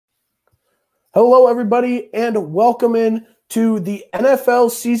Hello, everybody, and welcome in to the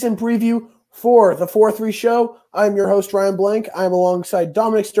NFL season preview for the 4-3 show. I'm your host, Ryan Blank. I'm alongside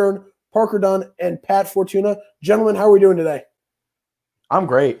Dominic Stern, Parker Dunn, and Pat Fortuna. Gentlemen, how are we doing today? I'm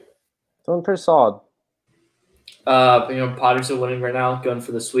great. Doing pretty solid. Padres are winning right now, going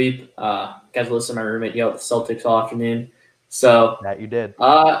for the sweep. Guys, listen, my roommate yelled at the Celtics all afternoon. So that you did.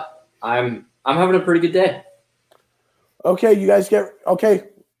 I'm having a pretty good day. Okay, you guys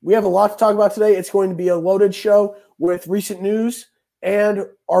we have a lot to talk about today. It's going to be a loaded show with recent news and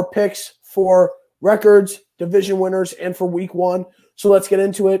our picks for records, division winners, and for week one. So let's get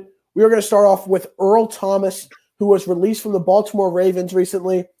into it. We are going to start off with Earl Thomas, who was released from the Baltimore Ravens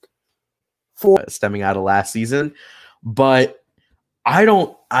recently for stemming out of last season. But I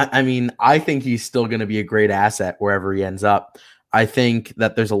think he's still going to be a great asset wherever he ends up. I think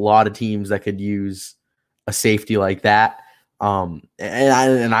that there's a lot of teams that could use a safety like that. And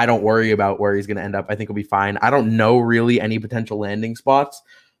I don't worry about where he's going to end up. I think he'll be fine. I don't know really any potential landing spots.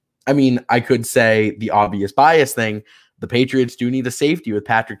 I mean, I could say the obvious bias thing. The Patriots do need a safety with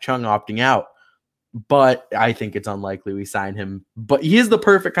Patrick Chung opting out, but I think it's unlikely we sign him. But he is the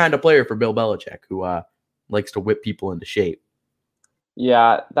perfect kind of player for Bill Belichick, who likes to whip people into shape.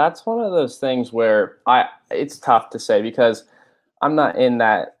 Yeah, that's one of those things where it's tough to say because I'm not in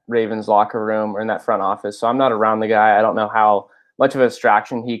that Ravens locker room or in that front office, so I'm not around the guy. I don't know how much of a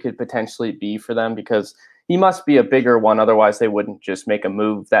distraction he could potentially be for them because he must be a bigger one. Otherwise, they wouldn't just make a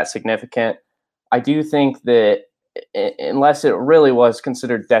move that significant. I do think that unless it really was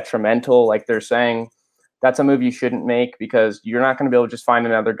considered detrimental, like they're saying, that's a move you shouldn't make because you're not going to be able to just find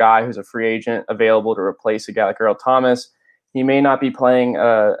another guy who's a free agent available to replace a guy like Earl Thomas. He may not be playing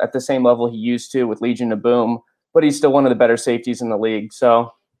at the same level he used to with Legion of Boom, but he's still one of the better safeties in the league.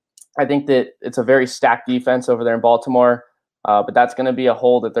 So I think that it's a very stacked defense over there in Baltimore, but that's going to be a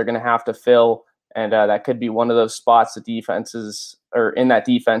hole that they're going to have to fill, and that could be one of those spots the defenses, or in that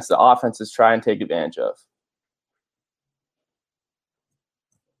defense, the offenses try and take advantage of.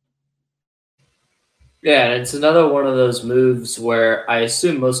 Yeah, and it's another one of those moves where I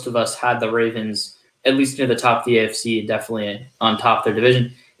assume most of us had the Ravens at least near the top of the AFC, definitely on top of their division.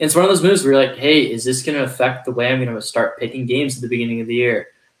 And it's one of those moves where you're like, hey, is this going to affect the way I'm going to start picking games at the beginning of the year?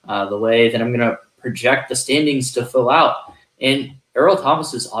 The way that I'm going to project the standings to fill out. And Earl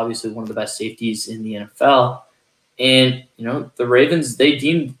Thomas is obviously one of the best safeties in the NFL. And, the Ravens, they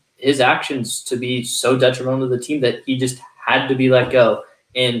deemed his actions to be so detrimental to the team that he just had to be let go.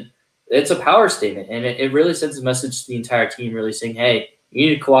 And it's a power statement. And it really sends a message to the entire team, really saying, hey, you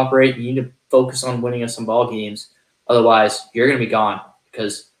need to cooperate. You need to focus on winning us some ball games. Otherwise, you're going to be gone.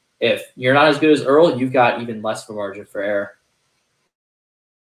 Because if you're not as good as Earl, you've got even less of a margin for error.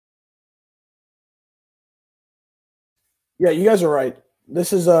 Yeah, you guys are right.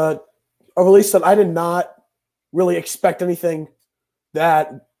 This is a release that I did not really expect anything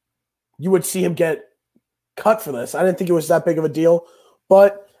that you would see him get cut for this. I didn't think it was that big of a deal.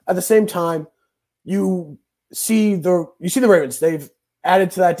 But at the same time, you see the Ravens. They've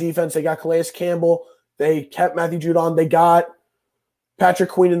added to that defense. They got Calais Campbell. They kept Matthew Judon. They got Patrick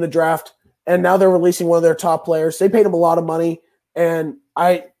Queen in the draft. And now they're releasing one of their top players. They paid him a lot of money. And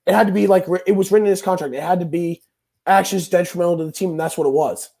it had to be like it was written in his contract. It had to be actions detrimental to the team, and that's what it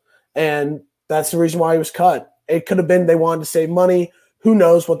was. And that's the reason why he was cut. It could have been they wanted to save money. Who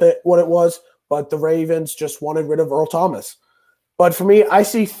knows what it was, but the Ravens just wanted rid of Earl Thomas. But for me, I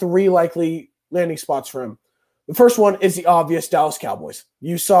see three likely landing spots for him. The first one is the obvious Dallas Cowboys.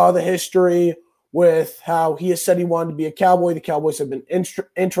 You saw the history with how he has said he wanted to be a Cowboy. The Cowboys have been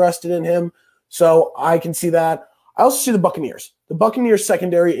interested in him, so I can see that. I also see the Buccaneers. The Buccaneers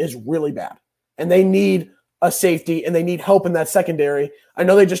secondary is really bad, and they need a safety, and they need help in that secondary. I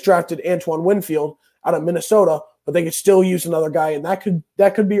know they just drafted Antoine Winfield out of Minnesota, but they could still use another guy, and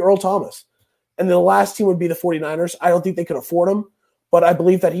that could be Earl Thomas. And then the last team would be the 49ers. I don't think they could afford him, but I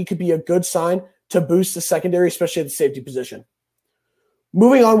believe that he could be a good sign to boost the secondary, especially at the safety position.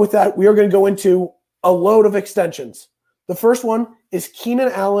 Moving on with that, we are going to go into a load of extensions. The first one is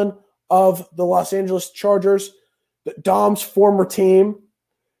Keenan Allen of the Los Angeles Chargers, Dom's former team.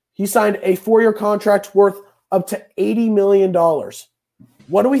 He signed a 4-year contract worth up to $80 million.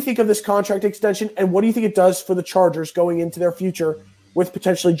 What do we think of this contract extension, and what do you think it does for the Chargers going into their future with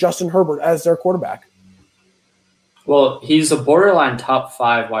potentially Justin Herbert as their quarterback? Well, he's a borderline top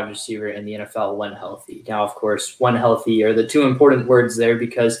 5 wide receiver in the NFL when healthy. Now, of course, when healthy are the two important words there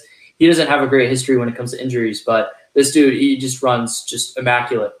because he doesn't have a great history when it comes to injuries, but this dude, he just runs just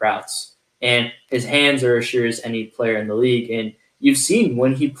immaculate routes. And his hands are as sure as any player in the league. And you've seen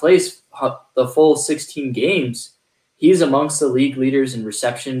when he plays the full 16 games, he's amongst the league leaders in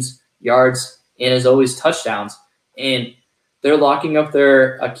receptions, yards, and is always touchdowns. And they're locking up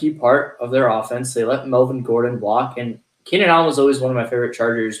a key part of their offense. They let Melvin Gordon block, and Keenan Allen was always one of my favorite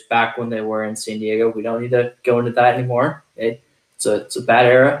Chargers back when they were in San Diego. We don't need to go into that anymore. It's a bad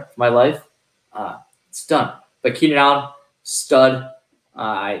era of my life. It's done. But Keenan Allen, stud.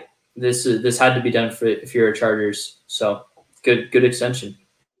 This had to be done if you're a Chargers. So good extension.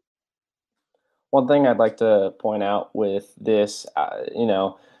 One thing I'd like to point out with this,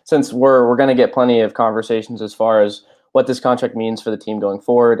 since we're going to get plenty of conversations as far as what this contract means for the team going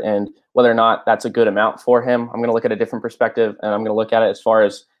forward and whether or not that's a good amount for him, I'm going to look at a different perspective, and I'm going to look at it as far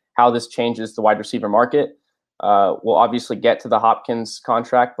as how this changes the wide receiver market. We'll obviously get to the Hopkins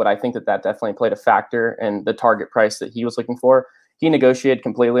contract, but I think that definitely played a factor in the target price that he was looking for. He negotiated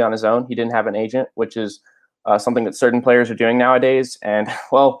completely on his own. He didn't have an agent, which is something that certain players are doing nowadays. And,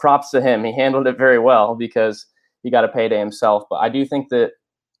 well, props to him. He handled it very well because he got a payday himself. But I do think that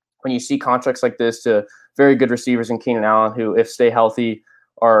when you see contracts like this to very good receivers in Keenan Allen, who, if stay healthy,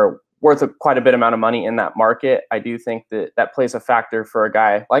 are worth quite a bit amount of money in that market, I do think that plays a factor for a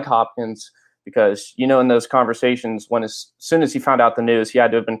guy like Hopkins because, in those conversations, as soon as he found out the news, he had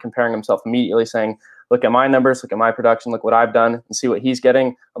to have been comparing himself immediately, saying, look at my numbers, look at my production, look what I've done, and see what he's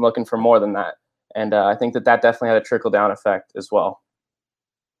getting. I'm looking for more than that. And I think that definitely had a trickle-down effect as well.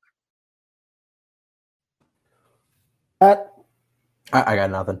 Pat? I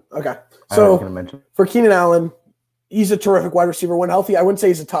got nothing. Okay. So mention. For Keenan Allen, he's a terrific wide receiver when healthy. I wouldn't say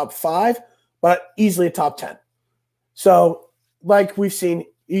he's a top 5, but easily a top 10. So like we've seen,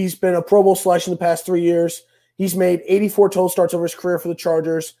 he's been a Pro Bowl selection the past 3 years. He's made 84 total starts over his career for the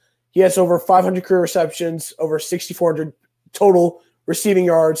Chargers. He has over 500 career receptions, over 6,400 total receiving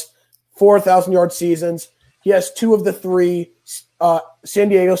yards, 4,000-yard seasons. He has 2 of the 3 San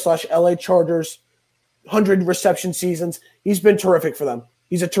Diego/LA Chargers 100 reception seasons. He's been terrific for them.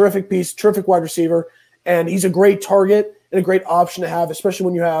 He's a terrific piece, terrific wide receiver, and he's a great target and a great option to have, especially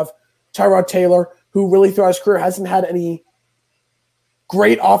when you have Tyrod Taylor, who really throughout his career hasn't had any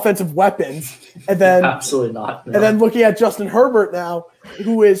great offensive weapons. And then absolutely not. No. And then looking at Justin Herbert now,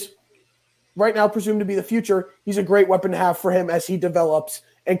 who is right now presumed to be the future, he's a great weapon to have for him as he develops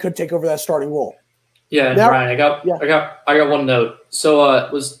and could take over that starting role. Yeah, and now, Ryan, I got one note. So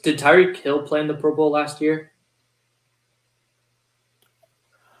did Tyreek Hill play in the Pro Bowl last year?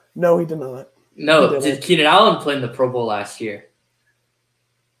 No, he did not. No, did Keenan Allen play in the Pro Bowl last year?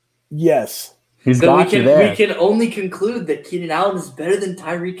 Yes. We can only conclude that Keenan Allen is better than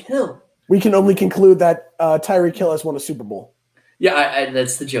Tyreek Hill. We can only conclude that Tyreek Hill has won a Super Bowl. Yeah,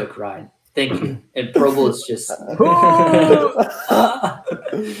 that's the joke, Ryan. Thank you. And Pro Bowl is just okay.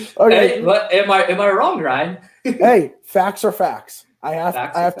 Hey, but am I wrong, Ryan? Hey, facts are facts. I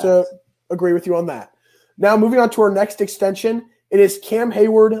have to agree with you on that. Now, moving on to our next extension, it is Cam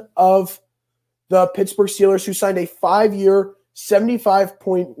Hayward of the Pittsburgh Steelers, who signed a 5-year,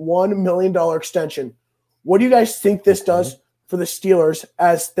 $75.1 million extension. What do you guys think this does for the Steelers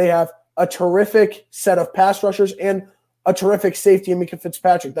as they have a terrific set of pass rushers and a terrific safety in Mika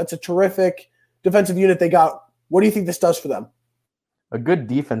Fitzpatrick? That's a terrific defensive unit they got. What do you think this does for them? A good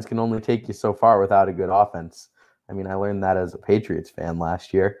defense can only take you so far without a good offense. I mean, I learned that as a Patriots fan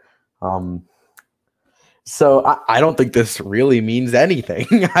last year. So I don't think this really means anything.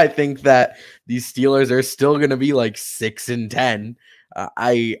 I think that these Steelers are still going to be like 6-10.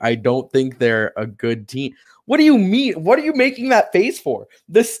 I don't think they're a good team. What do you mean? What are you making that face for?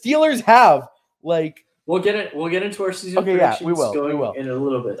 The Steelers have like. We'll get into our season predictions we will in a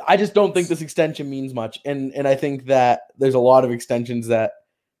little bit. I just don't think this extension means much, and I think that there's a lot of extensions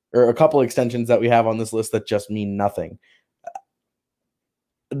or a couple extensions that we have on this list that just mean nothing.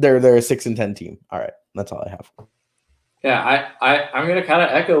 They're a 6-10 team. All right, that's all I have. Yeah, I'm going to kind of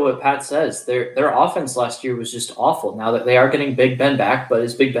echo what Pat says. Their offense last year was just awful. Now that they are getting Big Ben back, but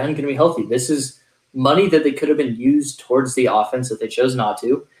is Big Ben going to be healthy? This is money that they could have been used towards the offense that they chose not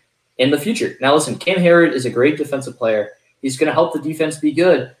to in the future. Now, listen, Cam Hayward is a great defensive player. He's going to help the defense be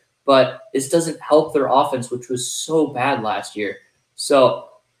good, but this doesn't help their offense, which was so bad last year. So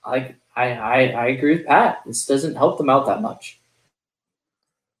I agree with Pat. This doesn't help them out that much.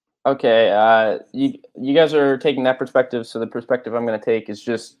 Okay, you guys are taking that perspective, so the perspective I'm going to take is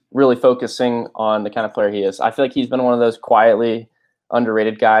just really focusing on the kind of player he is. I feel like he's been one of those quietly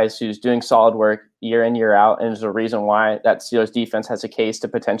underrated guys who's doing solid work year in, year out, and there's a reason why that Steelers defense has a case to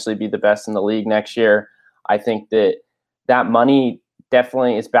potentially be the best in the league next year. I think that money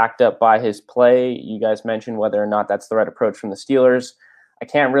definitely is backed up by his play. You guys mentioned whether or not that's the right approach from the Steelers. I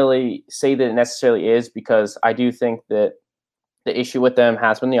can't really say that it necessarily is, because I do think that the issue with them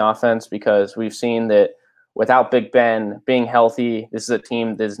has been the offense, because we've seen that without Big Ben being healthy, this is a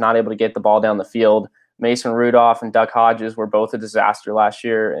team that is not able to get the ball down the field. Mason Rudolph and Duck Hodges were both a disaster last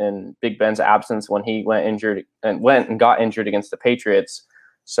year in Big Ben's absence when he went and got injured against the Patriots.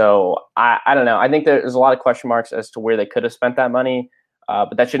 So I don't know. I think there's a lot of question marks as to where they could have spent that money,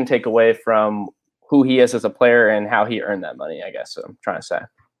 but that shouldn't take away from who he is as a player and how he earned that money, I guess I'm trying to say.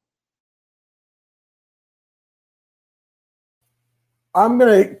 I'm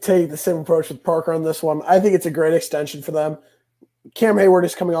going to take the same approach with Parker on this one. I think it's a great extension for them. Cam Hayward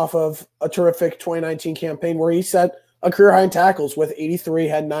is coming off of a terrific 2019 campaign where he set a career high in tackles with 83,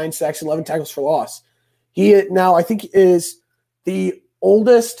 had 9 sacks, 11 tackles for loss. He now, I think, is the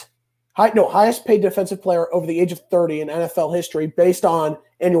highest paid defensive player over the age of 30 in NFL history based on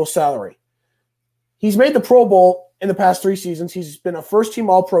annual salary. He's made the Pro Bowl in the past 3 seasons. He's been a first-team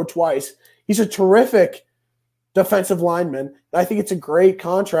All-Pro twice. He's a terrific defensive lineman. And I think it's a great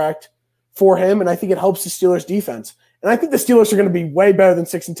contract for him, and I think it helps the Steelers' defense. And I think the Steelers are going to be way better than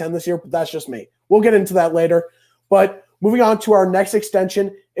 6-10 this year, but that's just me. We'll get into that later. But moving on to our next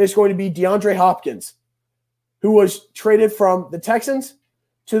extension is going to be DeAndre Hopkins, who was traded from the Texans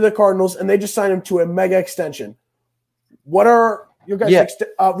to the Cardinals, and they just signed him to a mega extension. What are your guys'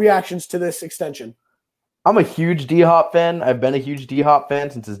 reactions to this extension? I'm a huge D-Hop fan. I've been a huge D-Hop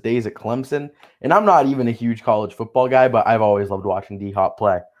fan since his days at Clemson. And I'm not even a huge college football guy, but I've always loved watching D-Hop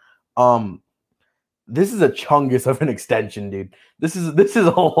play. This is a chungus of an extension, dude. This is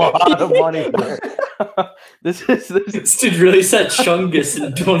a lot of money. This dude really said chungus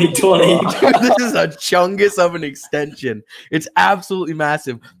in 2020. Dude, this is a chungus of an extension. It's absolutely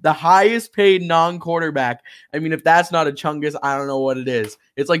massive. The highest paid non-quarterback. I mean, if that's not a chungus, I don't know what it is.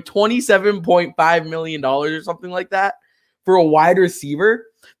 It's like $27.5 million or something like that for a wide receiver.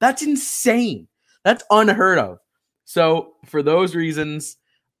 That's insane. That's unheard of. So for those reasons,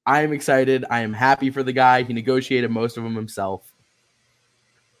 I am excited. I am happy for the guy. He negotiated most of them himself.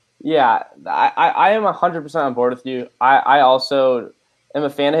 Yeah, I am 100% on board with you. I also am a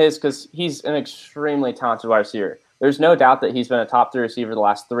fan of his because he's an extremely talented wide receiver. There's no doubt that he's been a top 3 receiver the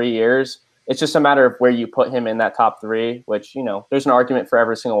last 3 years. It's just a matter of where you put him in that top 3, which, there's an argument for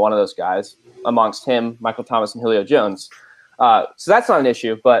every single one of those guys amongst him, Michael Thomas, and Julio Jones. So that's not an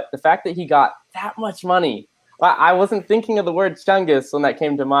issue. But the fact that he got that much money, I wasn't thinking of the word chungus when that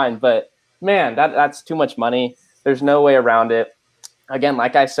came to mind, but man, that's too much money. There's no way around it. Again,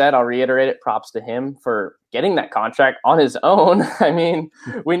 like I said, I'll reiterate it. Props to him for getting that contract on his own. I mean,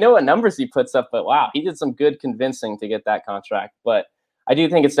 we know what numbers he puts up, but wow, he did some good convincing to get that contract. But I do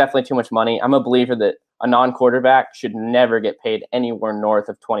think it's definitely too much money. I'm a believer that a non-quarterback should never get paid anywhere north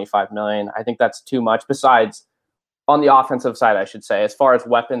of $25 million. I think that's too much. Besides, on the offensive side, I should say, as far as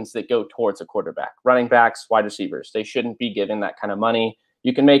weapons that go towards a quarterback, running backs, wide receivers, they shouldn't be given that kind of money.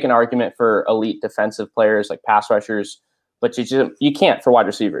 You can make an argument for elite defensive players like pass rushers, but you can't for wide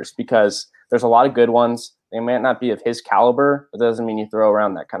receivers because there's a lot of good ones. They might not be of his caliber, but that doesn't mean you throw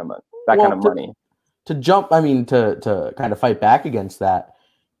around that kind of money. To kind of fight back against that,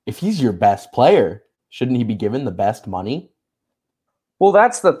 if he's your best player, shouldn't he be given the best money? Well,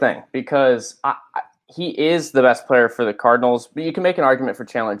 that's the thing, because he is the best player for the Cardinals, but you can make an argument for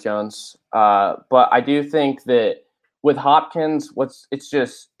Chandler Jones. But I do think that with Hopkins,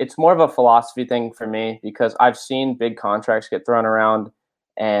 it's more of a philosophy thing for me because I've seen big contracts get thrown around,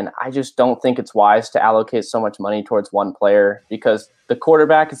 and I just don't think it's wise to allocate so much money towards one player because the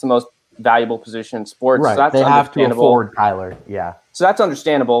quarterback is the most valuable position in sports. Right. So that's they have to afford Kyler. Yeah. So that's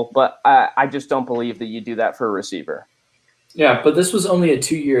understandable, but I just don't believe that you do that for a receiver. Yeah, but this was only a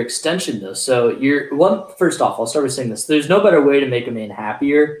 2-year extension, though. So first off, I'll start with saying this. There's no better way to make a man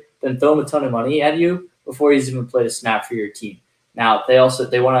happier than throw him a ton of money at you before he's even played a snap for your team. Now, they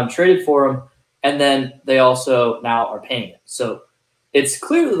went untraded for him, and then they also now are paying him. So it's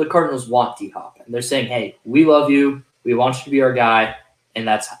clear that the Cardinals want D-Hop, and they're saying, hey, we love you, we want you to be our guy, and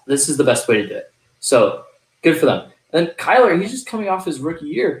this is the best way to do it. So good for them. And then Kyler, he's just coming off his rookie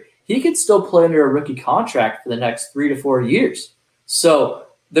year. He could still play under a rookie contract for the next 3 to 4 years. So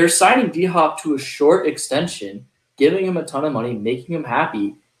they're signing D-Hop to a short extension, giving him a ton of money, making him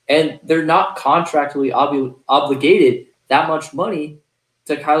happy, and they're not contractually obligated that much money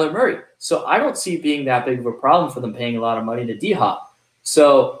to Kyler Murray. So I don't see it being that big of a problem for them paying a lot of money to D-Hop.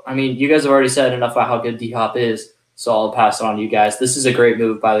 So, I mean, you guys have already said enough about how good D-Hop is, so I'll pass it on to you guys. This is a great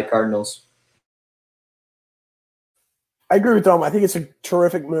move by the Cardinals. I agree with them. I think it's a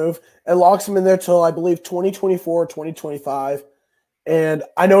terrific move. It locks him in there till, I believe, 2024, 2025. And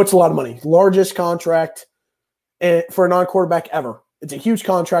I know it's a lot of money. Largest contract for a non-quarterback ever. It's a huge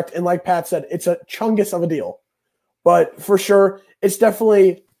contract. And like Pat said, it's a chungus of a deal. But for sure, it's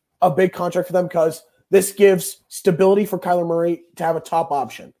definitely a big contract for them because this gives stability for Kyler Murray to have a top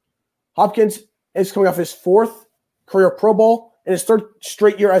option. Hopkins is coming off his 4th career Pro Bowl and his 3rd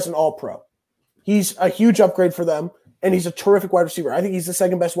straight year as an All-Pro. He's a huge upgrade for them, and he's a terrific wide receiver. I think he's the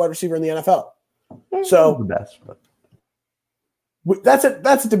 2nd best wide receiver in the NFL. So the best, but that's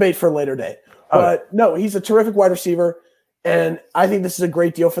a debate for a later day. But no, he's a terrific wide receiver, and I think this is a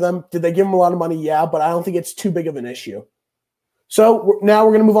great deal for them. Did they give him a lot of money? Yeah, but I don't think it's too big of an issue. So now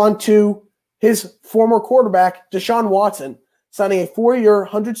we're going to move on to his former quarterback, Deshaun Watson, signing a 4-year,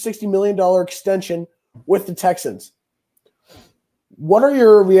 $160 million extension with the Texans. What are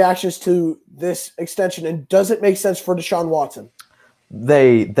your reactions to this extension, and does it make sense for Deshaun Watson?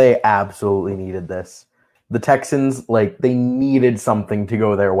 They absolutely needed this. The Texans, they needed something to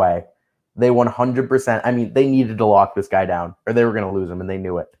go their way. They 100%. I mean, they needed to lock this guy down, or they were going to lose him, and they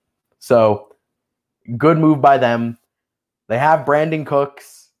knew it. So, good move by them. They have Brandon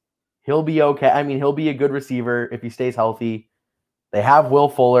Cooks. He'll be okay. I mean, he'll be a good receiver if he stays healthy. They have Will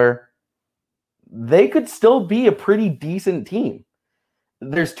Fuller. They could still be a pretty decent team.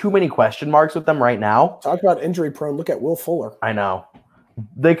 There's too many question marks with them right now. Talk about injury prone. Look at Will Fuller. I know.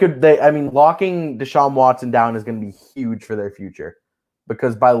 Locking Deshaun Watson down is going to be huge for their future,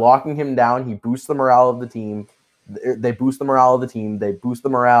 because by locking him down, he boosts the morale of the team. They boost the morale of the team. They boost the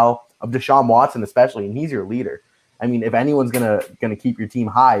morale of Deshaun Watson, especially, and he's your leader. I mean, if anyone's gonna keep your team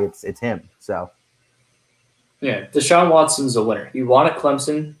high, it's him. So, yeah, Deshaun Watson's a winner. He won at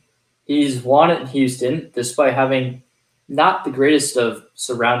Clemson. He's won at Houston, despite having not the greatest of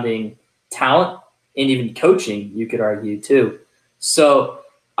surrounding talent and even coaching, you could argue, too. So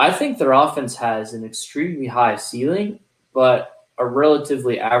I think their offense has an extremely high ceiling, but a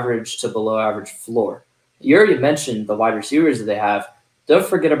relatively average to below average floor. You already mentioned the wide receivers that they have. Don't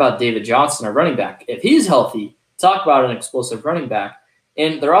forget about David Johnson, a running back. If he's healthy, talk about an explosive running back.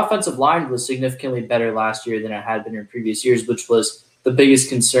 And their offensive line was significantly better last year than it had been in previous years, which was the biggest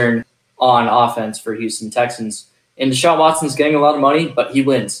concern on offense for Houston Texans. And Deshaun Watson's getting a lot of money, but he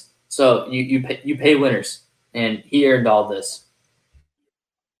wins. So you pay winners, and he earned all this.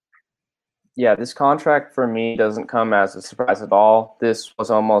 Yeah, this contract for me doesn't come as a surprise at all. This was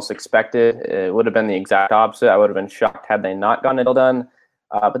almost expected. It would have been the exact opposite. I would have been shocked had they not gotten it all done.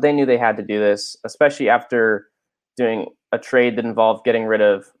 But they knew they had to do this, especially after doing a trade that involved getting rid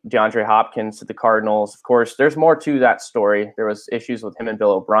of DeAndre Hopkins to the Cardinals. Of course, there's more to that story. There was issues with him and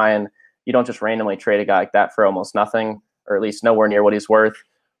Bill O'Brien. You don't just randomly trade a guy like that for almost nothing, or at least nowhere near what he's worth,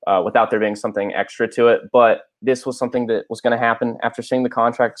 without there being something extra to it. But this was something that was going to happen after seeing the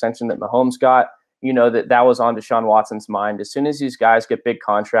contract extension that Mahomes got. You know that was on Deshaun Watson's mind. As soon as these guys get big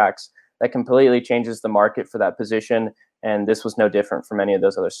contracts, that completely changes the market for that position, and this was no different from any of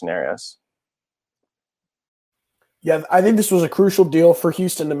those other scenarios. Yeah, I think this was a crucial deal for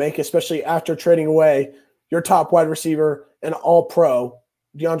Houston to make, especially after trading away your top wide receiver and all-pro,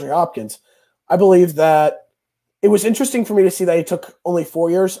 DeAndre Hopkins. I believe that it was interesting for me to see that he took only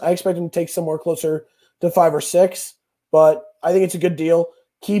 4 years. I expect him to take somewhere closer to 5 or 6, but I think it's a good deal.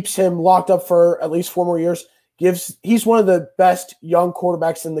 Keeps him locked up for at least 4 more years. He's one of the best young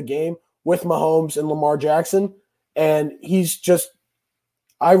quarterbacks in the game with Mahomes and Lamar Jackson, and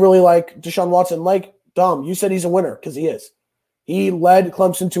I really like Deshaun Watson. Like Dom, you said he's a winner because he is. He led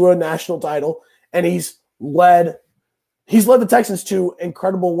Clemson to a national title, and he's led the Texans to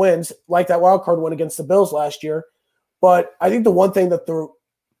incredible wins, like that wild card win against the Bills last year. But I think the one thing that the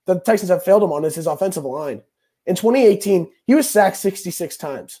Texans have failed him on is his offensive line. In 2018, he was sacked 66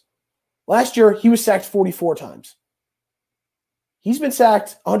 times. Last year, he was sacked 44 times. He's been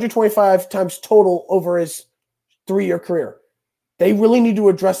sacked 125 times total over his 3-year career. They really need to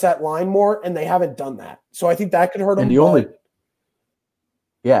address that line more, and they haven't done that. So I think that could hurt him. And he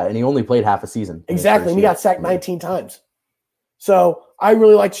only played half a season. Exactly, and he got sacked 19 times. So I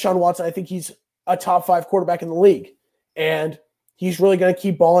really like Deshaun Watson. I think he's a top 5 quarterback in the league, and he's really going to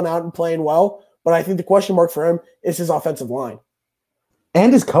keep balling out and playing well. But I think the question mark for him is his offensive line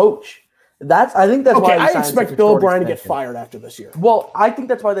and his coach. I think that's why I expect Bill O'Brien to get fired after this year. Well, I think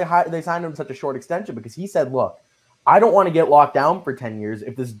that's why they signed him such a short extension, because he said, "Look, I don't want to get locked down for 10 years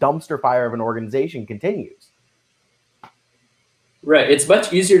if this dumpster fire of an organization continues." Right. It's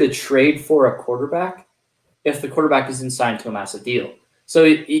much easier to trade for a quarterback if the quarterback isn't signed to a massive deal. So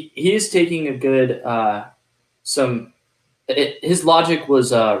he is taking a good his logic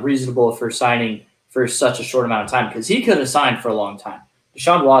was reasonable for signing for such a short amount of time, because he could have signed for a long time.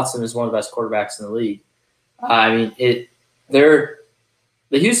 Deshaun Watson is one of the best quarterbacks in the league.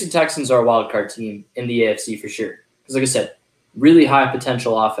 The Houston Texans are a wild card team in the AFC for sure. Because like I said, really high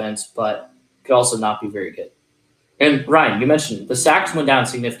potential offense, but could also not be very good. And Ryan, you mentioned the sacks went down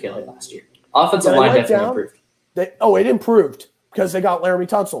significantly last year. Offensive they line went definitely down. improved. It improved because they got Laramie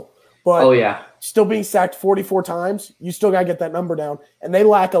Tunsil. But Oh, yeah. still being sacked 44 times, you still got to get that number down. And they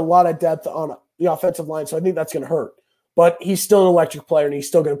lack a lot of depth on the offensive line, so I think that's going to hurt. But he's still an electric player, and he's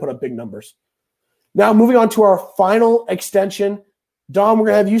still going to put up big numbers. Now, moving on to our final extension. Dom, we're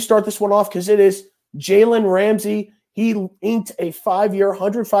going to have you start this one off because it is Jalen Ramsey. He inked a 5-year,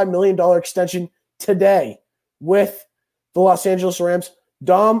 $105 million extension today with the Los Angeles Rams.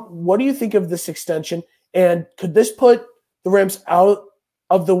 Dom, what do you think of this extension? And could this put the Rams out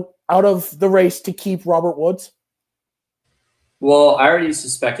of the race to keep Robert Woods? Well, I already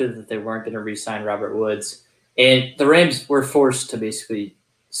suspected that they weren't going to re-sign Robert Woods. And the Rams were forced to basically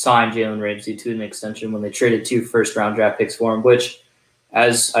sign Jalen Ramsey to an extension when they traded 2 first-round draft picks for him, which,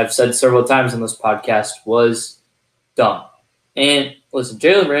 as I've said several times on this podcast, was dumb. And listen,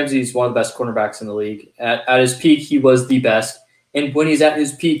 Jalen Ramsey is one of the best cornerbacks in the league. At his peak, he was the best. And when he's at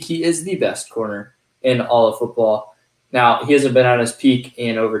his peak, he is the best corner in all of football. Now, he hasn't been on his peak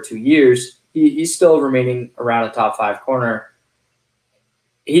in over 2 years. He's still remaining around a top 5 corner.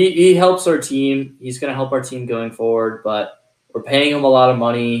 He helps our team. He's going to help our team going forward, but we're paying him a lot of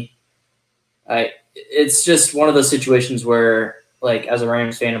money. It's just one of those situations where, like, as a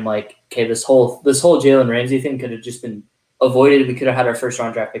Rams fan, I'm like, okay, this whole Jalen Ramsey thing could have just been avoided. We could have had our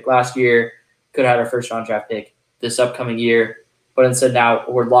first-round draft pick last year, could have had our first-round draft pick this upcoming year, but instead now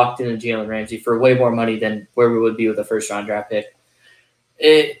we're locked into Jalen Ramsey for way more money than where we would be with a first-round draft pick.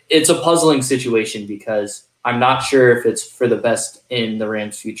 It's a puzzling situation because I'm not sure if it's for the best in the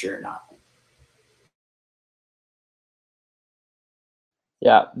Rams' future or not.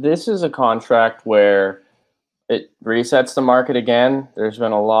 Yeah, this is a contract where it resets the market again. There's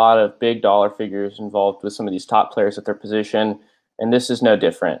been a lot of big dollar figures involved with some of these top players at their position, and this is no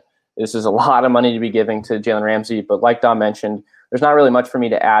different. This is a lot of money to be giving to Jalen Ramsey, but like Dom mentioned, there's not really much for me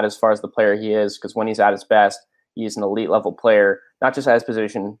to add as far as the player he is, because when he's at his best, he's an elite level player, not just at his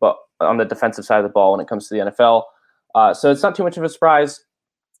position, but on the defensive side of the ball when it comes to the NFL. So it's not too much of a surprise.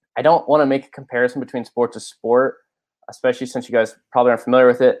 I don't want to make a comparison between sport to sport, especially since you guys probably aren't familiar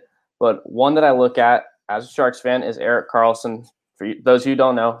with it. But one that I look at as a Sharks fan is Erik Karlsson. For those of you who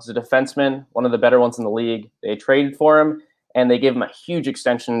don't know, he's a defenseman, one of the better ones in the league. They traded for him, and they gave him a huge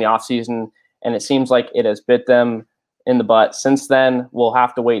extension in the offseason, and it seems like it has bit them in the butt since then. We'll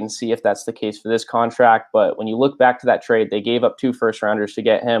have to wait and see if that's the case for this contract. But when you look back to that trade, they gave up 2 first-rounders to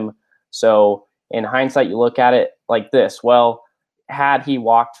get him. So in hindsight, you look at it like this. Well, had he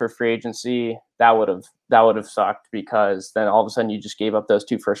walked for free agency, that would have sucked, because then all of a sudden you just gave up those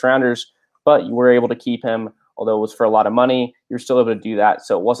 2 first-rounders, but you were able to keep him. Although it was for a lot of money, you're still able to do that.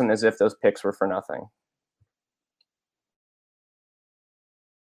 So it wasn't as if those picks were for nothing.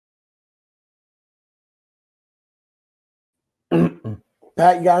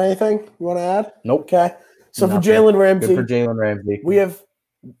 Pat, you got anything you want to add? Nope. Okay. So Nothing. for Jalen Ramsey, Good for Jalen Ramsey.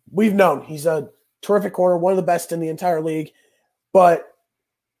 we've known he's a terrific corner, one of the best in the entire league. But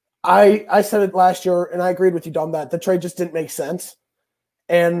I said it last year, and I agreed with you, Dom, that the trade just didn't make sense.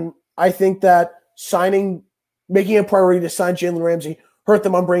 And I think that making a priority to sign Jalen Ramsey hurt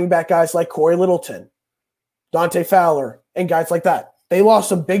them on bringing back guys like Corey Littleton, Dante Fowler, and guys like that. They lost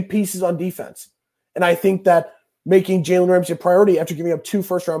some big pieces on defense. And I think that making Jalen Ramsey a priority after giving up 2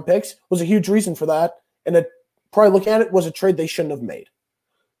 first-round picks was a huge reason for that. And probably looking at it was a trade they shouldn't have made.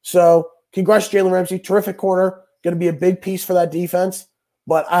 So congrats, Jalen Ramsey. Terrific corner. Going to be a big piece for that defense.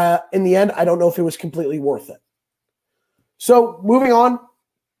 But in the end, I don't know if it was completely worth it. So moving on,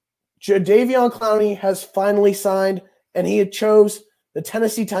 Jadeveon Clowney has finally signed, and he had chose the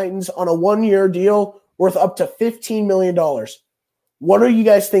Tennessee Titans on a 1-year deal worth up to $15 million. What do you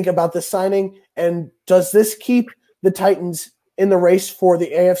guys think about this signing, and does this keep the Titans in the race for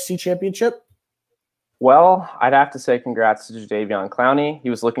the AFC Championship? Well, I'd have to say congrats to Jadeveon Clowney. He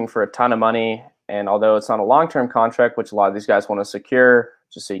was looking for a ton of money, and although it's not a long-term contract, which a lot of these guys want to secure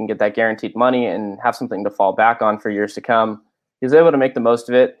just so you can get that guaranteed money and have something to fall back on for years to come, he was able to make the most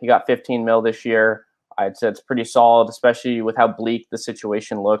of it. He got $15 million this year. I'd say it's pretty solid, especially with how bleak the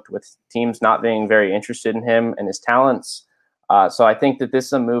situation looked with teams not being very interested in him and his talents. So I think that this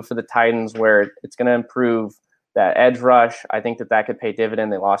is a move for the Titans where it's going to improve that edge rush. I think that could pay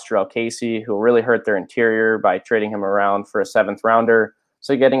dividend. They lost Jarrell Casey, who really hurt their interior by trading him around for a 7th rounder.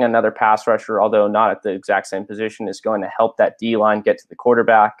 So getting another pass rusher, although not at the exact same position, is going to help that D-line get to the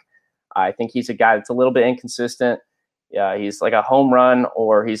quarterback. I think he's a guy that's a little bit inconsistent. Yeah, he's like a home run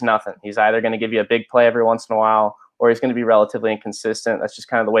or he's nothing. He's either going to give you a big play every once in a while or he's going to be relatively inconsistent. That's just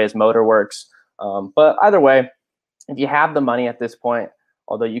kind of the way his motor works. But either way, if you have the money at this point,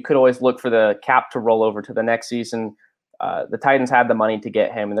 although you could always look for the cap to roll over to the next season, The Titans had the money to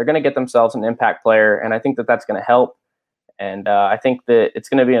get him, and they're going to get themselves an impact player, and I think that that's going to help. And I think that it's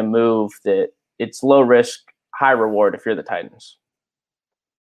going to be a move that it's low risk, high reward if you're the Titans.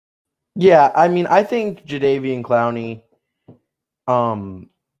 Yeah, I mean, I think Jadeveon Clowney,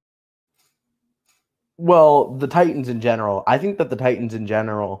 well, the Titans in general, I think that the Titans in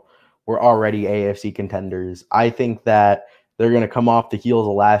general were already AFC contenders. I think that they're going to come off the heels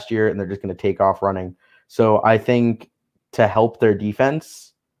of last year and they're just going to take off running. So I think to help their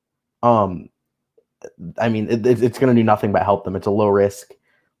defense, I mean, it's going to do nothing but help them. It's a low risk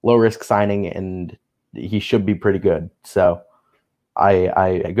signing, and he should be pretty good. So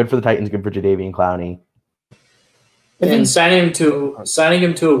I good for the Titans, good for Jadeveon Clowney. And signing him to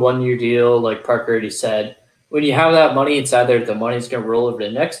a 1-year deal, like Parker already said, when you have that money, it's either the money's going to roll over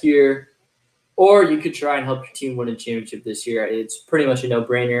to next year, or you could try and help your team win a championship this year. It's pretty much a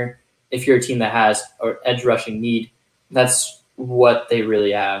no-brainer. If you're a team that has an edge rushing need, that's what they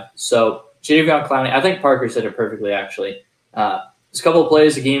really have. So Jadeveon Clowney, I think Parker said it perfectly, actually. There's a couple of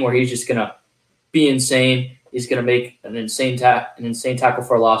plays a game where he's just going to be insane. He's going to make an insane tackle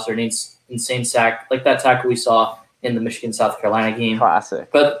for a loss or an insane sack, like that tackle we saw in the Michigan-South Carolina game. Classic.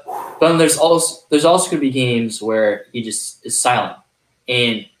 But then there's also going to be games where he just is silent.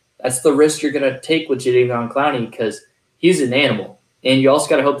 And that's the risk you're going to take with Jadeveon Clowney because he's an animal. And you also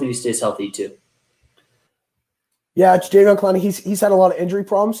got to hope that he stays healthy too. Yeah, Jadeveon Clowney, he's had a lot of injury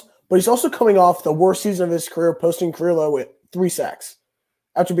problems, but he's also coming off the worst season of his career, posting career low with 3 sacks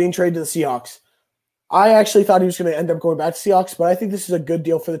after being traded to the Seahawks. I actually thought he was going to end up going back to Seahawks, but I think this is a good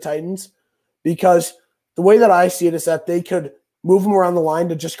deal for the Titans because the way that I see it is that they could move him around the line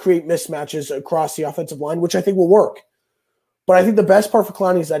to just create mismatches across the offensive line, which I think will work. But I think the best part for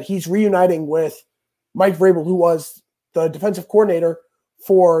Clowney is that he's reuniting with Mike Vrabel, who was the defensive coordinator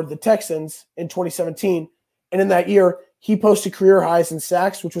for the Texans in 2017. And in that year, he posted career highs in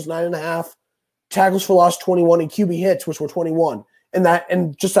sacks, which was 9.5, tackles for loss 21, and QB hits, which were 21.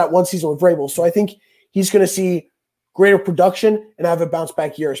 And just that one season with Vrabel. So I think he's going to see greater production and have a bounce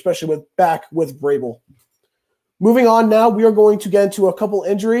back year, especially with Vrabel. Moving on now, we are going to get into a couple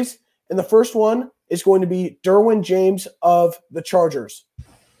injuries. And the first one is going to be Derwin James of the Chargers.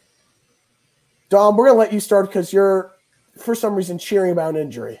 Dom, we're going to let you start because you're, for some reason, cheering about an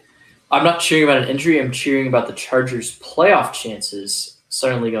injury. I'm not cheering about an injury. I'm cheering about the Chargers' playoff chances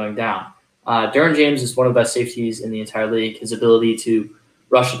suddenly going down. Derwin James is one of the best safeties in the entire league. His ability to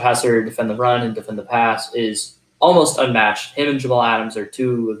rush the passer, defend the run, and defend the pass is almost unmatched. Him and Jamal Adams are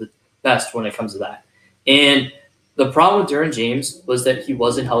two of the best when it comes to that. And the problem with Derwin James was that he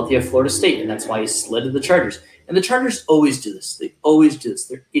wasn't healthy at Florida State, and that's why he slid to the Chargers. And the Chargers always do this. They always do this.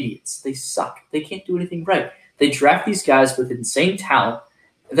 They're idiots. They suck. They can't do anything right. They draft these guys with insane talent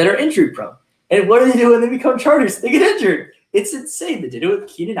that are injury prone. And what do they do when they become Chargers? They get injured. It's insane. They did it with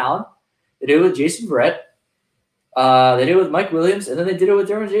Keenan Allen. They did it with Jason Verrett. They did it with Mike Williams, and then they did it with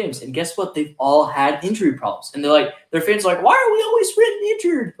Derwin James. And guess what? They've all had injury problems. And their fans are like, why are we always written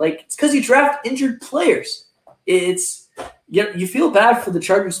injured? Like, it's because you draft injured players. You feel bad for the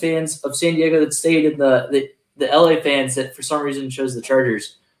Chargers fans of San Diego that stayed in the LA fans that for some reason chose the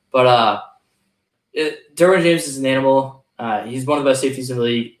Chargers. But Derwin James is an animal. He's one of the best safeties in the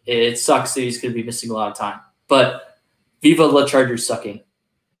league. It sucks that he's going to be missing a lot of time. But viva la Chargers sucking.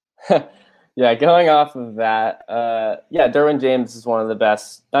 Yeah, going off of that, Derwin James is one of the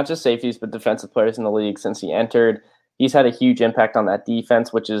best, not just safeties, but defensive players in the league since he entered. He's had a huge impact on that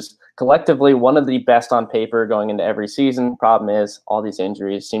defense, which is collectively one of the best on paper going into every season. Problem is, all these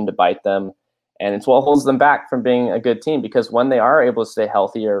injuries seem to bite them, and it's what holds them back from being a good team because when they are able to stay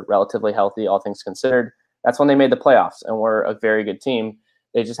healthy or relatively healthy, all things considered, that's when they made the playoffs and were a very good team.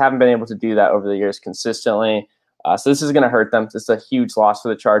 They just haven't been able to do that over the years consistently. So this is going to hurt them. This is a huge loss for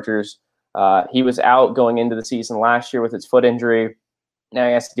the Chargers. He was out going into the season last year with his foot injury. Now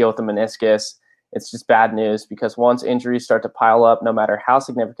he has to deal with the meniscus. It's just bad news because once injuries start to pile up, no matter how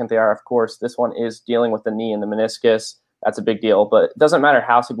significant they are, of course, this one is dealing with the knee and the meniscus. That's a big deal. But it doesn't matter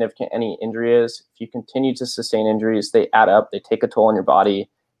how significant any injury is. If you continue to sustain injuries, they add up. They take a toll on your body.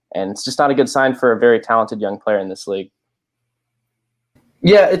 And it's just not a good sign for a very talented young player in this league.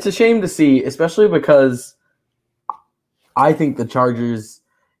 Yeah, it's a shame to see, especially because I think the Chargers,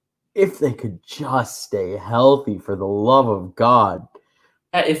 if they could just stay healthy, for the love of God.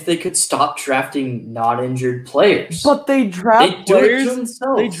 If they could stop drafting not injured players. But they draft players.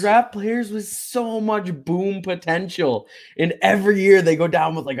 They draft players with so much boom potential. And every year they go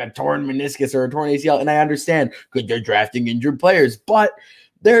down with like a torn meniscus or a torn ACL. And I understand because they're drafting injured players, but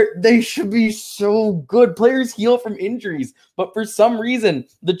they should be so good. Players heal from injuries, but for some reason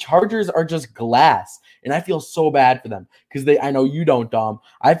the Chargers are just glass. And I feel so bad for them because I know you don't, Dom.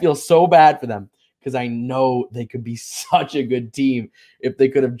 I feel so bad for them because I know they could be such a good team if they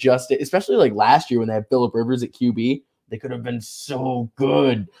could have especially like last year when they had Phillip Rivers at QB, they could have been so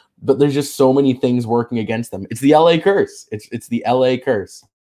good. But there's just so many things working against them. It's the LA curse. It's the LA curse.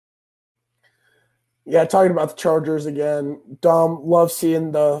 Yeah, talking about the Chargers again, Dom loves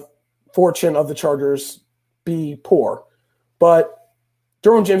seeing the fortune of the Chargers be poor. But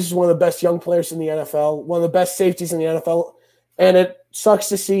Derwin James is one of the best young players in the NFL, one of the best safeties in the NFL, and it sucks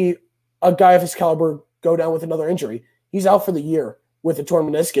to see a guy of his caliber go down with another injury. He's out for the year with a torn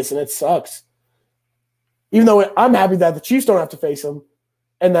meniscus, and it sucks. Even though I'm happy that the Chiefs don't have to face him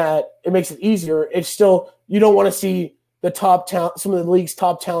and that it makes it easier, it's still – you don't want to see the top talent, some of the league's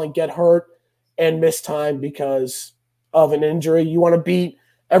top talent get hurt and miss time because of an injury. You want to beat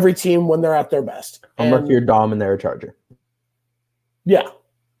every team when they're at their best. Unless you're Dom and they're a Charger. Yeah.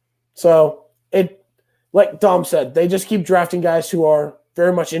 So like Dom said, they just keep drafting guys who are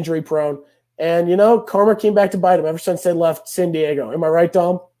very much injury prone. And, karma came back to bite them ever since they left San Diego. Am I right,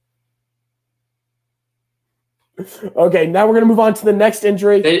 Dom? Okay, now we're going to move on to the next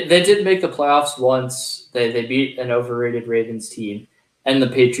injury. They did make the playoffs once. They beat an overrated Ravens team, and the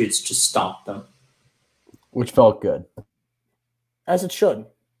Patriots just stomped them. Which felt good. As it should.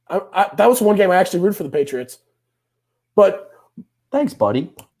 That was one game I actually rooted for the Patriots. But thanks,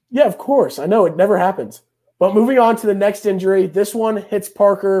 buddy. Yeah, of course. I know it never happens. But moving on to the next injury, this one hits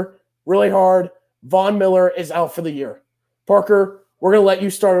Parker really hard. Von Miller is out for the year. Parker, we're going to let you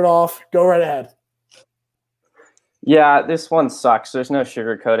start it off. Go right ahead. Yeah, this one sucks. There's no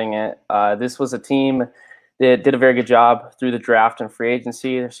sugarcoating it. This was a team that did a very good job through the draft and free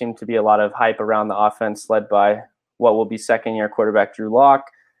agency. There seemed to be a lot of hype around the offense led by what will be second-year quarterback Drew Lock.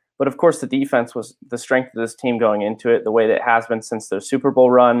 But, of course, the defense was the strength of this team going into it, the way that it has been since their Super Bowl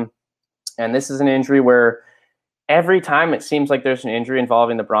run. And this is an injury where every time it seems like there's an injury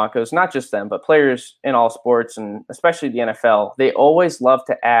involving the Broncos, not just them, but players in all sports and especially the NFL, they always love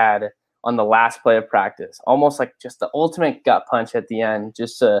to add on the last play of practice, almost like just the ultimate gut punch at the end,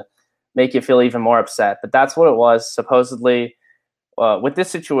 just to make you feel even more upset. But that's what it was. Supposedly, with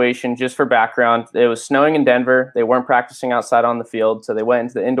this situation, just for background, it was snowing in Denver. They weren't practicing outside on the field, so they went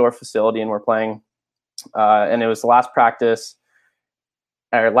into the indoor facility and were playing. And it was the last practice,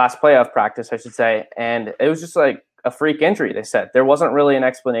 or last playoff practice, I should say. And it was just like a freak injury, they said. There wasn't really an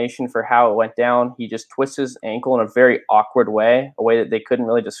explanation for how it went down. He just twisted his ankle in a very awkward way, a way that they couldn't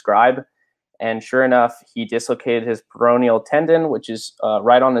really describe. And sure enough, he dislocated his peroneal tendon, which is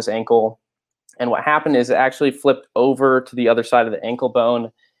right on his ankle. And what happened is it actually flipped over to the other side of the ankle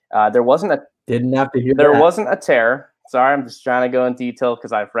bone. There wasn't a tear. Sorry, I'm just trying to go in detail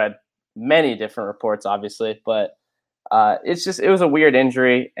because I've read many different reports, obviously. But it was a weird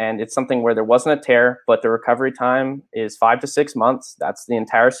injury, and it's something where there wasn't a tear, but the recovery time is 5 to 6 months. That's the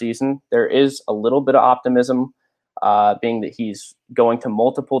entire season. There is a little bit of optimism, being that he's going to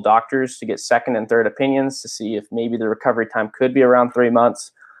multiple doctors to get second and third opinions to see if maybe the recovery time could be around 3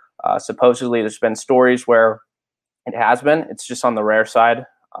 months. Supposedly, there's been stories where it has been. It's just on the rare side.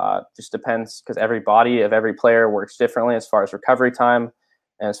 Just depends because every body of every player works differently as far as recovery time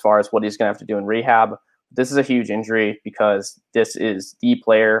and as far as what he's going to have to do in rehab. This is a huge injury because this is the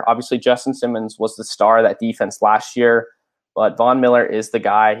player. Obviously, Justin Simmons was the star of that defense last year, but Von Miller is the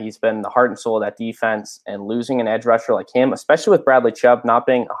guy. He's been the heart and soul of that defense, and losing an edge rusher like him, especially with Bradley Chubb not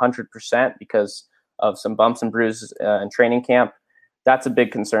being 100% because of some bumps and bruises in training camp, that's a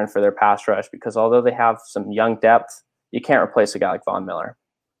big concern for their pass rush because although they have some young depth, you can't replace a guy like Von Miller.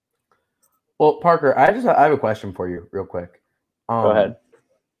 Well, Parker, I have a question for you real quick. Go ahead.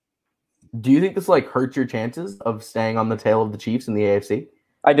 Do you think this hurts your chances of staying on the tail of the Chiefs in the AFC?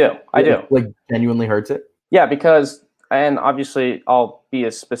 I do. Genuinely hurts it? Yeah, because, and obviously I'll be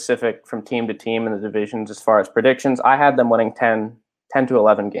as specific from team to team in the divisions as far as predictions. I had them winning 10 to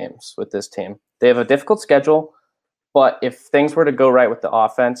 11 games with this team. They have a difficult schedule, but if things were to go right with the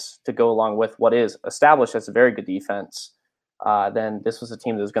offense to go along with what is established as a very good defense, then this was a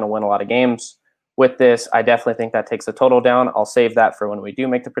team that was going to win a lot of games. With this, I definitely think that takes the total down. I'll save that for when we do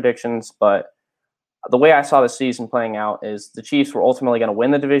make the predictions. But the way I saw the season playing out is the Chiefs were ultimately going to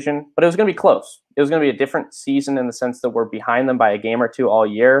win the division, but it was going to be close. It was going to be a different season in the sense that we're behind them by a game or two all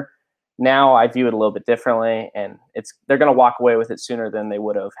year. Now I view it a little bit differently, and they're going to walk away with it sooner than they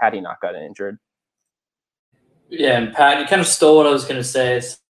would have had he not gotten injured. Yeah, and Pat, you kind of stole what I was going to say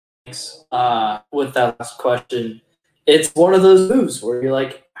with that last question. It's one of those moves where you're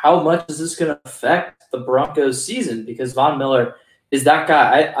like, how much is this going to affect the Broncos season? Because Von Miller is that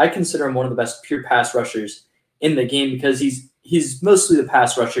guy. I consider him one of the best pure pass rushers in the game because he's mostly the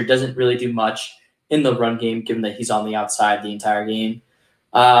pass rusher, doesn't really do much in the run game, given that he's on the outside the entire game.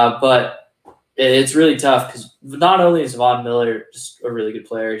 But it's really tough because not only is Von Miller just a really good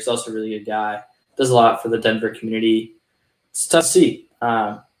player, he's also a really good guy. Does a lot for the Denver community. It's tough to see.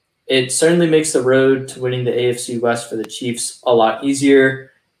 It certainly makes the road to winning the AFC West for the Chiefs a lot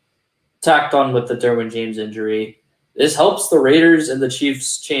easier. Tacked on with the Derwin James injury, this helps the Raiders and the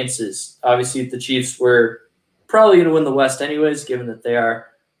Chiefs' chances. Obviously, the Chiefs were probably going to win the West anyways, given that they are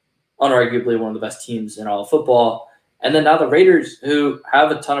unarguably one of the best teams in all of football. And then now the Raiders, who have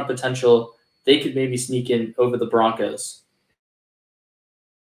a ton of potential, they could maybe sneak in over the Broncos.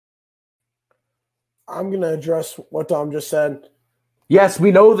 I'm going to address what Dom just said. Yes,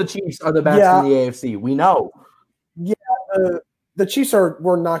 we know the Chiefs are the best in the AFC. We know. Yeah, the Chiefs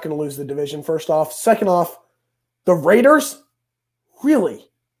we're not going to lose the division, first off. Second off, the Raiders, really?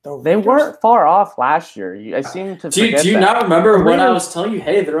 They weren't far off last year. I seem to forget Do you that. not remember when I was telling you,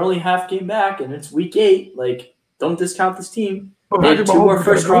 hey, they're only half game back and it's week 8? Like, don't discount this team. They had 2 more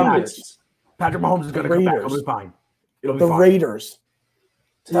first-round picks. Patrick Mahomes is going to come back. It'll be fine. The Raiders.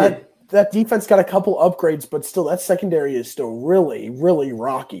 That defense got a couple upgrades, but still, that secondary is still really, really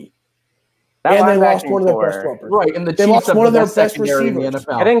rocky. And they lost one of their best weapons. Right, and they lost one of their best receivers. In the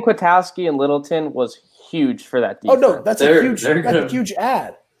NFL. Getting Kwiatkowski and Littleton was huge for that defense. Oh, no, that's a huge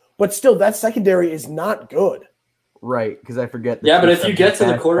add. But still, that secondary is not good. Right, because I forget. Yeah, but if you get to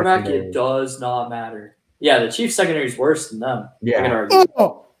the quarterback, it does not matter. Yeah, the Chiefs secondary is worse than them. Yeah.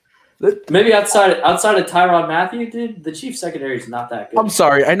 Maybe outside of Tyrann Mathieu, dude, the Chiefs secondary is not that good. I'm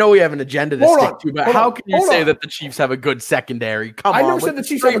sorry. I know we have an agenda to stick to, but how can you say that the Chiefs have a good secondary? Come on. I never said the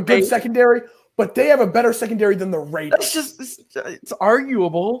Chiefs have a good secondary, but they have a better secondary than the Raiders. It's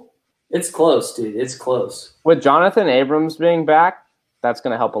arguable. It's close, dude. It's close. With Jonathan Abrams being back, that's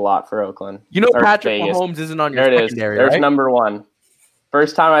going to help a lot for Oakland. You know Patrick Mahomes isn't on your secondary, There's right? number 1.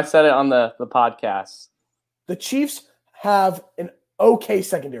 First time I said it on the podcast. The Chiefs have an okay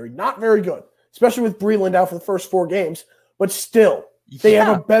secondary. Not very good, especially with Breeland out for the first 4 games. But still, they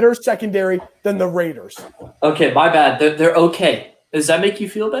have a better secondary than the Raiders. Okay, my bad. They're okay. Does that make you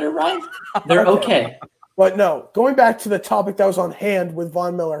feel better, Ryan? They're okay. But no, going back to the topic that was on hand with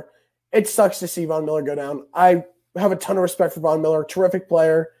Von Miller, it sucks to see Von Miller go down. I have a ton of respect for Von Miller, terrific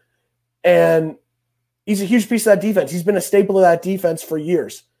player, and he's a huge piece of that defense. He's been a staple of that defense for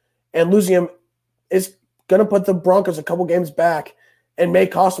years. And losing him is going to put the Broncos a couple games back and may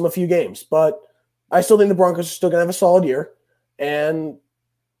cost them a few games. But I still think the Broncos are still going to have a solid year. And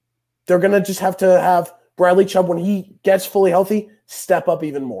they're going to just have to have Bradley Chubb, when he gets fully healthy, step up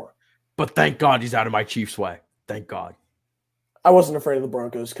even more. But thank God he's out of my Chiefs' way. Thank God. I wasn't afraid of the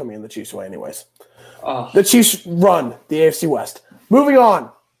Broncos coming in the Chiefs' way anyways. The Chiefs run the AFC West. Moving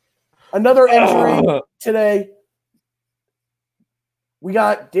on. Another injury today. We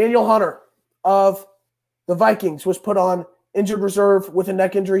got Daniel Hunter of the Vikings was put on injured reserve with a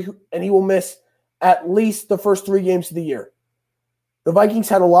neck injury, and he will miss at least the first 3 games of the year. The Vikings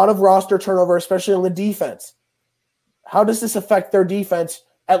had a lot of roster turnover, especially on the defense. How does this affect their defense,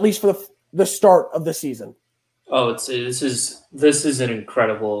 at least for the start of the season? Oh, this is an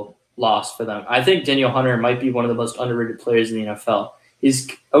incredible loss for them. I think Daniel Hunter might be one of the most underrated players in the NFL.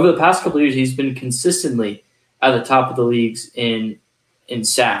 He's over the past couple of years, he's been consistently at the top of the leagues in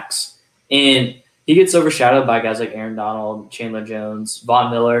sacks, and he gets overshadowed by guys like Aaron Donald, Chandler Jones,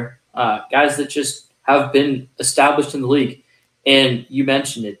 Von Miller, guys that just have been established in the league. And you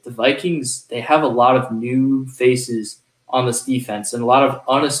mentioned it, the Vikings, they have a lot of new faces on this defense and a lot of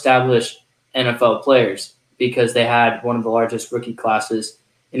unestablished NFL players because they had one of the largest rookie classes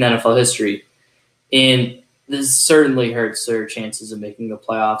in NFL history. And this certainly hurts their chances of making the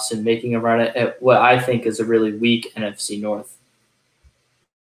playoffs and making a run at what I think is a really weak NFC North.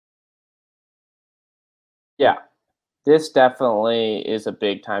 Yeah, this definitely is a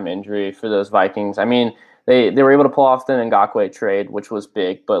big-time injury for those Vikings. I mean, they were able to pull off the Ngakoue trade, which was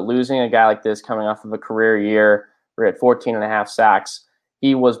big, but losing a guy like this coming off of a career year, we're at 14.5 sacks,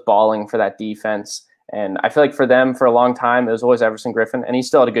 he was balling for that defense. And I feel like for them, for a long time, it was always Everson Griffin, and he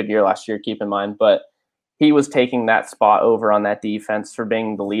still had a good year last year, keep in mind, but he was taking that spot over on that defense for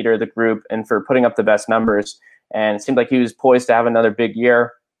being the leader of the group and for putting up the best numbers. And it seemed like he was poised to have another big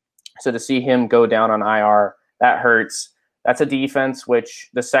year. So to see him go down on IR, that hurts. That's a defense which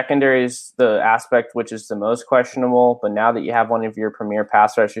the secondary is the aspect which is the most questionable. But now that you have one of your premier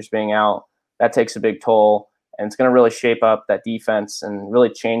pass rushers being out, that takes a big toll. And it's going to really shape up that defense and really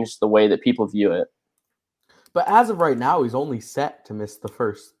change the way that people view it. But as of right now, he's only set to miss the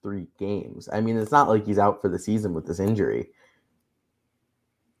first 3 games. I mean, it's not like he's out for the season with this injury.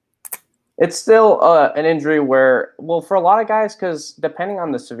 It's still an injury where, well, for a lot of guys, because depending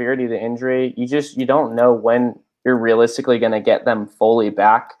on the severity of the injury, you don't know when you're realistically going to get them fully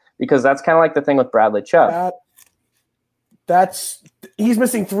back, because that's kind of like the thing with Bradley Chubb. He's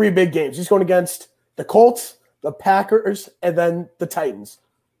missing 3 big games. He's going against the Colts, the Packers, and then the Titans.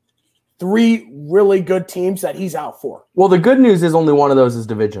 3 really good teams that he's out for. Well, the good news is only one of those is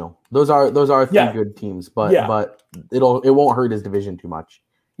divisional. Those are 3 good teams, but it won't hurt his division too much.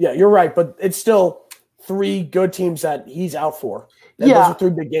 Yeah, you're right, but it's still 3 good teams that he's out for. And those are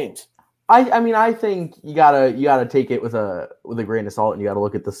 3 big games. I think you gotta take it with a grain of salt, and you gotta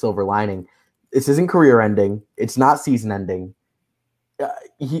look at the silver lining. This isn't career ending. It's not season ending.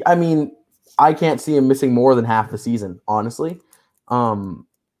 I can't see him missing more than half the season, honestly.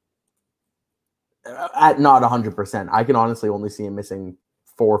 At not 100%. I can honestly only see him missing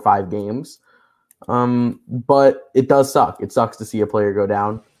 4 or 5 games. But it does suck. It sucks to see a player go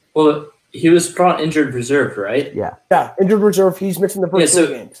down. Well, he was put on injured reserve, right? Yeah. Yeah, injured reserve. He's missing the first 2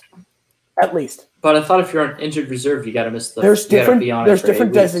 games. At least. But I thought if you're on injured reserve, you got to miss the. There's different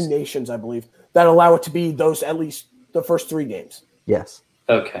designations, I believe, that allow it to be those at least the first 3 games. Yes.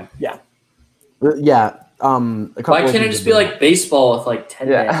 Okay. Yeah. Yeah. Why can't it just be like baseball with like 10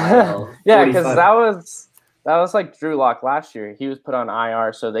 days? Yeah, because that was like Drew Lock last year. He was put on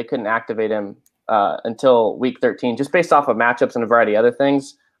IR, so they couldn't activate him until week 13, just based off of matchups and a variety of other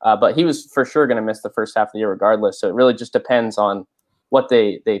things. But he was for sure going to miss the first half of the year regardless. So it really just depends on what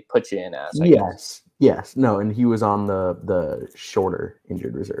they put you in as. I guess. Yes. No, and he was on the shorter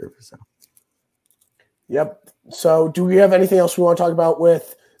injured reserve. So. Yep. So do we have anything else we want to talk about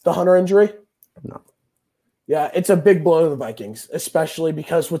with the Hunter injury? No. Yeah, it's a big blow to the Vikings, especially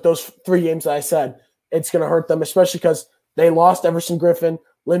because with those 3 games that I said, it's going to hurt them, especially because they lost Everson Griffin,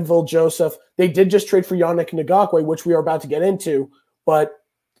 Linval Joseph. They did just trade for Yannick Ngakoue, which we are about to get into, but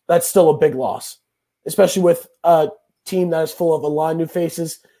that's still a big loss, especially with a team that is full of a lot of new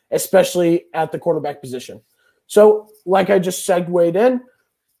faces, especially at the quarterback position. So, like I just segued in,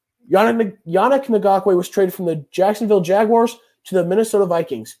 Yannick Ngakoue was traded from the Jacksonville Jaguars to the Minnesota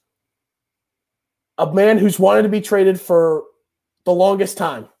Vikings. A man who's wanted to be traded for the longest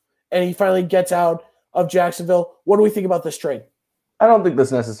time, and he finally gets out of Jacksonville. What do we think about this trade? I don't think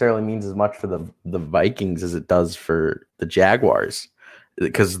this necessarily means as much for the Vikings as it does for the Jaguars,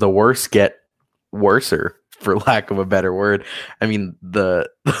 because the worst get worser, for lack of a better word. I mean, the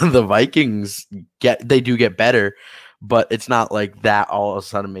Vikings do get better, but it's not like that all of a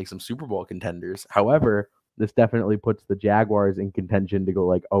sudden makes them Super Bowl contenders. However, this definitely puts the Jaguars in contention to go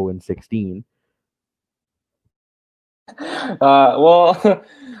like 0-16. Well,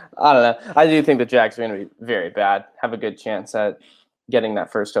 I don't know. I do think the Jags are going to be very bad. Have a good chance at getting that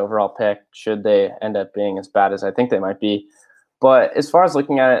first overall pick, should they end up being as bad as I think they might be. But as far as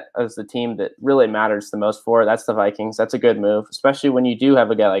looking at it as the team that really matters the most for, that's the Vikings. That's a good move, especially when you do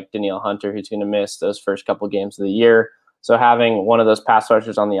have a guy like Danielle Hunter who's going to miss those first couple games of the year. So having one of those pass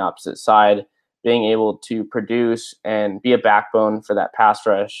rushers on the opposite side, being able to produce and be a backbone for that pass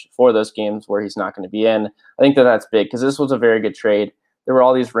rush for those games where he's not going to be in, I think that's big, because this was a very good trade. There were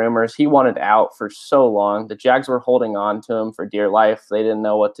all these rumors. He wanted out for so long. The Jags were holding on to him for dear life. They didn't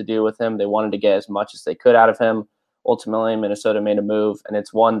know what to do with him. They wanted to get as much as they could out of him. Ultimately, Minnesota made a move, and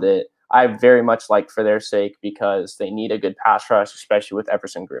it's one that I very much like for their sake, because they need a good pass rush, especially with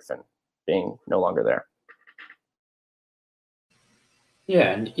Everson Griffin being no longer there.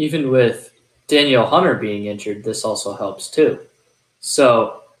 Yeah, and even with Danielle Hunter being injured, this also helps too.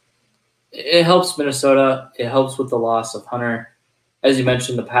 So it helps Minnesota. It helps with the loss of Hunter. As you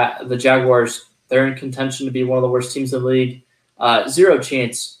mentioned, the Jaguars, they're in contention to be one of the worst teams in the league. 0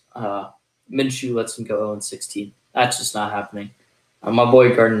 chance Minshew lets them go 0-16. That's just not happening. My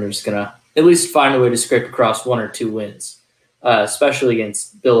boy Gardner's going to at least find a way to scrape across 1 or 2 wins, especially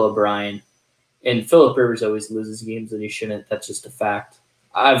against Bill O'Brien. And Phillip Rivers always loses games that he shouldn't. That's just a fact.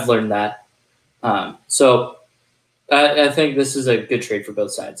 I've learned that. So I think this is a good trade for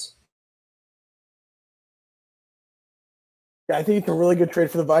both sides. Yeah, I think it's a really good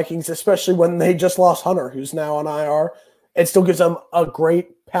trade for the Vikings, especially when they just lost Hunter, who's now on IR. It still gives them a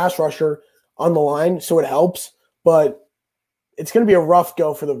great pass rusher on the line, so it helps. But it's going to be a rough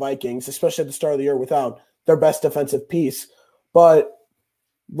go for the Vikings, especially at the start of the year without their best defensive piece. But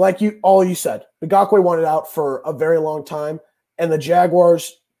like you said, Ngakoue wanted out for a very long time, and the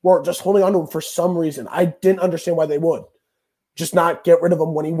Jaguars were just holding on to him for some reason. I didn't understand why they would just not get rid of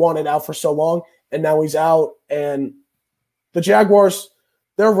him when he wanted out for so long, and now he's out. And the Jaguars,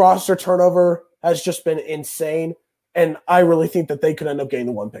 their roster turnover has just been insane, and I really think that they could end up getting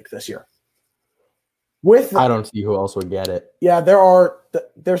the 1 pick this year. With I don't see who else would get it. yeah,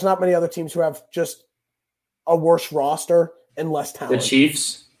 there's not many other teams who have just a worse roster and less The talent.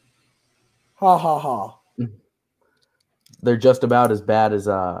 Chiefs. Ha ha ha. They're just about as bad as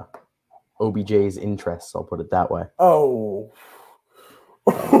OBJ's interests. I'll put it that way. Oh.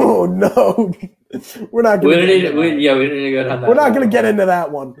 Oh no. We're not We going don't to need. We don't need to go down that. We're not road. going to get into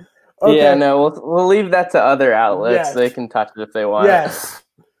that one. Okay. Yeah, no, we'll leave that to other outlets. Yes. They can touch it if they want. Yes.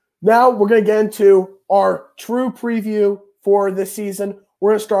 Now we're going to get into our true preview for this season.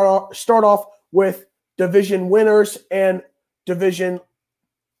 We're going to start off with division winners and division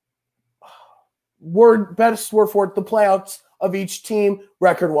best word for it, the playouts of each team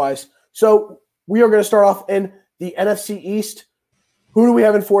record-wise. So we are going to start off in the NFC East. Who do we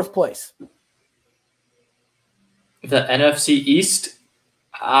have in fourth place? The NFC East.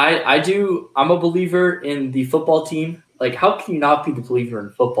 I'm a believer in the football team. Like, how can you not be the believer in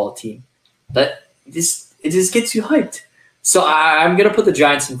a football team? It just gets you hyped. So I'm gonna put the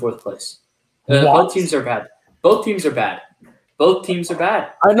Giants in fourth place. Both teams are bad. Both teams are bad. Both teams are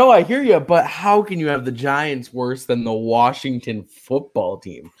bad. I know, I hear you, but how can you have the Giants worse than the Washington football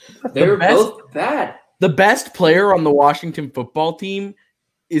team? They're both bad. The best player on the Washington football team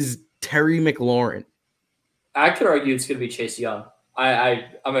is Terry McLaurin. I could argue it's gonna be Chase Young. I'm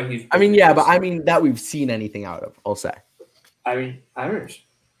a huge. I mean, yeah, but I mean that we've seen anything out of, I'll say. I don't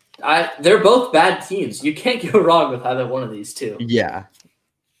know. They're both bad teams. You can't go wrong with either one of these two. Yeah.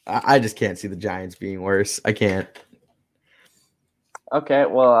 I just can't see the Giants being worse. I can't. Okay,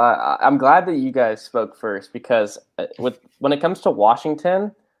 well, I'm glad that you guys spoke first because when it comes to Washington,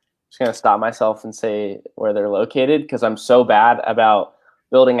 I'm just going to stop myself and say where they're located because I'm so bad about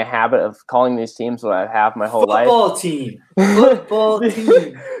building a habit of calling these teams what I have my whole life. Football team.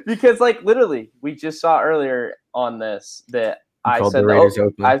 Because, like, literally, we just saw earlier on this that I called said the Raiders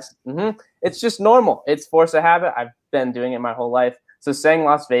Oakland. it's just normal. It's force of habit. I've been doing it my whole life. So saying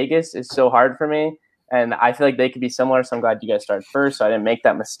Las Vegas is so hard for me. And I feel like they could be similar, so I'm glad you guys started first, so I didn't make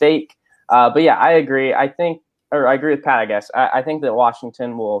that mistake. But yeah, I agree. I agree with Pat, I guess. I think that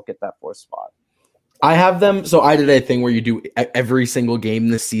Washington will get that fourth spot. I have them. So I did a thing where you do every single game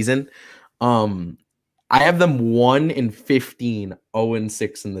this season. I have them 1-15,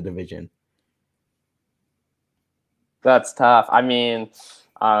 0-6 in the division. That's tough. I mean,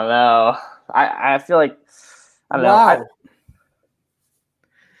 I don't know. I feel like I don't know.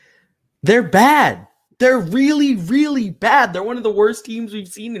 They're bad. They're really, really bad. They're one of the worst teams we've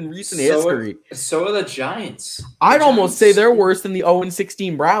seen in recent history. So are the Giants. I'd almost say they're worse than the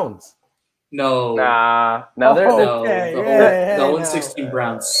 0-16 Browns. No. Nah. Oh, They're okay. The 0-16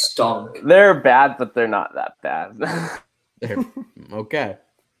 Browns stunk. they're bad, but they're not that bad. Okay.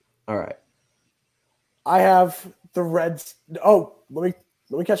 All right. I have the Reds. Oh, let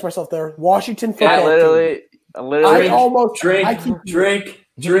me catch myself there. Washington football Yeah, team. literally. I almost Drink.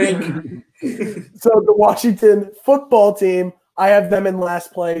 So the Washington football team, I have them in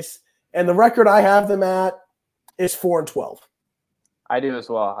last place, and the record I have them at is 4-12. I do as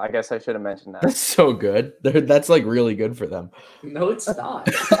well. I guess I should have mentioned that. That's so good. That's like really good for them. No, it's not.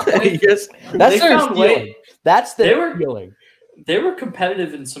 Yes, that's They their found stealing. That's their stealing. They were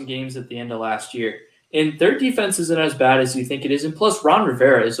competitive in some games at the end of last year, and their defense isn't as bad as you think it is. And plus, Ron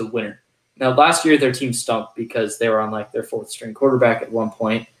Rivera is a winner. Now, last year their team stunk because they were on like their fourth string quarterback at one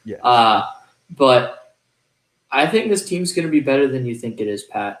point. Yeah. But I think this team's going to be better than you think it is,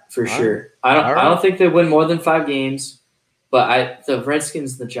 Pat, for sure. I don't think they win more than 5 games, but the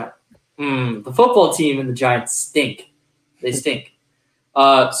Redskins, the football team and the Giants stink. They stink.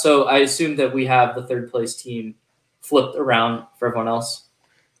 So I assume that we have the third place team flipped around for everyone else.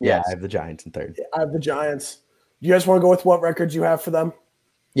 Yeah, I have the Giants in third. I have the Giants. Do you guys want to go with what records you have for them?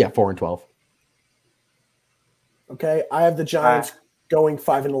 Yeah, 4-12. Okay, I have the Giants going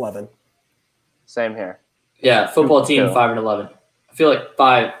 5-11. Same here. Yeah, football team Cool. 5-11. I feel like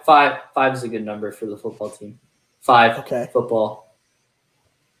five is a good number for the football team. 5 Okay. Football.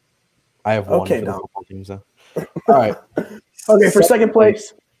 I have 1 Okay, for the no. football team, so. All right. Okay, for second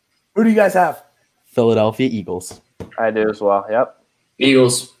place, who do you guys have? Philadelphia Eagles. I do as well. Yep.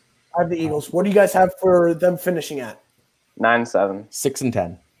 Eagles. I have the Eagles. What do you guys have for them finishing at? 9-7.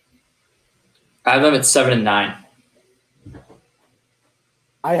 6-10. I have them at 7-9.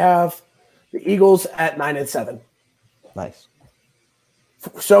 I have the Eagles at 9-7. Nice.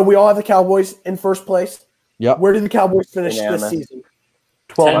 So we all have the Cowboys in first place. Yep. Where did the Cowboys finish Unanimous. this season?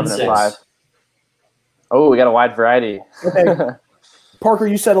 11-5. Oh, we got a wide variety. Okay. Parker,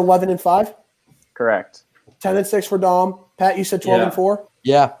 you said 11-5. Correct. 10-6 for Dom. Pat, you said 12-4.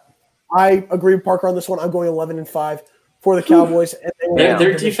 Yeah. I agree with Parker on this one. I'm going 11-5 for the Cowboys. And they will Their win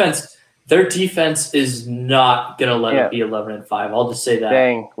the division. their defense is not gonna let it be 11-5. I'll just say that.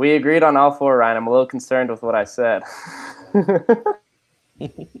 Dang, we agreed on all four, Ryan. I'm a little concerned with what I said.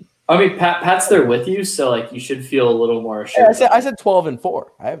 I mean, Pat's there with you, so like you should feel a little more assured. Yeah, I said 12-4.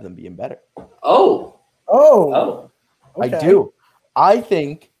 I have them being better. Oh, okay. I do. I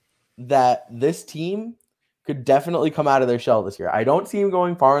think that this team could definitely come out of their shell this year. I don't see him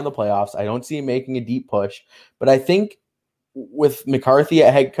going far in the playoffs. I don't see him making a deep push, but I think with McCarthy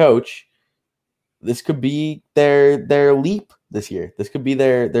at head coach, this could be their leap this year. This could be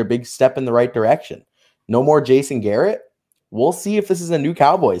their big step in the right direction. No more Jason Garrett. We'll see if this is a new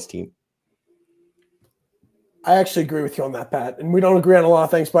Cowboys team. I actually agree with you on that, Pat. And we don't agree on a lot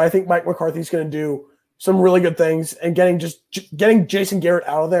of things, but I think Mike McCarthy's going to do some really good things. And getting Jason Garrett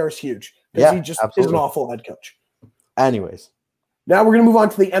out of there is huge. Because he just is an awful head coach. Anyways. Now we're going to move on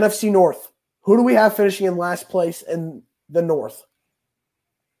to the NFC North. Who do we have finishing in last place in the North?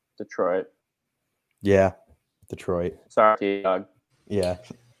 Detroit. Yeah, Detroit. Sorry, Doug. Yeah.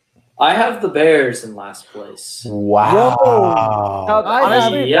 I have the Bears in last place. Wow. No,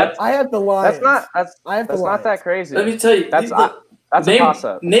 honestly, I have the Lions. That's not that crazy. Let me tell you. That's a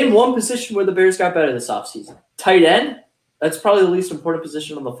toss-up. Name one position where the Bears got better this offseason. Tight end? That's probably the least important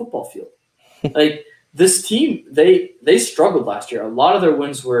position on the football field. Like, this team, they struggled last year. A lot of their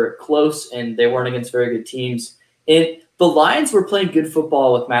wins were close, and they weren't against very good teams. And the Lions were playing good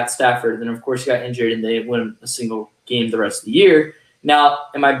football with Matt Stafford. And, of course, he got injured, and they didn't win a single game the rest of the year. Now,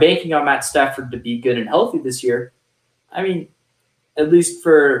 am I banking on Matt Stafford to be good and healthy this year? I mean, at least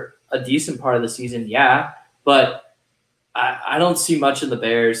for a decent part of the season, yeah. But I don't see much in the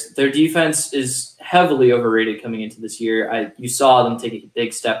Bears. Their defense is heavily overrated coming into this year. You saw them take a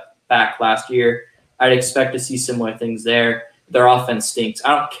big step back last year. I'd expect to see similar things there. Their offense stinks.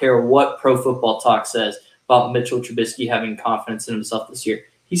 I don't care what Pro Football Talk says about Mitchell Trubisky having confidence in himself this year.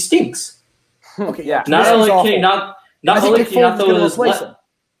 He stinks. Okay, yeah. Not only can he not only can he not throw his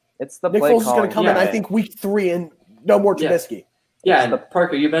it's the Nick play Foles is going to come in, I think, week 3 and no more Trubisky. Yeah, and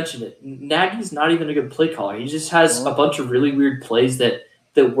Parker, you mentioned it. Nagy's not even a good play caller. He just has a bunch of really weird plays that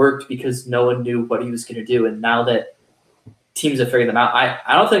worked because no one knew what he was going to do. And now that teams have figured them out,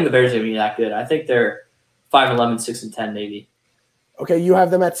 I don't think the Bears are going to be that good. I think they're 5-11, 6-10 maybe. Okay, you have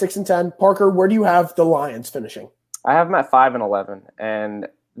them at 6-10. Parker, where do you have the Lions finishing? I have them at 5-11. And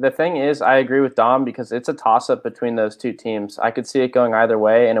the thing is, I agree with Dom because it's a toss-up between those two teams. I could see it going either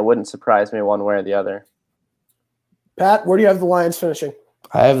way, and it wouldn't surprise me one way or the other. Pat, where do you have the Lions finishing?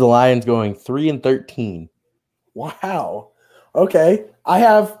 I have the Lions going 3-13. Wow. Okay. I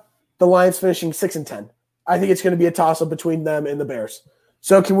have the Lions finishing 6-10. I think it's going to be a toss-up between them and the Bears.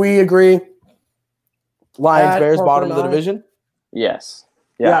 So can we agree? Lions, Bears, Parker, bottom of the division? Yes.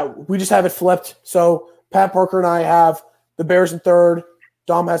 Yeah, we just have it flipped. So Pat, Parker, and I have the Bears in third.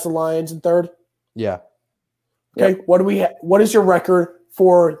 Dom has the Lions in third. Yeah. Okay. Yep. What is your record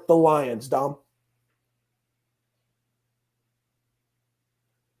for the Lions, Dom?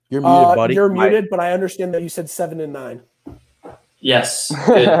 You're muted, buddy. You're muted, but I understand that you said 7-9. Yes.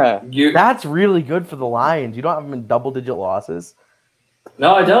 That's really good for the Lions. You don't have them in double-digit losses.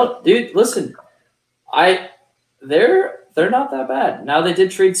 No, I don't. Dude, listen. They're not that bad. Now, they did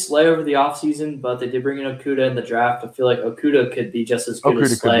trade Slay over the offseason, but they did bring in Okudah in the draft. I feel like Okudah could be just as good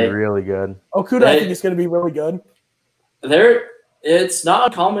as Slay. Okudah could be really good. Okudah, I think, is going to be really good. It's not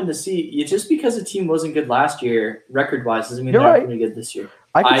uncommon to see. Just because a team wasn't good last year, record-wise, doesn't mean they're not going to be good this year.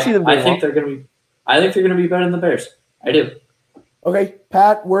 I can see them. I think they're going to be better than the Bears. I do. Okay,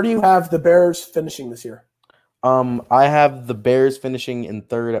 Pat, where do you have the Bears finishing this year? I have the Bears finishing in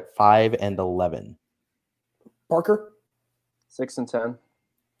third at 5-11. Parker? 6-10.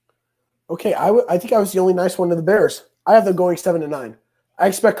 Okay, I think I was the only nice one to the Bears. I have them going 7-9. I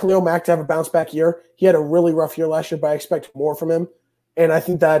expect Khalil Mack to have a bounce back year. He had a really rough year last year, but I expect more from him. And I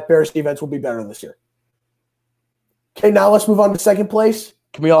think that Bears defense will be better this year. Okay, now let's move on to second place.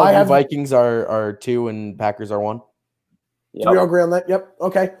 Can we all agree Vikings are 2 and Packers are 1? Yep. Do we all agree on that? Yep.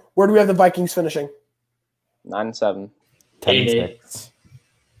 Okay. Where do we have the Vikings finishing? 9-7. 10-6.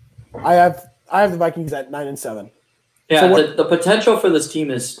 I have the Vikings at 9-7. Yeah, so the potential for this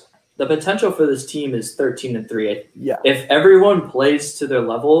team is 13-3. Yeah. If everyone plays to their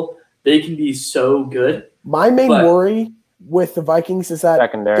level, they can be so good. My main worry with the Vikings is that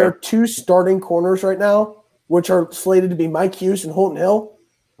secondary. There are 2 starting corners right now, which are slated to be Mike Hughes and Holton Hill.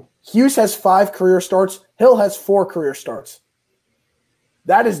 Hughes has 5 career starts. Hill has 4 career starts.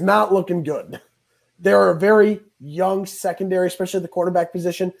 That is not looking good. They're a very young secondary, especially the quarterback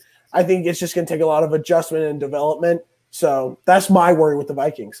position. I think it's just going to take a lot of adjustment and development. So that's my worry with the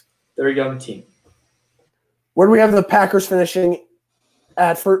Vikings. They're a young team. Where do we have the Packers finishing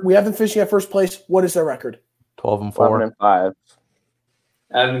we have them finishing at first place. What is their record? 12-4. 11-5.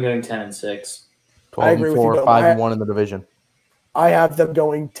 I have them going 10-6. 12-4, 5-1 in the division. I have them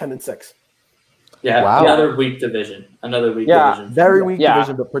going 10-6. Yeah, Wow. another weak division. Yeah. Very weak Yeah.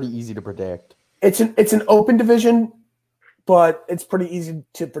 division, but pretty easy to predict. It's an open division, but it's pretty easy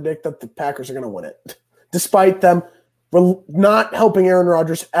to predict that the Packers are going to win it, despite them not helping Aaron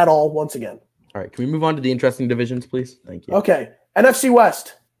Rodgers at all once again. All right, can we move on to the interesting divisions, please? Thank you. Okay, NFC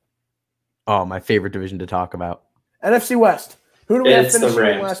West. Oh, my favorite division to talk about. NFC West. Who do we have It's the finishing in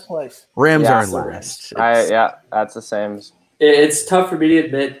Rams. last place? Rams Yeah, are in so last. Yeah, that's the same. It's tough for me to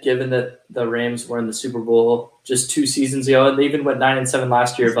admit, given that the Rams were in the Super Bowl just 2 seasons ago, and they even went 9-7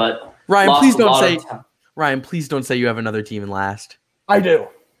 last year. But Ryan, lost please a don't lot say. of time. Ryan, please don't say you have another team in last. I do.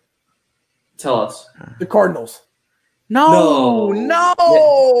 Tell us. The Cardinals. No.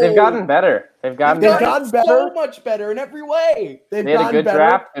 They've gotten better. They've gotten gotten better. so much better in every way. They've They had a gotten good better.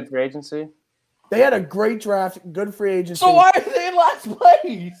 draft, good free agency. They had a great draft, good free agency. So why are they in last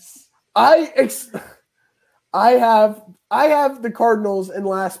place? I have the Cardinals in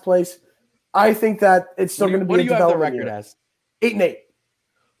last place. I think that it's still going to be What do a you have the development record year. as? 8-8.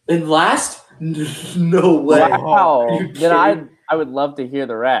 In last? No way. Wow. Are you Then kidding? I would love to hear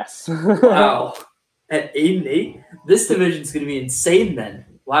the rest. Wow. At 8-8, this division's going to be insane. Then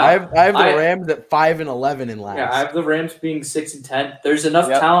wow. I have the Rams at 5-11 in last. Yeah, I have the Rams being 6-10. There's enough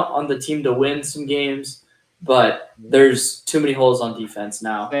Yep. talent on the team to win some games, but there's too many holes on defense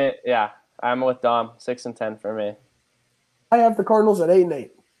now. Yeah, I'm with Dom. 6-10 for me. I have the Cardinals at 8-8.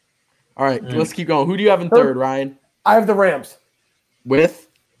 All right, let's keep going. Who do you have in third, Ryan? I have the Rams With?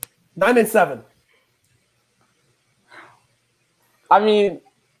 9-7. I mean,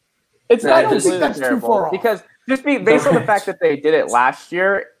 it's I not don't think completely that's too terrible far off. because based on the fact that they did it last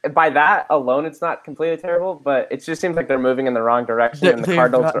year, by that alone, it's not completely terrible. But it just seems like they're moving in the wrong direction, and the They've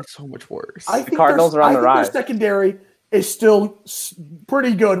Cardinals. gotten Are, so much worse. I think Cardinals are on the their rise. secondary is still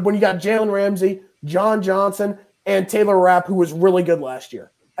pretty good when you got Jalen Ramsey, John Johnson, and Taylor Rapp, who was really good last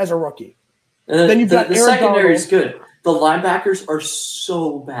year as a rookie. And Then you've got the Aaron secondary Donald. is good. The linebackers are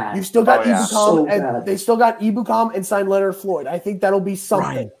so bad. You've still got Oh, yeah. Ebukam, So and bad. they still got Ebukam and signed Leonard Floyd. I think that'll be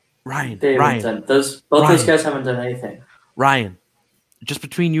something. Ryan, They haven't done both those Ryan. guys haven't done anything. Ryan, just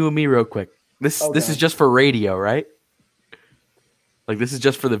between you and me real quick. This Okay. is just for radio, right? Like this is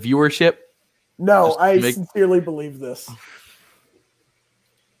just for the viewership? No, Just I make- sincerely believe this.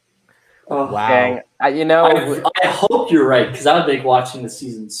 Oh, Wow. Dang, I hope you're right because that would make watching the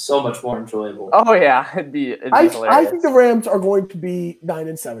season so much more enjoyable. oh yeah, it'd be I hilarious. think the Rams are going to be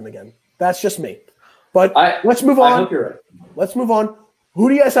 9-7 again. That's just me. But I let's move I on. hope you're right. Let's move on. Who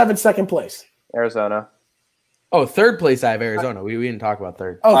do you guys have in second place? Arizona. Oh, third place I have Arizona. We didn't talk about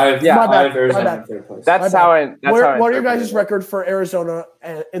third. Oh, I have, yeah, my I bad. have Arizona My in bad. third place. That's My how bad. I. That's how I What are your interpreted guys' it. record for Arizona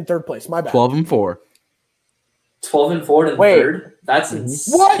in third place? My bad. 12-4. 12-4 in Wait. third. That's What?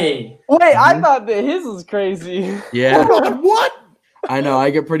 insane. Wait, I Mhm. thought that his was crazy. Yeah, Hold on, what? I know. I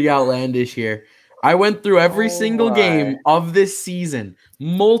get pretty outlandish here. I went through every Oh single my. game of this season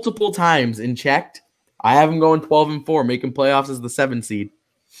multiple times and checked. I have them going 12-4, making playoffs as the 7 seed.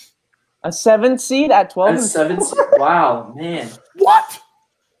 A 7 seed at 12. That's 7. Wow, man. What?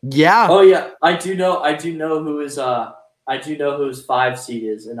 Yeah. Oh yeah, I do know who is I do know who his 5 seed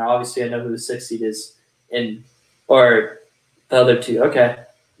is, and obviously I know who his 6 seed is or the other two. Okay.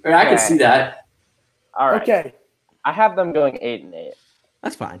 I can Okay. see that. All right. Okay, I have them going 8-8.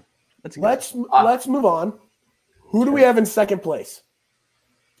 That's fine. That's good. let's move on. Who do we have in second place?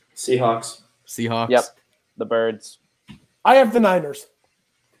 Seahawks. Seahawks. Yep. The Birds. I have the Niners.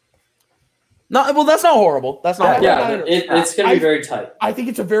 No, well, that's not horrible. That's not Yeah, horrible. Yeah, Niners. it's going to I- be very tight. I think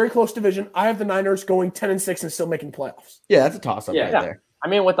it's a very close division. I have the Niners going 10-6 and still making playoffs. Yeah, that's a toss-up Yeah. right Yeah. there. I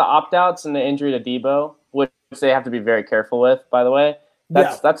mean, with the opt-outs and the injury to Debo, which they have to be very careful with, by the way,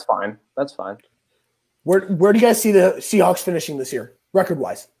 that's fine. That's fine. Where do you guys see the Seahawks finishing this year,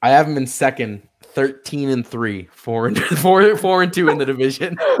 record-wise? I have them in second, 13-3, 4-2 in the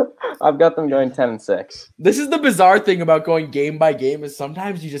division. I've got them going 10-6. This is the bizarre thing about going game by game is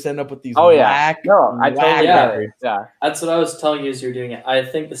sometimes you just end up with these Oh yeah, whack, no, I totally whack get it. records. Yeah, That's what I was telling you as you're doing it. I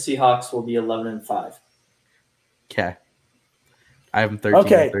think the Seahawks will be 11-5. Okay. I have them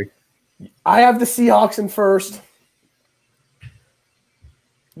 13-3. I have the Seahawks in first.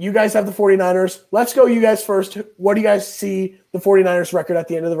 You guys have the 49ers. Let's go you guys first. What do you guys see the 49ers record at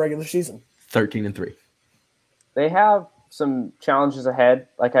the end of the regular season? 13-3. they have some challenges ahead,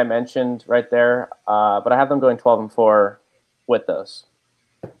 like I mentioned right there. But I have them going 12-4 with those.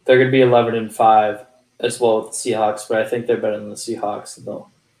 They're going to be 11-5 as well with the Seahawks, but I think they're better than the Seahawks. So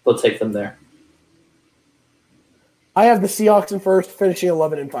they'll take them there. I have the Seahawks in first, finishing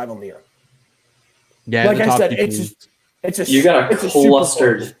 11-5 on the year. Yeah, Like the I top said, two teams. You got a it's super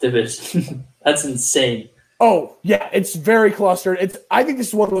clustered close. division. That's insane. Oh yeah, it's very clustered. I think this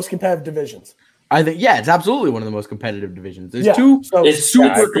is one of the most competitive divisions. I think it's absolutely one of the most competitive divisions. There's Yeah, two so- It's super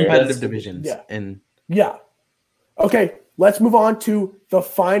yeah, competitive that's- divisions. Yeah. And Yeah. Okay, let's move on to the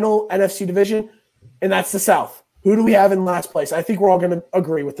final NFC division, and that's the South. Who do we have in last place? I think we're all going to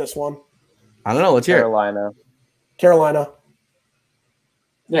agree with this one. I don't know. Let's hear it. Carolina. Carolina.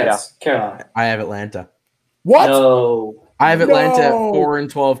 Yes, Carolina. I have Atlanta. What? No. I have Atlanta at No.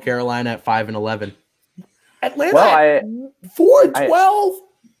 4-12, Carolina at 5-11. Atlanta Well, at 4-12?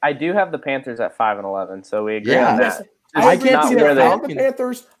 I do have the Panthers at 5-11, so we agree Yeah. on that. I can't can't see see that that. Falcon.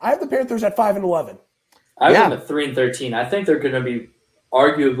 I have the Panthers at 5-11. I have Yeah. them at 3-13. I think they're going to be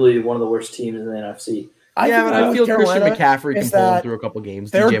arguably one of the worst teams in the NFC. But I feel Christian McCaffrey can is pull him that through a couple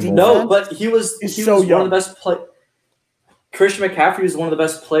games. their DJ defense- Moore. No, but he was so one young. of the best Christian McCaffrey was one of the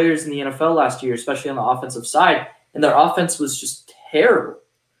best players in the NFL last year, especially on the offensive side, and their offense was just terrible.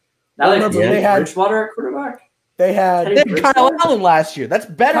 Now Well, they have remember, they had- Bridgewater at quarterback. They had Teddy They had Bridgewater? Kyle Allen last year. That's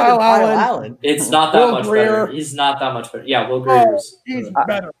better Kyle than Kyle Allen. Allen. It's not that Will much Grier. better. He's not that much better. Yeah, Will Greer is. he's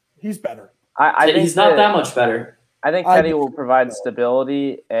better. He's better. I think He's not that much better. I think I- Teddy will provide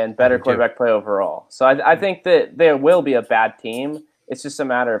stability and better I do too. quarterback play overall. So I think that there will be a bad team. It's just a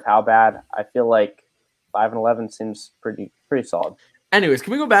matter of how bad. I feel like 5-11 seems pretty solid. Anyways,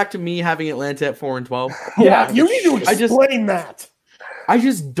 can we go back to me having Atlanta at 4-12? Yeah. You need to I just- explain that. I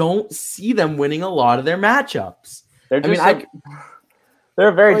just don't see them winning a lot of their matchups. They're I mean, just they're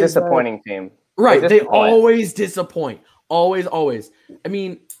a very Plays disappointing team. Right. They disappoint. always disappoint. Always, always. I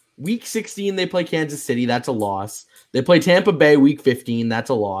mean, week 16, they play Kansas City. That's a loss. They play Tampa Bay week 15. That's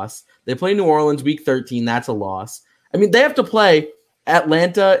a loss. They play New Orleans week 13. That's a loss. I mean, they have to play not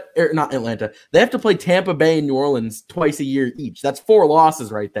Atlanta. They have to play Tampa Bay and New Orleans twice a year each. That's 4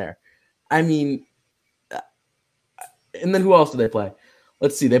 losses right there. I mean, and then who else do they play?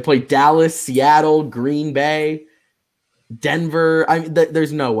 Let's see. They play Dallas, Seattle, Green Bay, Denver. I mean,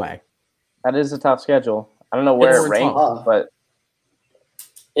 there's no way. That is a tough schedule. I don't know where It's it ranks, tough. but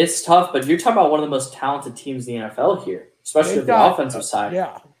It's tough, but you're talking about one of the most talented teams in the NFL here, especially They've with the got- offensive side.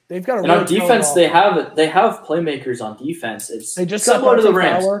 Yeah. They've got a And on really defense, talented they have playmakers on defense. It's They just got similar to the Dante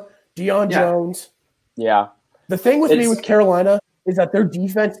Rams. Fowler, Deion Yeah. Jones. yeah. The thing with me It's- with Carolina is that their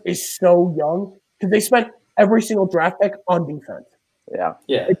defense is so young because they spent every single draft pick on defense. Yeah.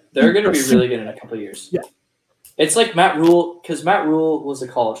 Yeah, they're going to be really good in a couple of years. Yeah. It's like Matt Rule, because Matt Rule was a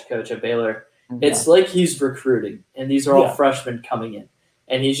college coach at Baylor. It's like he's recruiting, and these are all Yeah. freshmen coming in,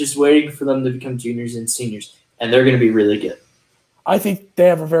 and he's just waiting for them to become juniors and seniors, and they're going to be really good. I think they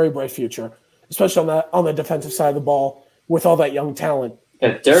have a very bright future, especially on the defensive side of the ball with all that young talent.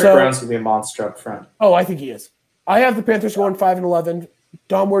 Yeah, Derek So- Brown's going to be a monster up front. Oh, I think he is. I have the Panthers going 5-11.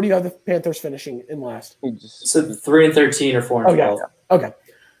 Dom, where do you have the Panthers finishing in last? He just So 3-13 or 4-12. Okay.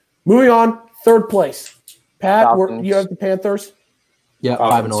 Moving on, third place. Pat, where Falcons. you have the Panthers. Yeah,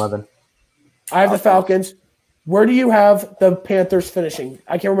 Falcons. 5-11. I have the Falcons. Where do you have the Panthers finishing?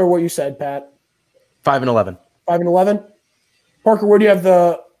 I can't remember what you said, Pat. 5-11. 5-11. Parker, where do you have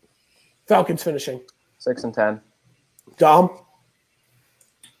the Falcons finishing? 6-10. Dom.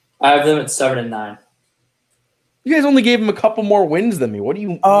 I have them at 7-9. You guys only gave them a couple more wins than me. What do you?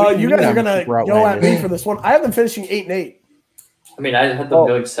 You what do guys mean are I'm gonna super go at outlandish? me for this one. I have them finishing 8-8. I mean, I had them Well,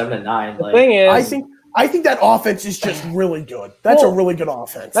 going 7-9. The Like, thing is, I think that offense is just really good. That's a really good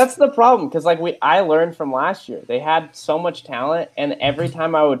offense. that's the problem because I learned from last year. They had so much talent, and every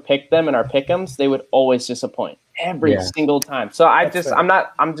time I would pick them in our pick'ems, they would always disappoint every Yeah. single time. So That's fair.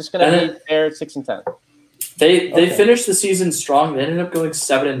 I'm just gonna be there 6-10. they Okay. finished the season strong. They ended up going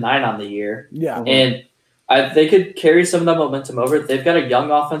 7-9 on the year. yeah. And they could carry some of that momentum over. They've got a young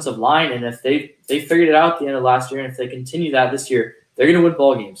offensive line, and if they figured it out at the end of last year, and if they continue that this year, they're going to win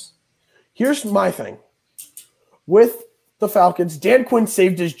ball games. Here's my thing. With the Falcons, Dan Quinn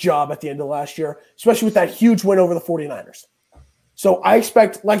saved his job at the end of last year, especially with that huge win over the 49ers. So I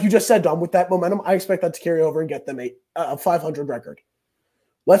expect, like you just said, Dom, with that momentum, I expect that to carry over and get them a 500 record.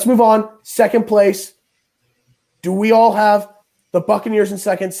 Let's move on. Second place. Do we all have the Buccaneers in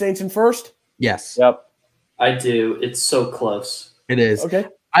second, Saints in first? Yes, Yep. I do. It's so close. it is. Okay.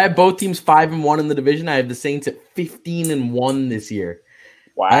 I have both teams 5-1 in the division. I have the Saints at 15-1 this year.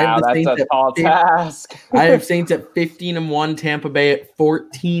 I have Wow, the that's Saints a at tall 15. task. I have Saints at 15-1. Tampa Bay at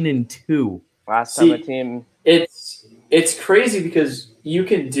 14-2. Last time See- a team. It's crazy because you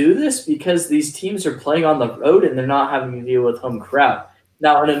can do this because these teams are playing on the road and they're not having to deal with home crowd.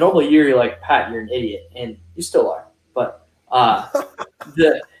 Now, in a normal year, you're like, Pat, you're an idiot, and you still are. But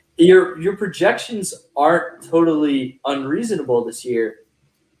your projections aren't totally unreasonable this year.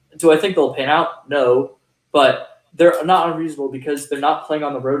 Do I think they'll pan out? No, but they're not unreasonable because they're not playing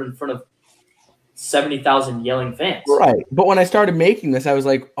on the road in front of 70,000 yelling fans. Right. But when I started making this, I was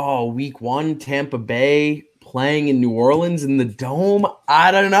like, oh, week 1, Tampa Bay playing in New Orleans in the Dome.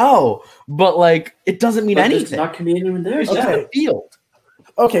 I don't know. But, like, it doesn't mean anything. There's not going to be anyone there. It's just a field.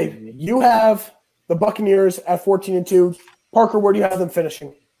 Okay, you have the Buccaneers at 14-2. Parker, where do you have them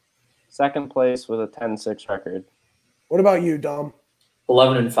finishing? Second place with a 10-6 record. What about you, Dom?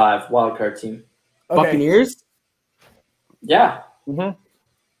 11-5 wild card team. Okay. Buccaneers? Yeah. Mm-hmm.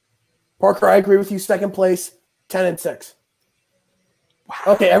 Parker, I agree with you. Second place, 10-6. Wow.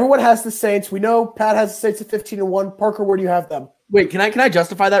 Okay, everyone has the Saints. We know Pat has the Saints at 15-1. Parker, where do you have them? Wait, can I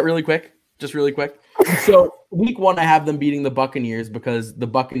justify that really quick? Just really quick. So week 1, I have them beating the Buccaneers because the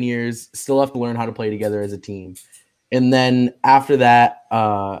Buccaneers still have to learn how to play together as a team. And then after that,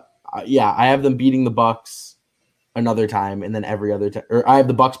 I have them beating the Bucs another time, and then every other time, or I have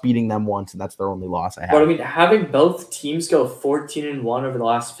the Bucs beating them once, and that's their only loss I have. But I mean, having both teams go 14-1 over the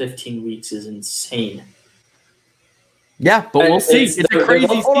last 15 weeks is insane. Yeah, but we'll see. It's a crazy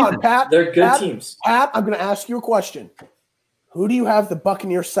season. Hold on, Pat. They're good teams. Pat, I'm going to ask you a question. Who do you have the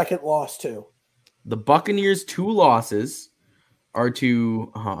Buccaneers' second loss to? The Buccaneers' 2 losses are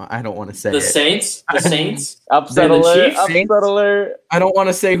to I don't want to say the it. Saints. The Saints. Upset Then the alert. Chiefs. Upset alert. I don't want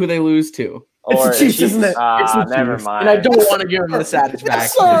to say who they lose to. It's the Chiefs, isn't it? It's the Never Chiefs. mind. And I don't want to give them the satisfaction.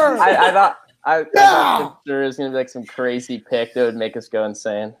 Yes, sir. I thought there was going to be like some crazy pick that would make us go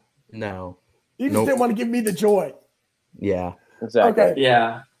insane. No. You just didn't want to give me the joy. Yeah. Exactly. Okay.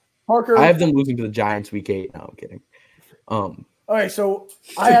 Yeah. Parker. I have them losing to the Giants week 8. No, I'm kidding. Okay, so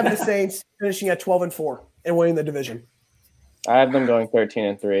I have the Saints finishing at 12-4 and winning the division. I have them going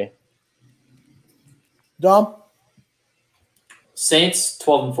 13-3. Dom? Saints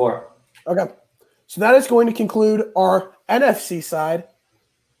 12-4. Okay. So that is going to conclude our NFC side.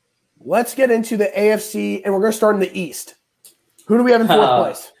 Let's get into the AFC, and we're going to start in the East. Who do we have in fourth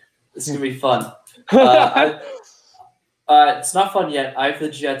place? This is going to be fun. It's not fun yet. I have the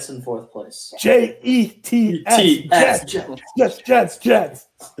Jets in fourth place. Jets. Jets.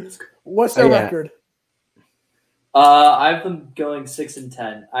 What's their record? I have them going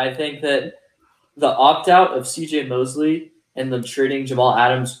 6-10. I think that the opt-out of C.J. Mosley and the trading Jamal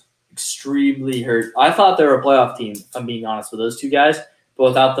Adams extremely hurt. I thought they were a playoff team, if I'm being honest with those two guys, but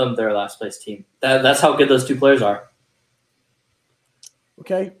without them, they're a last-place team. That's how good those two players are.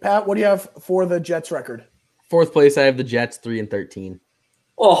 Okay, Pat, what do you have for the Jets record? Fourth place, I have the Jets 3-13.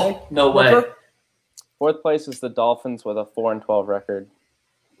 Oh, Okay. no way. Fourth place is the Dolphins with a 4-12 record.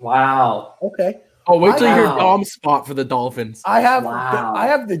 Wow. Okay. Oh, wait till you hear Wow. Dom's spot for the Dolphins. I have Wow. I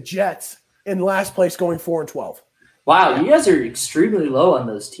have the Jets in last place going 4-12. Wow, you guys are extremely low on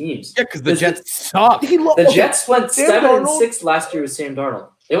those teams. Yeah, because the Jets suck. The Jets went Sam 7-6 last year with Sam Darnold.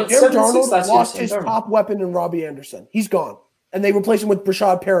 They went Sam 7-6 Darnold last year with lost Sam his Darnold. top weapon in Robbie Anderson. He's gone. And they replaced him with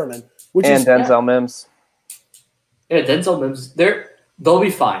Brashad Perriman, which And is Denzel Mims. Yeah, Denzel Mims. They'll be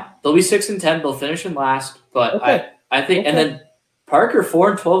fine. They'll be 6-10. They'll finish in last. But Okay. I think, and then Parker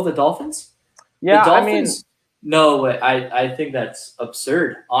 4-12. The Dolphins. Yeah, the I mean, Dolphins. No way. I think that's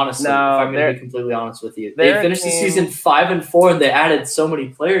absurd. Honestly, No, if I'm going to they're- be completely honest with you, they they're a finished the team- season 5-4, and they added so many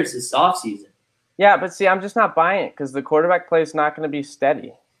players this offseason. yeah, but see, I'm just not buying it because the quarterback play is not going to be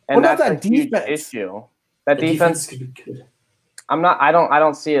steady, and What about that's that a huge defense? issue. That The defense, could be good. I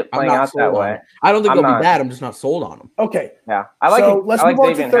don't see it I'm playing not out sold that on way. it. I don't think I'm they'll not. be bad. I'm just not sold on them. okay. Yeah, I like. So it. let's I like move on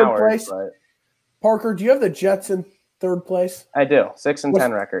to Xavier third Howard, place. but Parker, do you have the Jets in third place? I do 6-10 What's-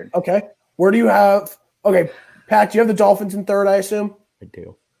 record. Okay. Where do you have okay, Pat, do you have the Dolphins in third, I assume? I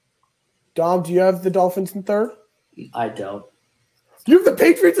do. Dom, do you have the Dolphins in third? I don't. Do you have the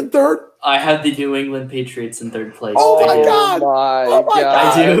Patriots in third? I have the New England Patriots in third place. Oh I my do. God! Oh my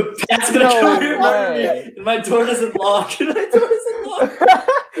God! I do. Pat's gonna No come here and murder way. me. And my door doesn't lock. My door doesn't lock.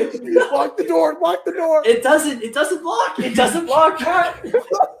 Lock the door, lock the door. It doesn't. It doesn't lock. It doesn't lock, Pat.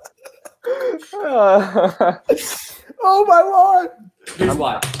 Oh my Lord.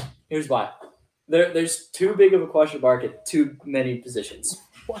 Here's why. There's too big of a question mark at too many positions.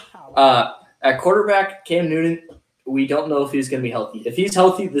 Wow. At quarterback, Cam Newton, we don't know if he's going to be healthy. If he's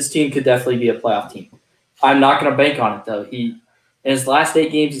healthy, this team could definitely be a playoff team. I'm not going to bank on it, though. In his last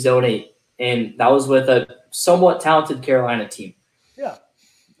 8 games, he's 0-8, and that was with a somewhat talented Carolina team. Yeah.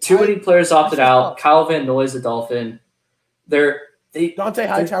 Too many players opted that's out. tough. Kyle Van Noy's a Dolphin. Dante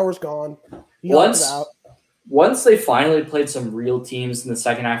Hightower's gone. He opted out. Once they finally played some real teams in the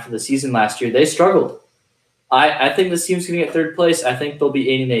second half of the season last year, they struggled. I think this team's going to get third place. I think they'll be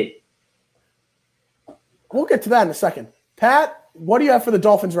 8-8. We'll get to that in a second. Pat, what do you have for the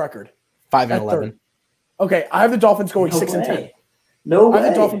Dolphins record? 5 and At 11. Okay, I have the Dolphins going No 6-10. way. No I have way.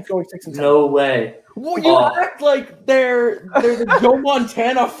 the Dolphins going 6-10. No way. Well, you act like they're the Joe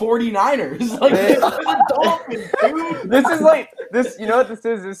Montana 49ers. Like they're the Dolphins, dude. This is like this. You know what this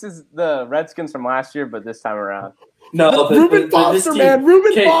is? This is the Redskins from last year, but this time around. No, Reuben Foster, man.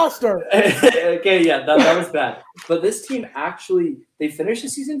 Reuben Foster. Okay, yeah, that was bad. But this team actually, they finished the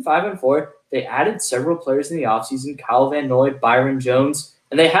season 5-4. They added several players in the offseason, Kyle Van Noy, Byron Jones,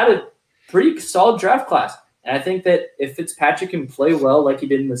 and they had a pretty solid draft class. And I think that if Fitzpatrick can play well like he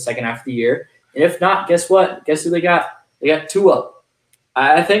did in the second half of the year, and if not, guess what? Guess who they got? They got Tua.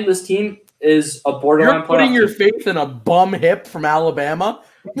 I think this team is a borderline You're putting playoff your team. faith in a bum hip from Alabama?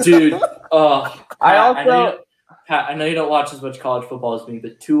 Dude. I know you don't watch as much college football as me,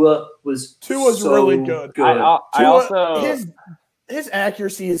 but Tua's so really good. His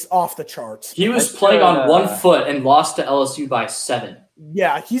accuracy is off the charts. He was playing on 1 foot and lost to LSU by 7.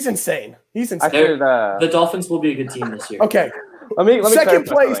 Yeah, he's insane. He's insane. The Dolphins will be a good team this year. Okay. Let me Second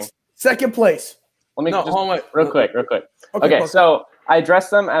clarify place. something. Second place. Let me hold on, real quick. Okay, Parker. so I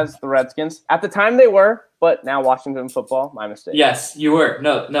addressed them as the Redskins. At the time they were, but now Washington football, my mistake. Yes, you were.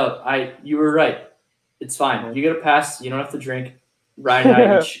 You were right. It's fine. You get a pass. You don't have to drink.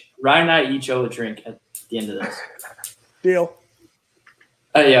 Ryan and I each owe a drink at the end of this. Deal.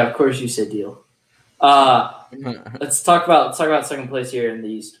 Yeah, of course you said deal. Let's talk about second place here in the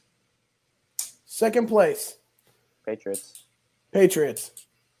East. Second place. Patriots.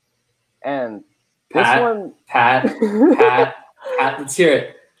 And And Pat, let's hear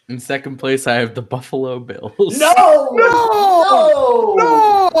it. In second place, I have the Buffalo Bills. No!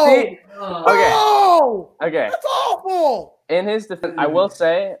 See? No! Okay. That's awful. In his defense, I will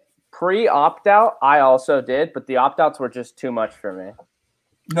say, pre-opt-out, I also did, but the opt-outs were just too much for me.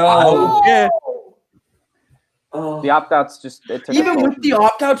 No. Yeah. The opt-outs just it took Even with the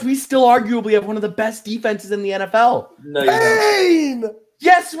opt-outs, we still arguably have one of the best defenses in the NFL. No, you don't. Pain!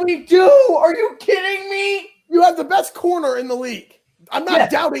 Yes, we do. Are you kidding me? You have the best corner in the league. I'm not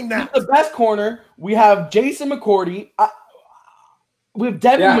doubting that. The best corner. We have Jason McCourty. We have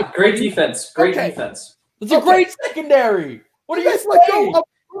Devin Yeah, McCourty. great defense. Great Okay. defense. It's a great secondary. What are you guys let saying? go of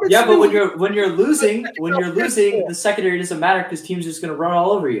Yeah, but when you're losing, the secondary doesn't matter because teams are just going to run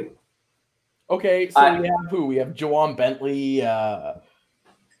all over you. Okay, so we have who? We have Jawan Bentley. Who?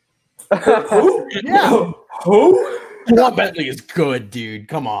 Yeah. Who? Jawan Bentley is good, dude.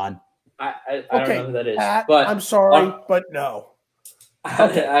 Come on. I don't know who that is. Pat, but I'm sorry, but no.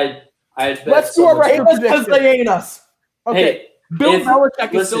 I Let's do a record Because prediction. they ain't us. Okay. Hey, Bill if- Belichick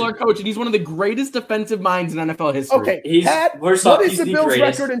is listen. still our coach, and he's one of the greatest defensive minds in NFL history. Okay. he's Pat, first what off, is he's the Bills'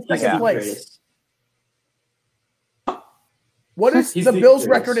 greatest. record in He's second the place? greatest. What is He's the the Bills'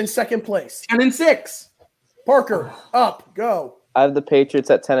 greatest. record in second place? 10-6. Parker, up, go. I have the Patriots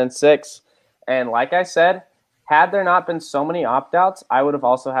at 10-6, and like I said, had there not been so many opt-outs, I would have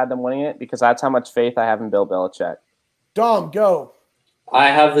also had them winning it because that's how much faith I have in Bill Belichick. Dom, go. I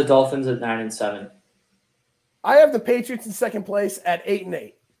have the Dolphins at 9-7. I have the Patriots in second place at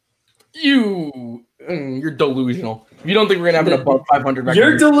 8-8. You're delusional. You don't think we're gonna have an above 500 record?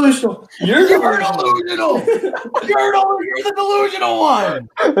 You're delusional. You're delusional. You're the delusional one.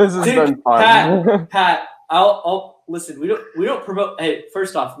 This has Dude, been fun. Pat, I'll listen. We don't promote. Hey,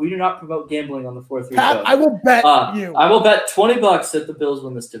 first off, we do not promote gambling on the 4-3 Pat, show. I will bet you. I will bet $20 that the Bills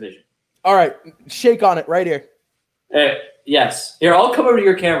win this division. All right, shake on it right here. Hey, yes. Here, I'll come over to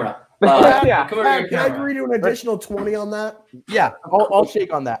your camera. Pat, yeah. Come over to Pat, your can I camera. agree to an additional 20 on that? Yeah, I'll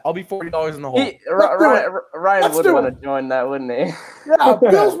shake on that. I'll be $40 in the hole. Ryan Let's would do want it. to join that, wouldn't he? Yeah,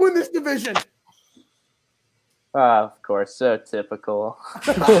 Bills win this division. Of course, so typical.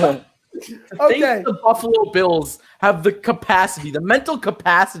 Okay. Think the Buffalo Bills have the capacity, the mental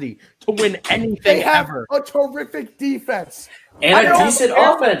capacity to win anything They have ever. a terrific defense. And I a don't decent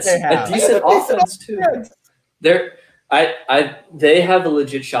care offense. what they have. A decent offense too. Defense. They have a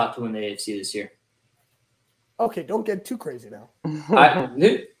legit shot to win the AFC this year. Okay, don't get too crazy now.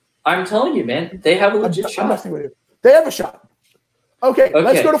 I'm telling you, man, they have a legit I'm shot. messing with you. They have a shot. Okay,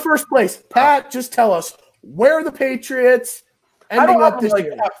 let's go to first place. Pat, just tell us where are the Patriots I ending don't up have this them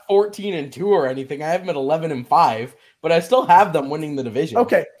year. at 14-2 or anything. I have them at 11-5, but I still have them winning the division.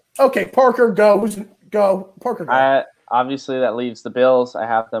 Okay, Parker, go. Parker, go. Obviously, that leaves the Bills. I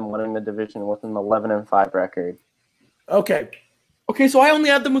have them winning the division with an 11-5 record. Okay, so I only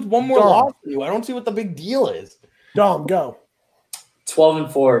have them with one more Dom. loss than you. I don't see what the big deal is. Dom, go.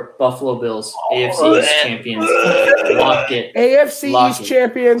 12-4, Buffalo Bills, AFC East champions. Lock it. AFC Lock East it.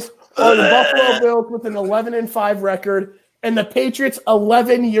 champions are the Buffalo Bills with an 11-5 record, and the Patriots'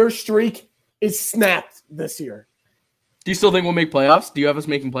 11-year streak is snapped this year. Do you still think we'll make playoffs? Do you have us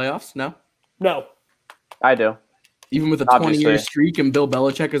making playoffs? No? No. I do. Even with a Obviously. 20-year streak and Bill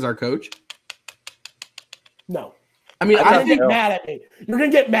Belichick as our coach? No. I mean, You're I gonna think get mad at me. You're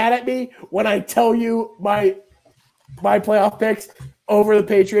gonna get mad at me when I tell you my playoff picks over the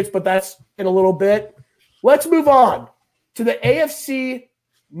Patriots, but that's in a little bit. Let's move on to the AFC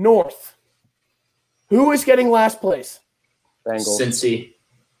North. Who is getting last place? Bengals. Cincy.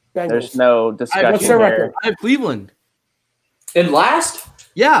 Bengals. There's no discussion What's their here. record? I have Cleveland. And last?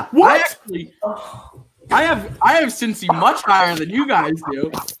 Yeah. What? I have Cincy much higher than you guys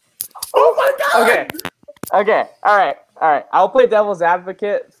do. Oh my God! Okay. All right. I'll play devil's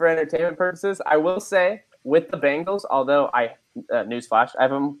advocate for entertainment purposes. I will say with the Bengals, although newsflash, I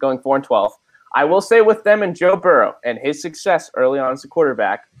have them going 4-12. I will say with them and Joe Burrow and his success early on as a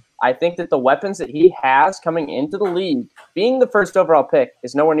quarterback, I think that the weapons that he has coming into the league, being the first overall pick,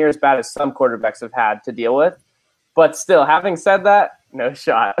 is nowhere near as bad as some quarterbacks have had to deal with. But still, having said that, no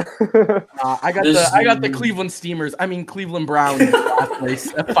shot. I got the Cleveland Steamers. I mean Cleveland Browns last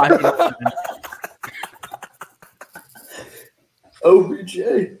place at 5-11. OBJ.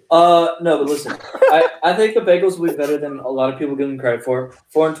 No, but listen, I think the Bengals will be better than a lot of people give them credit for.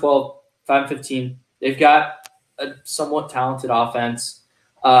 4-12, 5-15. They've got a somewhat talented offense.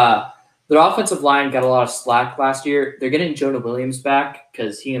 Their offensive line got a lot of slack last year. They're getting Jonah Williams back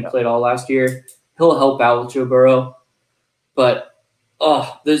because he didn't play all last year. He'll help out with Joe Burrow. But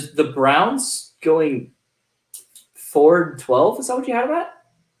there's the Browns going 4-12. Is that what you had at?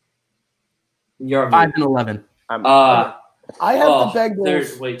 You're on 5-11. I have the Bengals.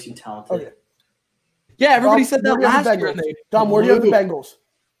 They're way too talented. Okay. Yeah, everybody Dom, said that where do you have last the year. Bengals? Dom, where do you have the Bengals?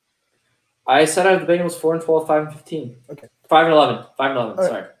 I said I have the Bengals 4-12, 5-15. Okay. 5-11. 5-11. Right.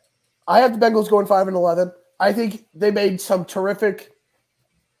 Sorry. I have the Bengals going 5-11. I think they made some terrific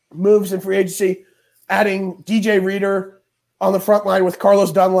moves in free agency, adding DJ Reader on the front line with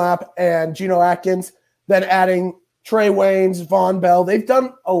Carlos Dunlap and Geno Atkins, then adding Trey Waynes, Von Bell. They've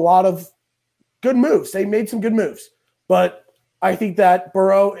done a lot of good moves. They made some good moves. But I think that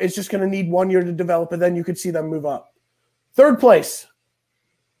Burrow is just going to need 1 year to develop, and then you could see them move up. Third place.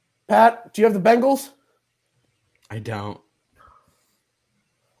 Pat, do you have the Bengals? I don't.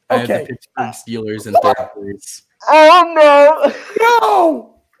 I have Okay. the Pittsburgh Steelers in third place. Oh,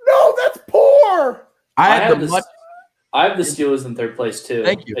 no. No, that's poor. I had the Steelers in third place too.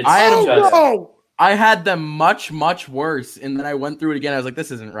 Thank you. It's I had them just- No. I had them much, much worse, and then I went through it again. I was like,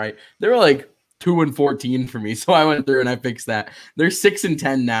 "This isn't right." They were like 2-14 for me, so I went through and I fixed that. They're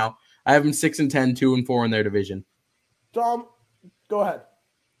 6-10 now. I have them 6-10, 2-4 in their division. Dom, go ahead.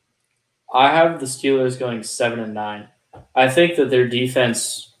 I have the Steelers going 7-9. I think that their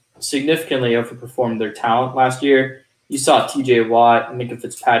defense significantly overperformed their talent last year. You saw T.J. Watt, Minka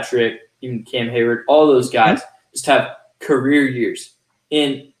Fitzpatrick, even Cam Hayward, all those guys just have career years.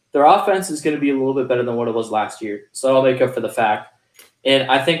 And their offense is going to be a little bit better than what it was last year. So that'll make up for the fact. And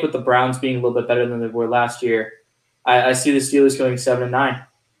I think with the Browns being a little bit better than they were last year, I see the Steelers going 7-9.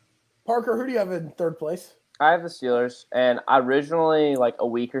 Parker, who do you have in third place? I have the Steelers, and originally, like a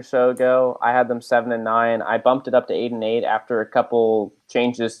week or so ago, I had them 7-9. I bumped it up to 8-8 after a couple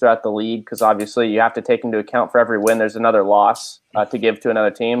changes throughout the league because obviously you have to take into account for every win there's another loss to give to another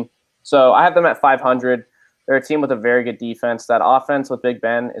team. So I have them at 500. They're a team with a very good defense. That offense with Big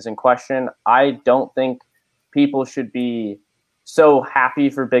Ben is in question. I don't think people should be so happy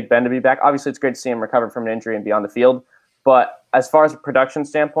for Big Ben to be back. Obviously, it's great to see him recover from an injury and be on the field. But as far as a production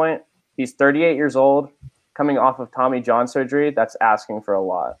standpoint, he's 38 years old, coming off of Tommy John surgery. That's asking for a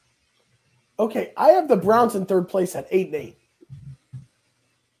lot. Okay, I have the Browns in third place at 8-8.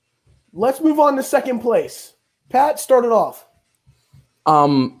 Let's move on to second place. Pat, start it off.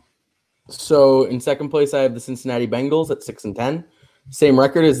 So in second place, I have the Cincinnati Bengals at 6-10. Same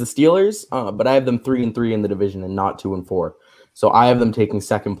record as the Steelers, but I have them 3-3 in the division and not 2-4. So I have them taking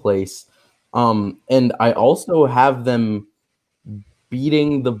second place. And I also have them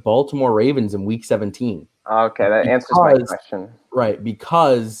beating the Baltimore Ravens in week 17. Okay, that answers my question. Right,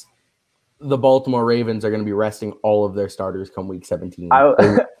 because the Baltimore Ravens are going to be resting all of their starters come week 17.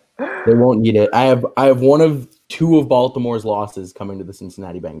 They won't need it. I have one of two of Baltimore's losses coming to the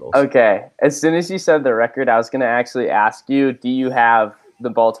Cincinnati Bengals. Okay, as soon as you said the record, I was going to actually ask you, do you have the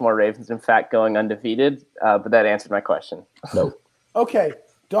Baltimore Ravens, in fact, going undefeated? But that answered my question. No. Okay,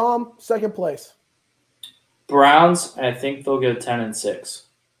 Dom, second place. Browns, I think they'll go 10-6.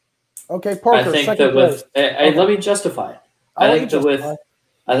 Okay, Parker, I think second that with place. let me justify it. I think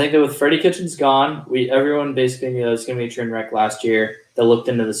that with Freddie Kitchens gone, everyone basically knew it was going to be a train wreck last year. They looked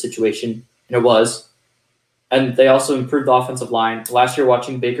into the situation, and it was. And they also improved the offensive line. Last year,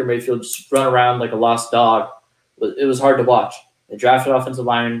 watching Baker Mayfield just run around like a lost dog it was hard to watch. They drafted offensive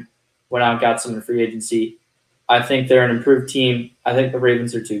linemen, went out and got some in free agency. I think they're an improved team. I think the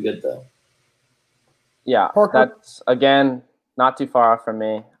Ravens are too good, though. Yeah, Parker? that's, again, not too far off from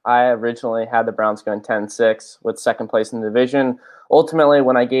me. I originally had the Browns going 10-6 with second place in the division. Ultimately,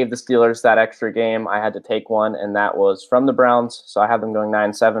 when I gave the Steelers that extra game, I had to take one, and that was from the Browns. So I have them going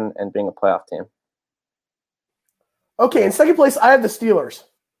 9-7 and being a playoff team. Okay, in second place, I have the Steelers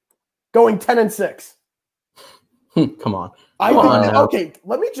going 10-6. Come on. Okay,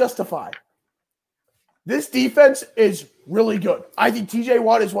 let me justify. This defense is really good. I think TJ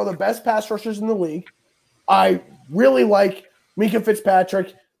Watt is one of the best pass rushers in the league. I really like Minka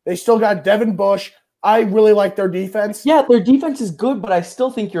Fitzpatrick. They still got Devin Bush. I really like their defense. Yeah, their defense is good, but I still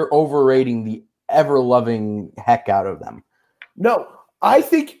think you're overrating the ever-loving heck out of them. No, I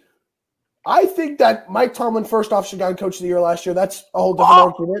think that Mike Tomlin first off should have gotten coach of the year last year. That's a whole different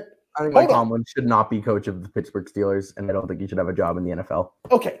argument. I think Mike Tomlin should not be coach of the Pittsburgh Steelers, and I don't think he should have a job in the NFL.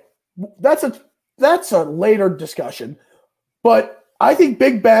 Okay, that's a later discussion. But I think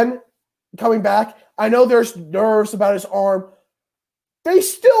Big Ben coming back, I know there's nerves about his arm. They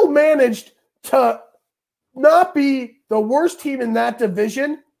still managed to not be the worst team in that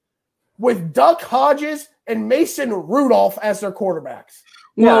division with Duck Hodges and Mason Rudolph as their quarterbacks.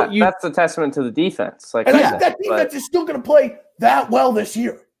 Well, that's a testament to the defense. I think that defense is still going to play that well this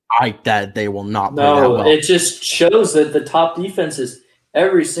year. That they will not play that well. It just shows that the top defenses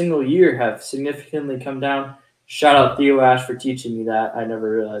every single year have significantly come down. Shout out Theo Ash for teaching me that. I never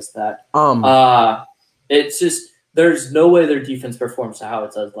realized that. It's just there's no way their defense performs to how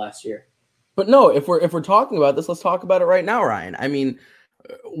it does last year. But no, if we're talking about this, let's talk about it right now, Ryan. I mean,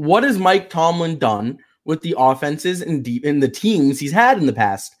 what has Mike Tomlin done with the offenses and in the teams he's had in the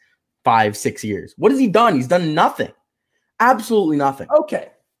past 5-6 years? What has he done? He's done nothing. Absolutely nothing.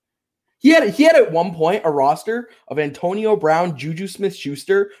 Okay. He had at one point a roster of Antonio Brown, Juju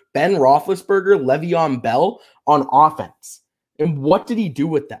Smith-Schuster, Ben Roethlisberger, Le'Veon Bell on offense. And what did he do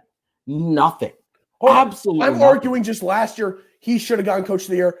with them? Nothing. Absolutely I'm nothing. arguing just last year he should have gotten coach of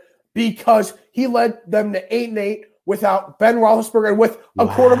the year because he led them to 8-8 without Ben Roethlisberger and with a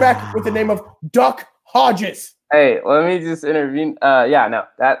quarterback with the name of Duck Hodges. Hey, let me just intervene.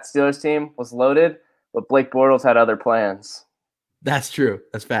 That Steelers team was loaded, but Blake Bortles had other plans. That's true.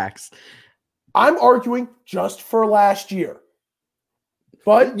 That's facts. I'm arguing just for last year.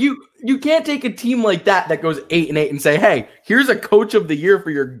 But you can't take a team like that goes 8-8 and say, hey, here's a coach of the year for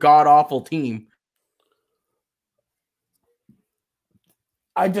your god-awful team.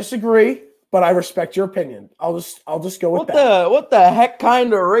 I disagree, but I respect your opinion. I'll just go with that. What the heck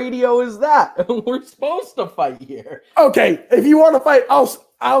kind of radio is that? We're supposed to fight here. Okay, if you want to fight,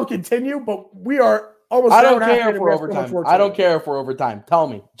 I'll continue, but we are almost. I don't care if we're overtime. I don't care if we're overtime. Tell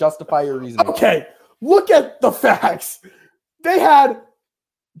me, justify your reasoning. Okay, look at the facts. They had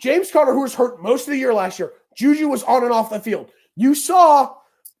James Conner, who was hurt most of the year last year. Juju was on and off the field. You saw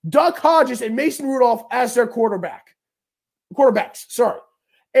Duck Hodges and Mason Rudolph as their quarterbacks. Sorry.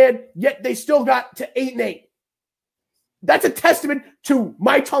 And yet they still got to 8-8. That's a testament to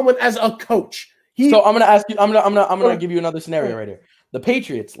Mike Tomlin as a coach. So I'm gonna ask you. I'm gonna give you another scenario right here. The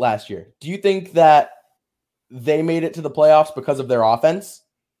Patriots last year. Do you think that they made it to the playoffs because of their offense?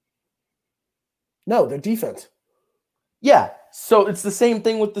 No, their defense. Yeah. So it's the same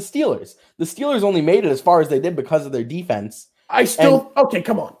thing with the Steelers. The Steelers only made it as far as they did because of their defense. Okay,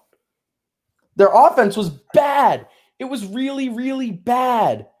 come on. Their offense was bad. It was really, really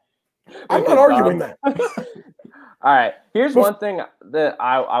bad. I'm not arguing that. All right. Here's one thing that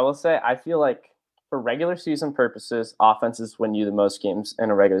I will say. I feel like for regular season purposes, offenses win you the most games in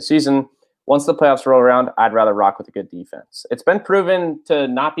a regular season. Once the playoffs roll around, I'd rather rock with a good defense. It's been proven to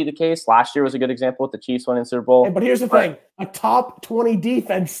not be the case. Last year was a good example with the Chiefs winning Super Bowl. Hey, but here's the thing. A top 20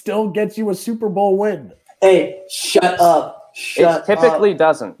 defense still gets you a Super Bowl win. Hey, shut up. It typically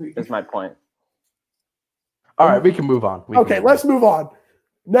doesn't, is my point. All right, we can move on. Let's move on.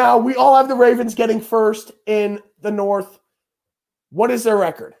 Now, we all have the Ravens getting first in the North. What is their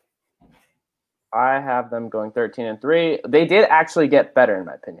record? I have them going 13-3. They did actually get better, in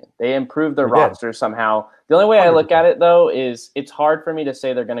my opinion. They improved their roster somehow. The only way I look at it, though, is it's hard for me to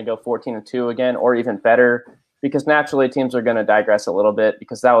say they're going to go 14-2 again or even better because naturally teams are going to digress a little bit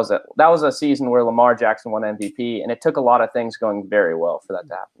because that was a season where Lamar Jackson won MVP, and it took a lot of things going very well for that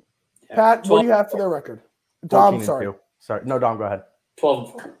to happen. Pat, what do you have for their record? Dom, sorry. No, Dom, go ahead.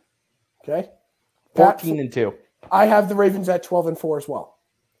 12-4. Okay. 14-2. I have the Ravens at 12-4 as well.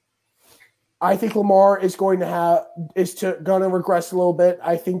 I think Lamar is going to regress a little bit.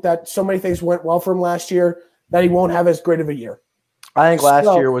 I think that so many things went well for him last year that he won't have as great of a year. I think last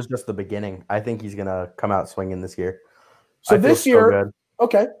So- year was just the beginning. I think he's gonna come out swinging this year. So I feel this year, good.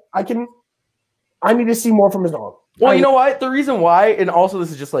 okay, I need to see more from his arm. Well, you know what? The reason why, and also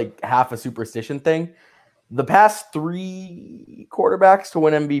this is just like half a superstition thing. The past 3 quarterbacks to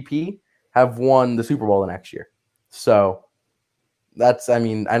win MVP have won the Super Bowl the next year. So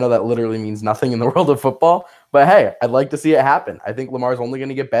I know that literally means nothing in the world of football, but hey, I'd like to see it happen. I think Lamar's only going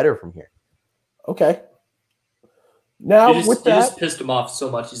to get better from here. Okay. Now You with just that, pissed him off so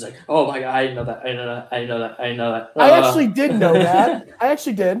much. He's like, "Oh my god, I didn't know that. I didn't know that. I didn't know that. I didn't know that." I actually did know that. I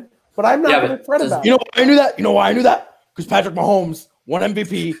actually did, but I'm not Yeah, going to but fret does- about You know it. why I knew that? You know why I knew that? Because Patrick Mahomes won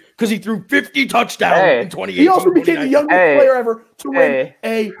MVP because he threw 50 touchdowns Hey. in 2018. He also became the 2019. youngest Hey. player ever to win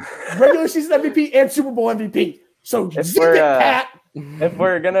Hey. a regular season MVP and Super Bowl MVP. So If zip we're, it, uh, Pat. If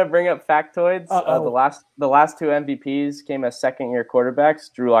we're gonna bring up factoids, Uh-oh. the last 2 MVPs came as second-year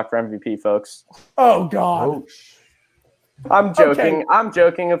quarterbacks. Drew Lock for MVP, folks. Oh God. Oh, I'm joking. Okay. I'm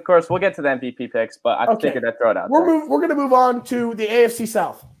joking. Of course, we'll get to the MVP picks, but I Okay. figured I'd throw it out We're there. going to move on to the AFC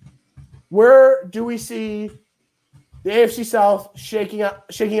South. Where do we see the AFC South shaking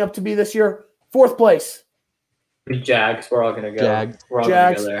up to be this year? 4th place. Jags. We're all gonna go. Jags. We're all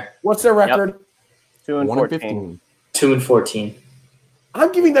Jags. gonna go there. What's their record? 2 and 1 and 14. 15. 2-14.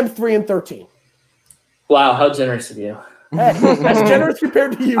 I'm giving them 3 and 13. Wow, how generous of you. Hey, that's generous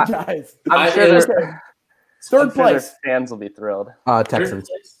compared to you guys. I'm sure it was- their Third I'm sure their place. fans will be thrilled. Texans.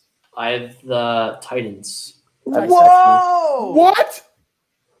 I have the Titans. Whoa! What?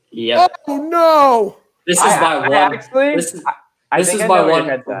 Yep. Oh no! This is I my one. actually, This is I this think is I my know where your one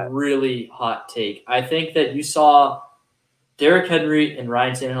head's at. really hot take. I think that you saw Derrick Henry and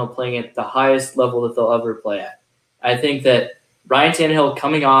Ryan Tannehill playing at the highest level that they'll ever play at. I think that Ryan Tannehill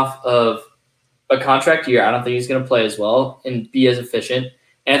coming off of a contract year, I don't think he's going to play as well and be as efficient.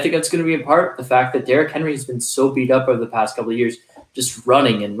 And I think that's going to be in part the fact that Derrick Henry has been so beat up over the past couple of years, just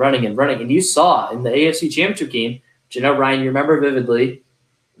running and running and running. And you saw in the AFC Championship game, Ryan, you remember vividly,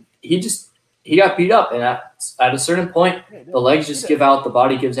 he got beat up. And at a certain point, the legs just give out, the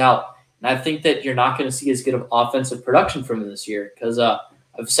body gives out. And I think that you're not going to see as good of offensive production from him this year because I've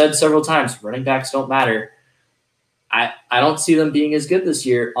said several times, running backs don't matter. I don't see them being as good this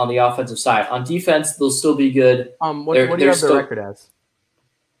year on the offensive side. On defense, they'll still be good. What They're do you have still- their record as?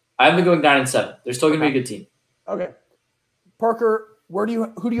 I've been going 9-7. They're still going to be a good team. Okay. Parker, who do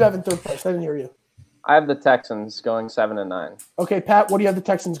you have in 3rd place? I didn't hear you. I have the Texans going 7 and 9. Okay, Pat, what do you have the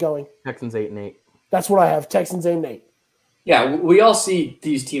Texans going? Texans 8 and 8. That's what I have. Texans 8 and 8. Yeah, we all see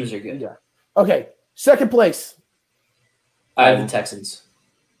these teams are good. Yeah. Okay. 2nd place. I have the Texans.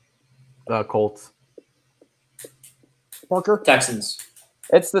 Colts. Parker. Texans.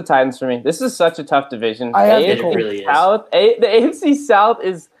 It's the Titans for me. This is such a tough division. I have The the AFC Colts. It really is. South, the AFC South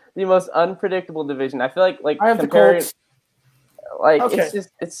is the most unpredictable division. I feel like I have the comparing, Colts. like Okay.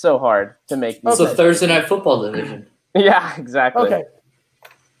 it's so hard to make these. It's a Okay. Thursday night football division. Yeah, exactly. Okay.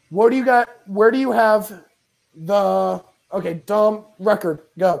 What do you got? Where do you have the Dom record?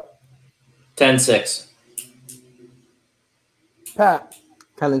 Go. 10-6. Pat.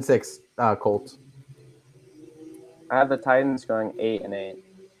 10 and 6. Colts. I have the Titans going 8 and 8.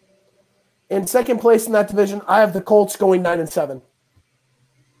 In 2nd place in that division, I have the Colts going 9 and 7.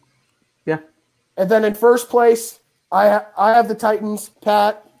 Yeah. And then in 1st place, I have the Titans.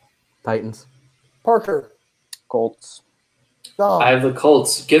 Pat. Titans. Parker. Colts. Dom. I have the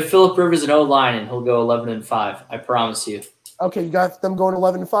Colts. Give Phillip Rivers an O-line and he'll go 11-5. I promise you. Okay, you got them going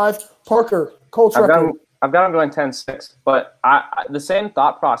 11 and 5. Parker. Colts I've record. got them going 10-6, but I the same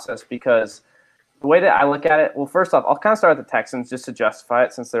thought process because the way that I look at it, well, first off, I'll kind of start with the Texans just to justify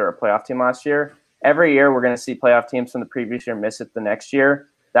it since they were a playoff team last year. Every year we're going to see playoff teams from the previous year miss it the next year.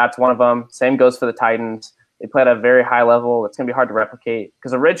 That's one of them. Same goes for the Titans. They play at a very high level. It's going to be hard to replicate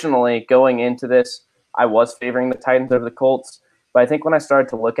because originally going into this, I was favoring the Titans over the Colts. But I think when I started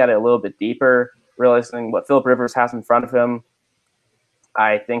to look at it a little bit deeper, realizing what Phillip Rivers has in front of him,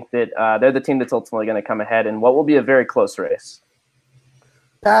 I think that they're the team that's ultimately going to come ahead in what will be a very close race.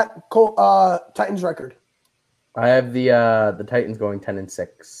 Pat. Titans record. I have the Titans going 10 and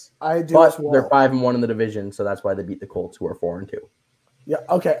 6. I do But as well. they're 5 and 1 in the division, so that's why they beat the Colts, who are 4 and 2. Yeah.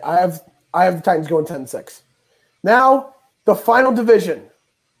 Okay. I have the Titans going 10 and 6. Now the final division,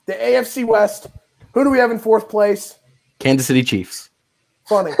 the AFC West. Who do we have in 4th place? Kansas City Chiefs.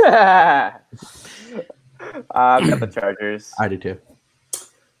 Funny. I've got the Chargers. I do too.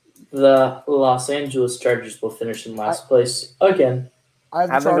 The Los Angeles Chargers will finish in last place again. I have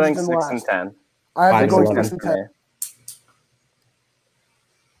the I've been going Chargers 6 in and last. 10. I have them 5 and going 11 6 and 10.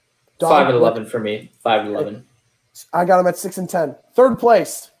 Dom, 5-11 for me. 5-11. I got them at 6 and 10. 3rd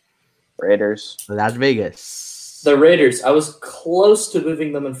place. Raiders. Las Vegas. The Raiders. I was close to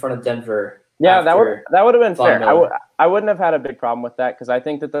moving them in front of Denver. Yeah, that would have been Von fair. Miller. I wouldn't have had a big problem with that because I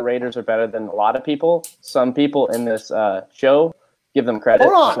think that the Raiders are better than a lot of people. Some people in this show give them credit.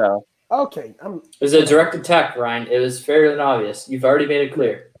 Hold on. So. Okay. It was a direct attack, Ryan. It was fair and obvious. You've already made it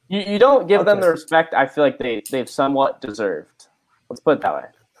clear. You don't give them the respect I feel like they've somewhat deserved. Let's put it that way.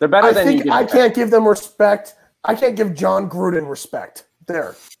 They're better than you. I can't give them respect. I can't give John Gruden respect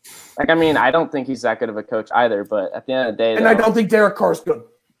there. Like, I mean, I don't think he's that good of a coach either, but at the end of the day, and I don't think Derek Carr's good.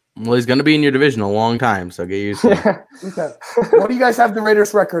 Well, he's going to be in your division a long time, so get used to it. Okay. What do you guys have the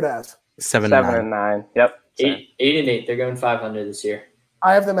Raiders record as? 7-9. Yep. 8-8. They're going 500 this year.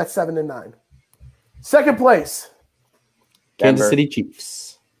 I have them at 7-9. Second place. Kansas City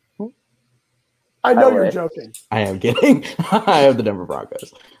Chiefs. I know you're joking. I am kidding. I have the Denver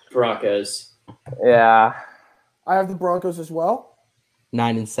Broncos. Yeah. I have the Broncos as well.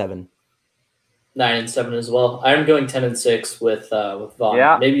 9-7. 9-7 as well. I'm going 10-6 with Vaughn.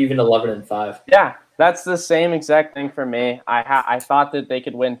 Yeah. Maybe even 11-5. Yeah, that's the same exact thing for me. I thought that they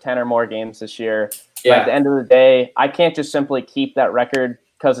could win 10 or more games this year. Yeah. But at the end of the day, I can't just simply keep that record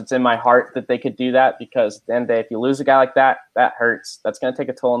because it's in my heart that they could do that, because at the end of the day, if you lose a guy like that, that hurts. That's going to take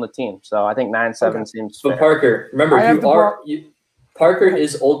a toll on the team. So I think 9-7 seems fair. But Parker, remember, Parker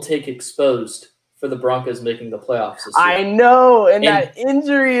is old take exposed for the Broncos making the playoffs this year. I know, and that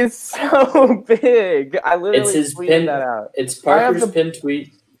injury is so big. I literally tweeted that out. It's Parker's pinned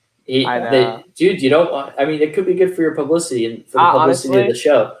tweet. Dude, you don't want – I mean, it could be good for your publicity and for the publicity of the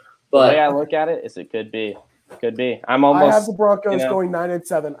show. But the way I look at it is it could be. Could be. I have the Broncos going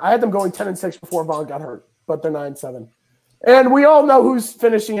 9-7. I had them going 10-6 before Vaughn got hurt, but they're 9-7. And we all know who's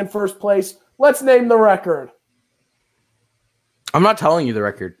finishing in first place. Let's name the record. I'm not telling you the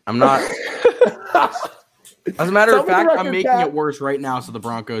record. I'm not. As a matter of fact, I'm making it worse right now, so the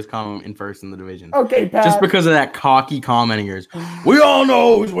Broncos come in first in the division. Okay, Pat. Just because of that cocky comment of yours. We all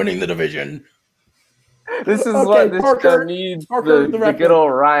know who's winning the division. This is what this show needs. The good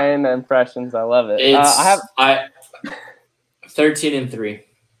old Ryan impressions. I love it. I 13-3.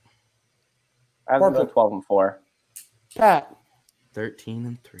 I have 12-4. Pat.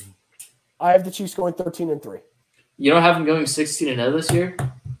 13-3. I have the Chiefs going 13-3. You don't have them going 16-0 this year?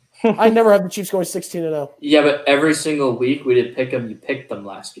 I never have the Chiefs going 16-0. Yeah, but every single week we did pick them. You picked them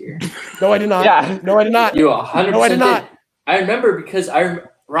last year. No, I did not. Yeah. No, I did not. You 100% No, I did not. I remember because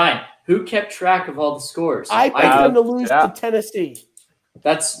Ryan, who kept track of all the scores? I picked them to lose to Tennessee.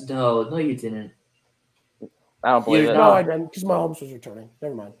 No, you didn't. I don't believe it. No, I didn't, because Mahomes was returning.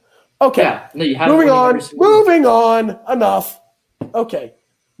 Never mind. Okay. Yeah, no, you had Moving on. Enough. Okay.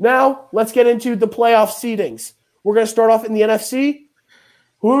 Now, let's get into the playoff seedings. We're going to start off in the NFC.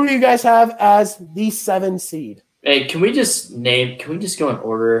 Who do you guys have as the 7 seed? Hey, can we just go in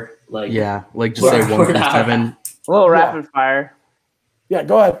order? Just say 1 through 7. A little rapid fire. Yeah,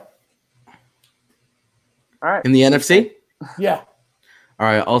 go ahead. All right. In the NFC? Yeah. All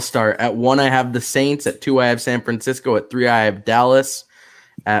right, I'll start. At 1, I have the Saints. At 2, I have San Francisco. At 3, I have Dallas.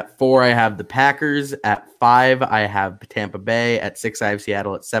 At 4, I have the Packers. At 5, I have Tampa Bay. At 6, I have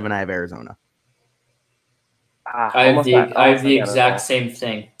Seattle. At 7, I have Arizona. I have the exact same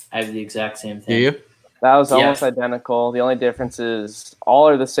thing. Do you? That was almost identical. The only difference is all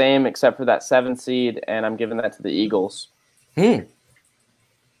are the same except for that 7 seed, and I'm giving that to the Eagles.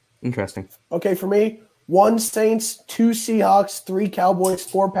 Interesting. Okay, for me, 1 Saints, 2 Seahawks, 3 Cowboys,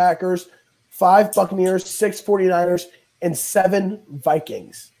 4 Packers, 5 Buccaneers, 6 49ers, and 7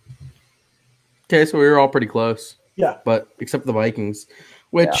 Vikings. Okay, so we were all pretty close. Yeah. But except for the Vikings,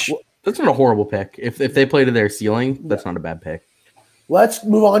 which that's not a horrible pick. If they play to their ceiling, that's not a bad pick. Let's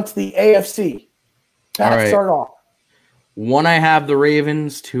move on to the AFC. Pat, right. Start off. 1, I have the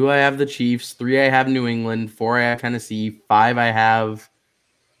Ravens. 2, I have the Chiefs. 3, I have New England. 4, I have Tennessee. 5, I have...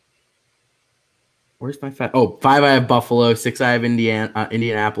 Where's my 5? 5, I have Buffalo. 6, I have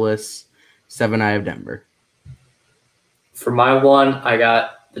Indianapolis. 7, I have Denver. For my 1, I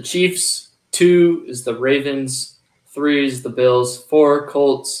got the Chiefs. 2 is the Ravens. 3 is the Bills. 4,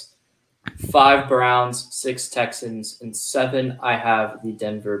 Colts. 5, Browns. 6, Texans. And 7, I have the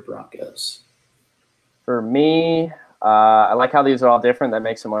Denver Broncos. For me, I like how these are all different. That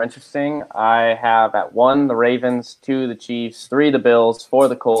makes them more interesting. I have at 1, the Ravens. 2, the Chiefs. 3, the Bills. 4,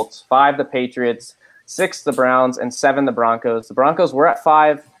 the Colts. 5, the Patriots. 6, the Browns. And 7, the Broncos. The Broncos were at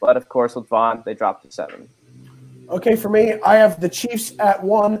 5, but of course with Vaughn, they dropped to 7. Okay, for me, I have the Chiefs at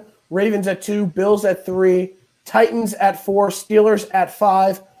 1, Ravens at 2, Bills at 3, Titans at 4, Steelers at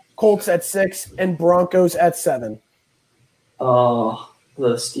 5, Colts at 6, and Broncos at 7. Oh,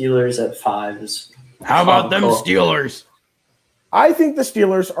 the Steelers at 5 is... How about them Steelers? I think the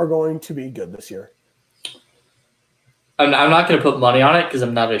Steelers are going to be good this year. I'm not going to put money on it because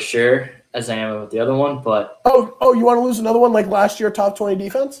I'm not as sure as I am with the other one, but Oh, you want to lose another one like last year, top 20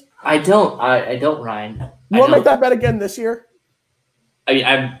 defense? I don't, Ryan. You want to make that bet again this year? I mean,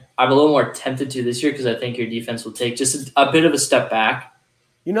 I'm a little more tempted to this year because I think your defense will take just a bit of a step back.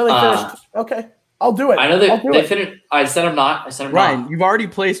 You know they finished. Okay, I'll do it. I know they finished. I said I'm not. Ryan, you've already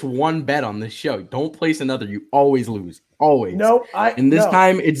placed one bet on this show. Don't place another. You always lose. Always. No, And this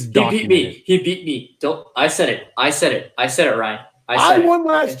time it's documented. He beat me. Don't. I said it, Ryan. I won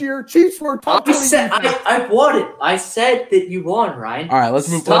last year. Chiefs were top 20. I won it. I said that you won, Ryan. All right, let's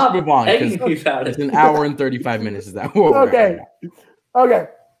move on. It's an hour and 35 minutes. Is that what okay? Okay.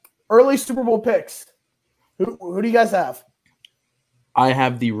 Early Super Bowl picks. Who do you guys have? I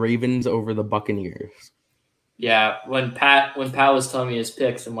have the Ravens over the Buccaneers. Yeah, when Pat was telling me his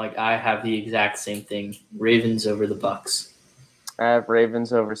picks, I'm like, I have the exact same thing. Ravens over the Bucks. I have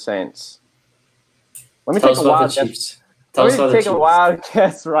Ravens over Saints. Let me Tell take us a about wild the guess. Chiefs. Let me take a wild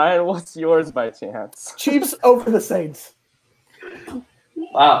guess, Ryan. What's yours by chance? Chiefs over the Saints.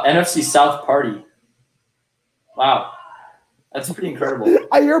 Wow, NFC South party. Wow, that's pretty incredible.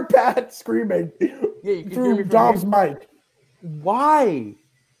 I hear Pat screaming through Dom's mic. Why?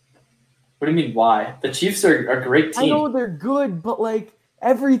 What do you mean, why? The Chiefs are a great team. I know they're good, but like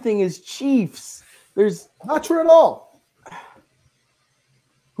everything is Chiefs. There's not true at all.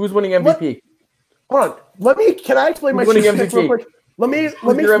 Who's winning MVP? Hold on. Can I explain my Chiefs pick real quick? Let me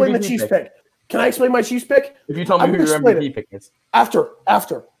explain the Chiefs pick. Can I explain my Chiefs pick? If you tell me who your MVP pick is. After,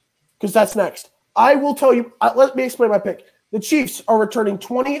 because that's next. I will tell you. Let me explain my pick. The Chiefs are returning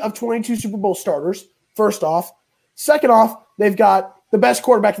 20 of 22 Super Bowl starters, first off. Second off, they've got the best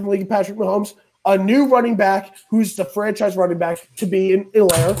quarterback in the league, Patrick Mahomes, a new running back who's the franchise running back to be in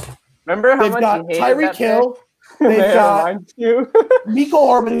Hilaire. Remember how they've much got you hated Tyreek Hill. They've got Mecole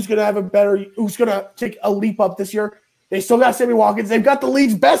Hardman, who's going to have who's going to take a leap up this year. They still got Sammy Watkins. They've got the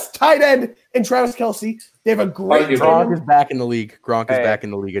league's best tight end in Travis Kelce. They have a great Gronk is back in the league. Gronk is back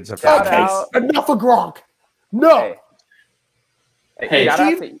in the league. It's a enough of Gronk. No. Hey, shout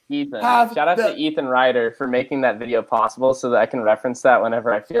out to Ethan. Shout out to Ethan Ryder for making that video possible so that I can reference that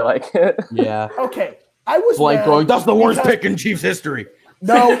whenever I feel like it. Yeah. Okay. I was like going, that's the worst pick in Chiefs history.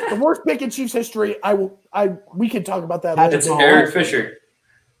 No, the worst pick in Chiefs history. We can talk about that later. It's Eric Fisher.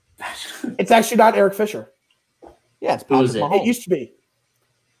 It's actually not Eric Fisher. Yeah, it's Patrick Mahomes. It used to be.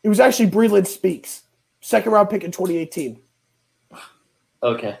 It was actually Breland Speaks. Second round pick in 2018.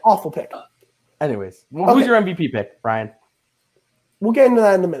 Okay. Awful pick. Anyways, who's your MVP pick, Brian? We'll get into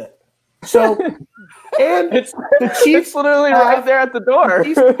that in a minute. So, and the Chiefs literally right there at the door. The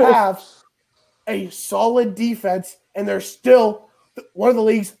Chiefs have a solid defense, and they're still one of the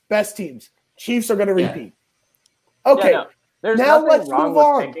league's best teams. Chiefs are going to repeat. Okay. Yeah, no. There's nothing wrong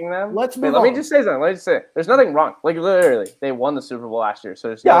with picking them. Let's move on. Let me just say something. There's nothing wrong. Like, literally, they won the Super Bowl last year. So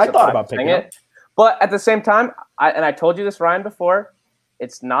there's I thought about picking it. But at the same time, I told you this, Ryan, before,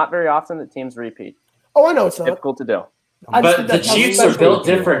 it's not very often that teams repeat. Oh, I know it's not. Difficult to do. But the Chiefs are built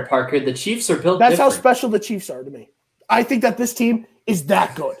different, Parker. The Chiefs are built different. That's how special the Chiefs are to me. I think that this team is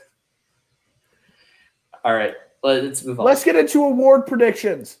that good. All right. Let's move on. Let's get into award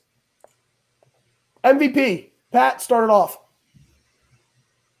predictions. MVP. Pat, start it off.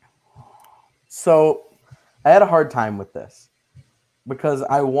 So I had a hard time with this because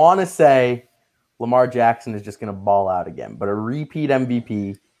I want to say Lamar Jackson is just going to ball out again, but a repeat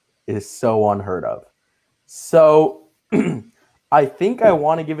MVP is so unheard of. So I think I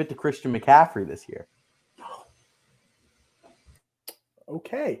want to give it to Christian McCaffrey this year.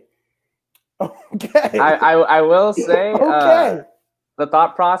 Okay. I will say the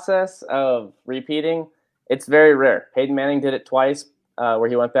thought process of repeating, it's very rare. Peyton Manning did it twice where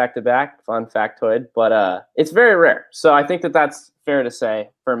he went back-to-back. Fun factoid. But it's very rare. So I think that's fair to say.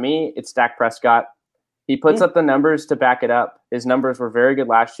 For me, it's Dak Prescott. He puts up the numbers to back it up. His numbers were very good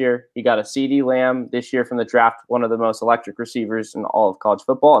last year. He got a CeeDee Lamb this year from the draft, one of the most electric receivers in all of college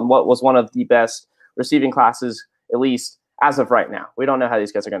football, and what was one of the best receiving classes, at least as of right now. We don't know how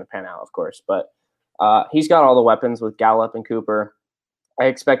these guys are going to pan out, of course, but he's got all the weapons with Gallup and Cooper. I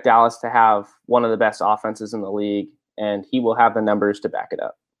expect Dallas to have one of the best offenses in the league, and he will have the numbers to back it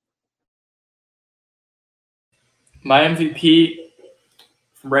up. My MVP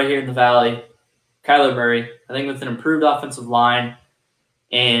from right here in the Valley, Kyler Murray. I think with an improved offensive line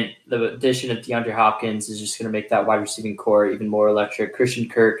and the addition of DeAndre Hopkins is just going to make that wide receiving core even more electric. Christian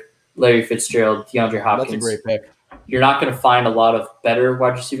Kirk, Larry Fitzgerald, DeAndre Hopkins. That's a great pick. You're not going to find a lot of better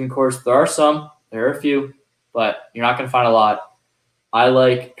wide receiving cores. There are some. There are a few. But you're not going to find a lot. I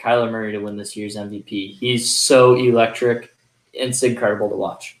like Kyler Murray to win this year's MVP. He's so electric. It's incredible to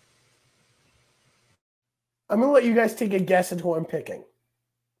watch. I'm going to let you guys take a guess at who I'm picking.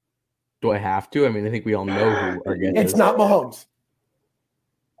 Do I have to? I mean, I think we all know who our guess It's is. not Mahomes.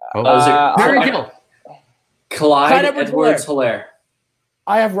 Very good. Clyde Edwards-Helaire.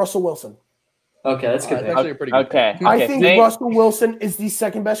 I have Russell Wilson. Okay, that's good. That's actually a pretty good Okay. pick. I think Russell Wilson is the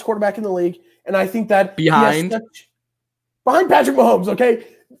second best quarterback in the league, and I think that Behind Patrick Mahomes. Okay,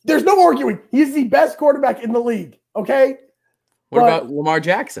 there's no arguing. He's the best quarterback in the league. Okay. What about Lamar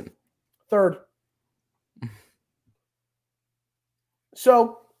Jackson? Third.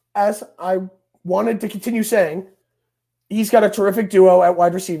 So, as I wanted to continue saying, he's got a terrific duo at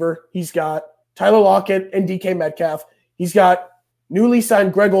wide receiver. He's got Tyler Lockett and DK Metcalf. He's got newly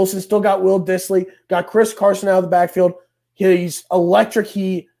signed Greg Olsen, still got Will Dissly, got Chris Carson out of the backfield. He's electric.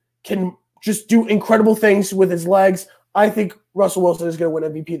 He can just do incredible things with his legs. I think Russell Wilson is going to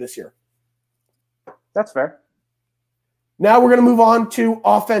win MVP this year. That's fair. Now we're going to move on to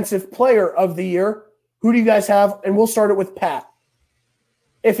Offensive Player of the Year. Who do you guys have? And we'll start it with Pat.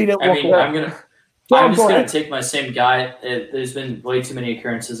 If he didn't walk away. I'm just going to take my same guy. There's been way too many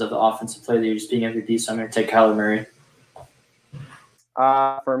occurrences of the Offensive Player of the Year just being MVP, so I'm going to take Kyler Murray.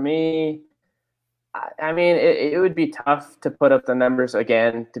 For me, I mean, it would be tough to put up the numbers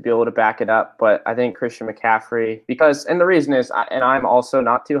again to be able to back it up, but I think Christian McCaffrey, and the reason is, and I'm also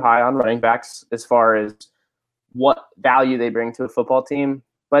not too high on running backs as far as what value they bring to a football team.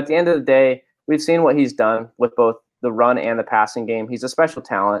 But at the end of the day, we've seen what he's done with both the run and the passing game. He's a special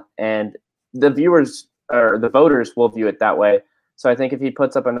talent, and the viewers or the voters will view it that way. So I think if he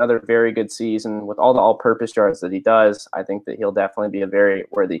puts up another very good season with all the all-purpose yards that he does, I think that he'll definitely be a very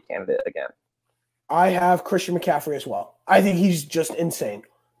worthy candidate again. I have Christian McCaffrey as well. I think he's just insane.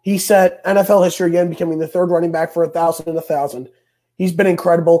 He set NFL history again, becoming the third running back for 1,000 and 1,000. He's been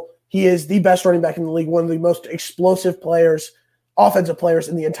incredible. He is the best running back in the league, one of the most explosive players, offensive players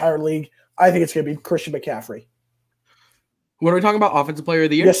in the entire league. I think it's going to be Christian McCaffrey. What are we talking about? Offensive Player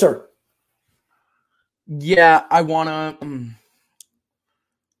of the Year? Yes, sir. Yeah, I want to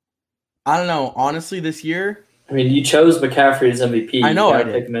I don't know. Honestly, this year... I mean, you chose McCaffrey as MVP. I know you I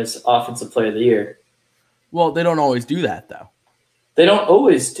did. Pick him as Offensive Player of the Year. Well, they don't always do that, though. They don't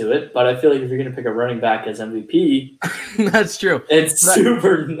always do it, but I feel like if you're going to pick a running back as MVP... That's true. It's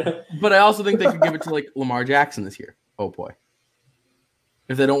super... But I also think they could give it to, like, Lamar Jackson this year. Oh, boy.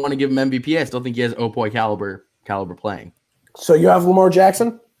 If they don't want to give him MVP, I still think he has oh, boy caliber playing. So you have Lamar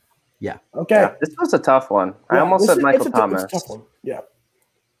Jackson? Yeah. Okay. Yeah, this was a tough one. I almost said Michael Thomas. It's a tough one. Yeah.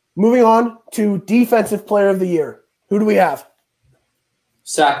 Moving on to Defensive Player of the Year. Who do we have?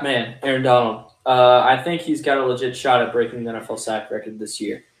 Sack man, Aaron Donald. I think he's got a legit shot at breaking the NFL sack record this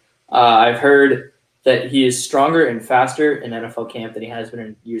year. I've heard that he is stronger and faster in NFL camp than he has been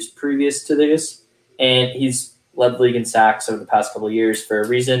in years previous to this, and he's led the league in sacks over the past couple of years for a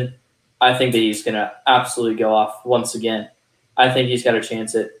reason. I think that he's going to absolutely go off once again. I think he's got a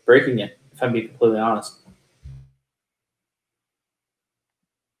chance at breaking it, if I'm being completely honest.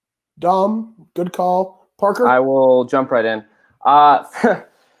 Dom, good call. Parker? I will jump right in.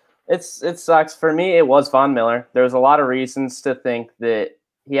 It sucks. For me, it was Von Miller. There was a lot of reasons to think that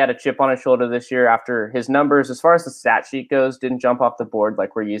he had a chip on his shoulder this year after his numbers, as far as the stat sheet goes, didn't jump off the board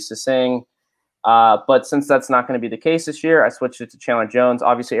like we're used to seeing. But since that's not going to be the case this year, I switched it to Chandler Jones.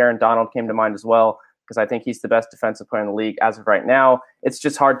 Obviously, Aaron Donald came to mind as well because I think he's the best defensive player in the league as of right now. It's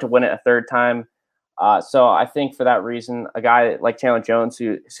just hard to win it a third time. So I think for that reason, a guy like Chandler Jones,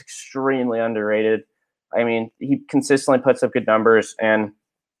 who is extremely underrated, I mean, he consistently puts up good numbers and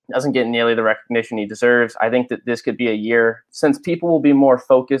doesn't get nearly the recognition he deserves. I think that this could be a year, since people will be more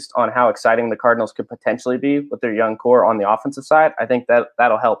focused on how exciting the Cardinals could potentially be with their young core on the offensive side. I think that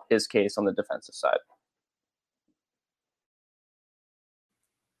that'll help his case on the defensive side.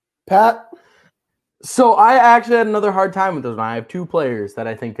 Pat? So I actually had another hard time with this one. I have two players that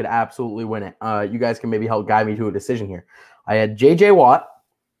I think could absolutely win it. You guys can maybe help guide me to a decision here. I had J.J. Watt,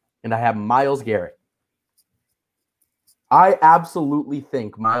 and I have Myles Garrett. I absolutely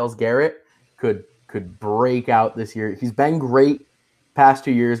think Myles Garrett could break out this year. He's been great past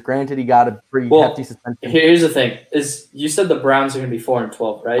 2 years. Granted, he got a pretty hefty suspension. Here's the thing: is you said the Browns are going to be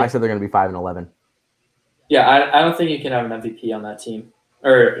 4-12, right? I said they're going to be 5-11. Yeah, I don't think you can have an MVP on that team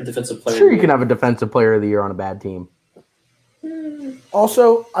or a defensive player. Sure, you can have a defensive player of the year on a bad team.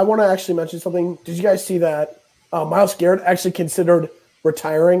 Also, I want to actually mention something. Did you guys see that Myles Garrett actually considered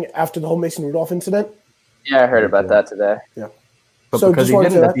retiring after the whole Mason Rudolph incident? Yeah, I heard about that today. Yeah. But So because just he wanted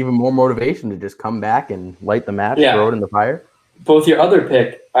didn't, to- that's even more motivation to just come back and light the match, Yeah. throw it in the fire. Both your other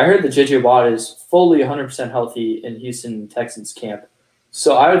pick, I heard that J.J. Watt is fully 100% healthy in Houston Texans camp.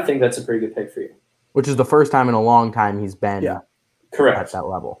 So I would think that's a pretty good pick for you. Which is the first time in a long time he's been Correct. at that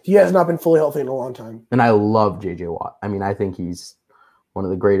level. He has not been fully healthy in a long time. And I love JJ Watt. I mean, I think he's one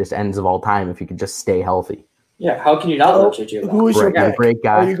of the greatest ends of all time if he could just stay healthy. Yeah, how can you not love JJ Watt? Who is your Great, pick? great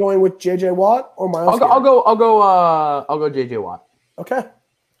guy. Are you going with JJ Watt or Miles? I'll go JJ Watt. Okay.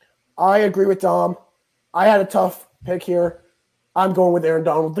 I agree with Dom. I had a tough pick here. I'm going with Aaron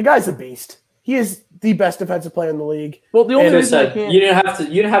Donald. The guy's a beast. He is the best defensive player in the league. Well, the only And reason I Said, can't, you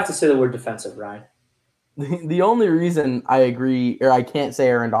didn't have to say the word defensive, Ryan. the only reason I agree or I can't say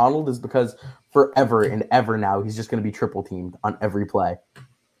Aaron Donald is because forever and ever now he's just going to be triple teamed on every play.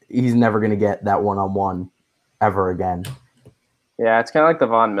 He's never going to get that one-on-one ever again. Yeah, it's kind of like the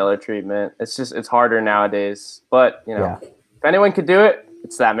Von Miller treatment. It's harder nowadays. But, if anyone could do it,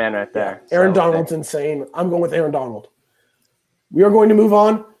 it's that man right there. Aaron Donald's insane. I'm going with Aaron Donald. We are going to move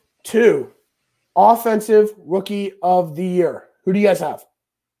on to Offensive Rookie of the Year. Who do you guys have?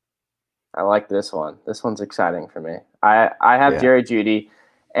 I like this one. This one's exciting for me. I have Jerry Jeudy.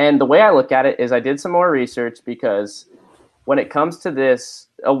 And the way I look at it is I did some more research because when it comes to this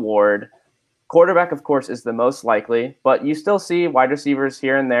award, quarterback, of course, is the most likely, but you still see wide receivers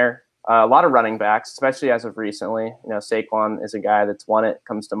here and there. A lot of running backs, especially as of recently. Saquon is a guy that's won it,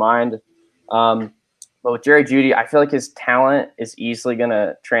 comes to mind. But with Jerry Jeudy, I feel like his talent is easily going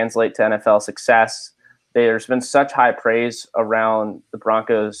to translate to NFL success. There's been such high praise around the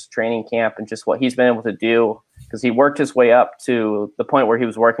Broncos training camp and just what he's been able to do because he worked his way up to the point where he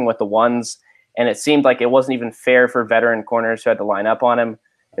was working with the ones, and it seemed like it wasn't even fair for veteran corners who had to line up on him.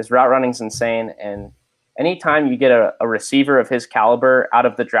 His route running's insane, and anytime you get a receiver of his caliber out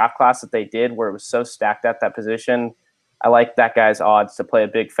of the draft class that they did where it was so stacked at that position, I like that guy's odds to play a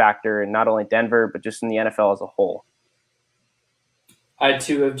big factor in not only Denver, but just in the NFL as a whole. I,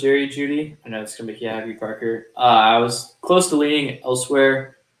 too, have Jerry Jeudy. I know it's going to make you happy, Parker. I was close to leaning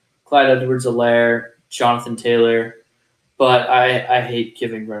elsewhere. Clyde Edwards-Helaire, Jonathan Taylor. But I hate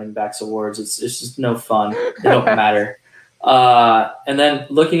giving running backs awards. It's just no fun. They don't matter. And then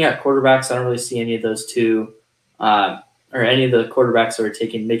looking at quarterbacks, I don't really see any of those two or any of the quarterbacks that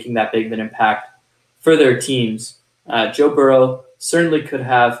are making that big of an impact for their teams. Joe Burrow certainly could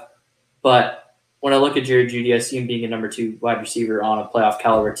have, but when I look at Jerry Jeudy, I see him being a number 2 wide receiver on a playoff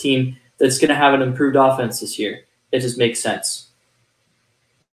caliber team that's going to have an improved offense this year. It just makes sense.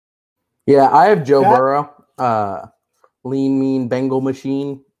 Yeah, I have Joe Burrow, lean, mean, Bengal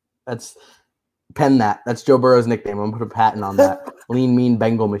machine. Pen that. That's Joe Burrow's nickname. I'm going to put a patent on that. Lean, mean,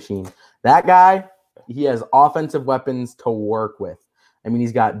 Bengal machine. That guy, he has offensive weapons to work with. I mean,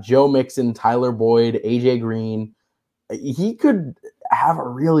 he's got Joe Mixon, Tyler Boyd, AJ Green. He could have a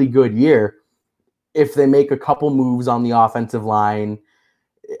really good year if they make a couple moves on the offensive line.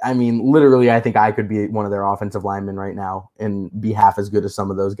 I mean, literally, I think I could be one of their offensive linemen right now and be half as good as some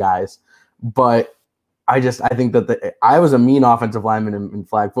of those guys. But I think that I was a mean offensive lineman in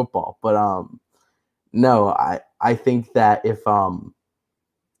flag football. But no, I think that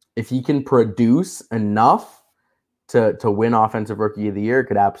if he can produce enough to win Offensive Rookie of the Year,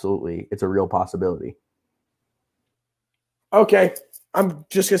 it's a real possibility. Okay, I'm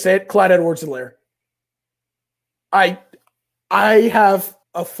just going to say it. Clyde Edwards-Helaire. I have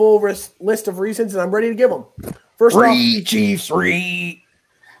a full list of reasons, and I'm ready to give them. First off, Chiefs, three.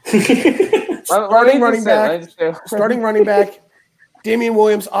 Starting running back, Damian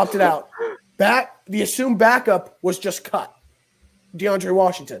Williams opted out. The assumed backup was just cut. DeAndre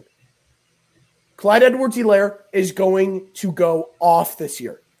Washington. Clyde Edwards-Helaire is going to go off this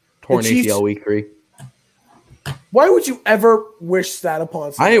year. Torn ACL week 3. Why would you ever wish that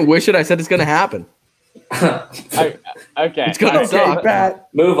upon someone? I didn't wish it. I said it's going to happen. Okay. It's going to suck. Pat.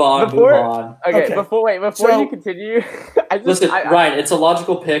 Move on. Okay. Before you continue, Ryan, it's a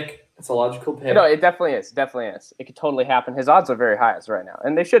logical pick. No, it definitely is. It could totally happen. His odds are very high as right now,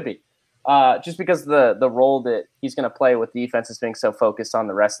 and they should be. Just because the role that he's going to play with defense is being so focused on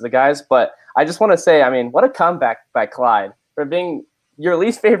the rest of the guys. But I just want to say, I mean, what a comeback by Clyde for being your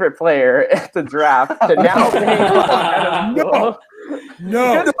least favorite player at the draft to now being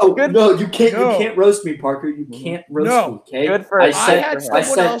No, you can't roast me, Parker. You can't roast me. Okay? Good for I had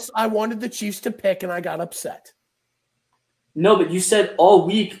someone else I wanted the Chiefs to pick, and I got upset. No, but you said all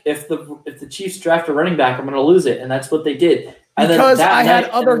week if the Chiefs draft a running back, I'm going to lose it, and that's what they did. And because I had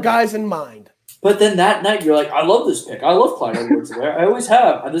other guys in mind. But then that night, you're like, I love this pick. I love Clyde Edwards-Helaire. I always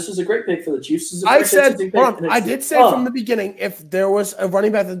have. This is a great pick for the Chiefs. I did say from the beginning, if there was a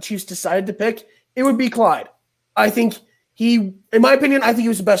running back that the Chiefs decided to pick, it would be Clyde. I think in my opinion, he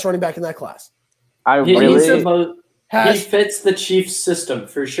was the best running back in that class. He fits the Chiefs system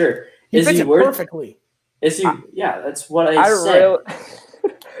for sure. He fits it perfectly. Is he? Yeah, that's what I said.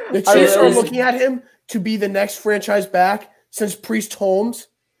 The Chiefs are looking at him to be the next franchise back since Priest Holmes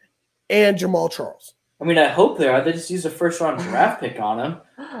and Jamal Charles. I mean, I hope they are. They just used a first-round draft pick on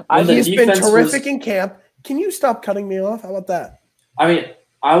him. He's been terrific in camp. Can you stop cutting me off? How about that? I mean,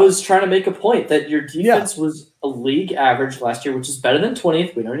 I was trying to make a point that your defense was a league average last year, which is better than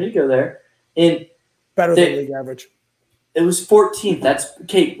 20th. We don't need to go there. And better than league average. It was 14th. That's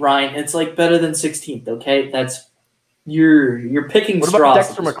okay, Ryan. It's like better than 16th. Okay, that's you're picking straws. What about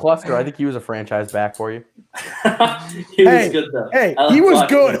Dexter McCluster? I think he was a franchise back for you. He was good though. Hey, he was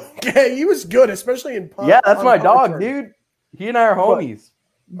good. Okay, he was good, especially in punt. Yeah, that's my dog, dude. He and I are homies.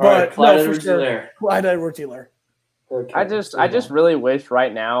 But Clyde no, for sure. Clyde Edwards-Helaire. Okay. I just really wish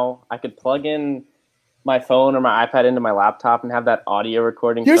right now I could plug in my phone or my iPad into my laptop and have that audio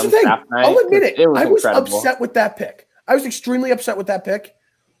recording. Here's the thing. I'll admit it. I was incredible. Upset with that pick. I was extremely upset with that pick.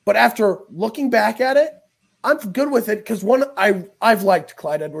 But after looking back at it, I'm good with it because one, I've liked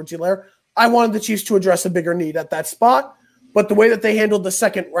Clyde Edwards-Helaire. I wanted the Chiefs to address a bigger need at that spot. But the way that they handled the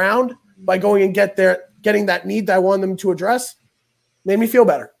second round by going and getting that need that I wanted them to address made me feel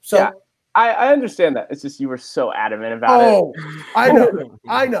better. So yeah, I understand that. It's just you were so adamant about it. Oh,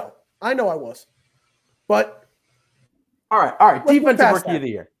 I know I was. But all right. Defensive rookie of the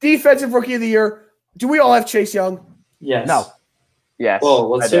year. Defensive rookie of the year. Do we all have Chase Young? Yes. No. Yes. Well,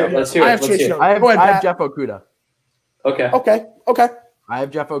 let's hear it. I have Chase Young. I have Jeff Okudah. Okay. I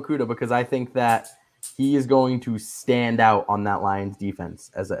have Jeff Okudah because I think that he is going to stand out on that Lions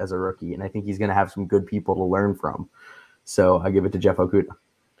defense as a rookie, and I think he's going to have some good people to learn from. So I give it to Jeff Okudah.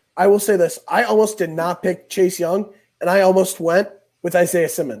 I will say this. I almost did not pick Chase Young, and I almost went with Isaiah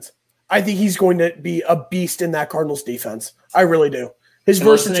Simmons. I think he's going to be a beast in that Cardinals defense. I really do. His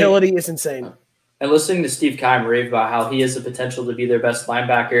versatility is insane. And listening to Steve Keim rave about how he has the potential to be their best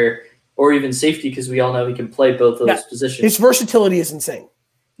linebacker or even safety because we all know he can play both of those positions. His versatility is insane.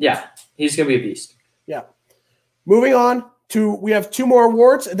 Yeah, he's going to be a beast. Yeah. Moving on to, we have two more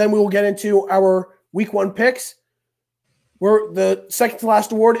awards, and then we will get into our week one picks. Where the second to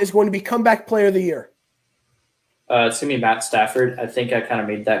last award is going to be Comeback Player of the Year. It's going to be Matt Stafford. I think I kind of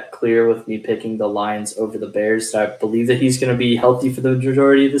made that clear with me picking the Lions over the Bears. So I believe that he's going to be healthy for the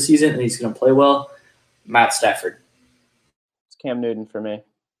majority of the season and he's going to play well. Matt Stafford. It's Cam Newton for me.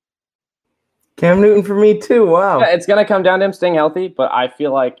 Cam Newton for me too. Wow. Yeah, it's going to come down to him staying healthy, but I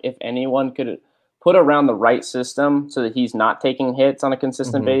feel like if anyone could put around the right system so that he's not taking hits on a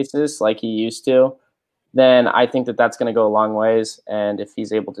consistent basis like he used to, then I think that that's going to go a long ways. And if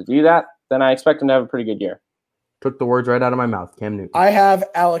he's able to do that, then I expect him to have a pretty good year. Took the words right out of my mouth, Cam Newton. I have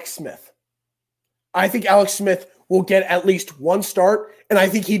Alex Smith. I think Alex Smith will get at least one start, and I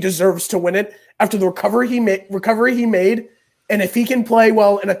think he deserves to win it after the recovery he made. And if he can play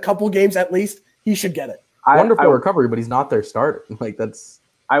well in a couple games at least, he should get it. Wonderful recovery, but he's not their starter.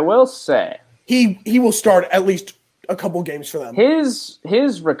 I will say he will start at least a couple games for them.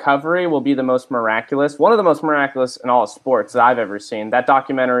 His recovery will be the most miraculous, one of the most miraculous in all of sports that I've ever seen. That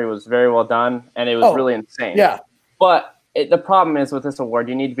documentary was very well done, and it was really insane. Yeah. But the problem is with this award,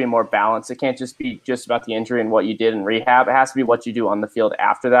 you need to be more balanced. It can't just be just about the injury and what you did in rehab. It has to be what you do on the field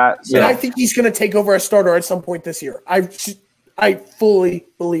after that. So. And I think he's going to take over as starter at some point this year. I fully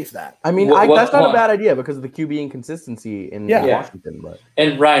believe that. I mean, that's not a bad idea because of the QB inconsistency in Washington. But.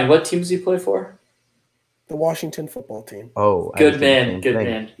 And Ryan, what team does he play for? The Washington football team. Oh, good man.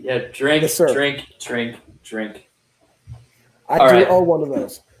 Yeah, drink. I do owe one of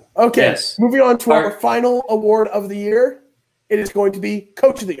those. Okay, moving on to our final award of the year. It is going to be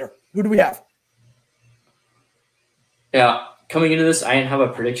Coach of the Year. Who do we have? Yeah, coming into this, I didn't have a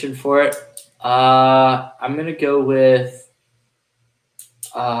prediction for it. I'm going to go with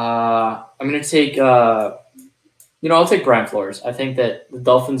I'm going to take I'll take Brian Flores. I think that the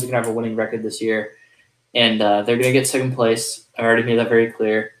Dolphins are going to have a winning record this year, and they're going to get second place. I already made that very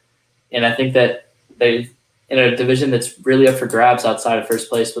clear. And I think that they – in a division that's really up for grabs outside of first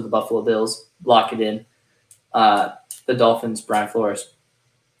place with the Buffalo Bills, lock it in. The Dolphins, Brian Flores.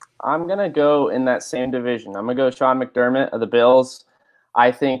 I'm going to go in that same division. I'm going to go Sean McDermott of the Bills.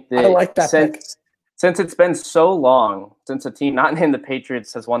 I think that, I like that since it's been so long since a team not named the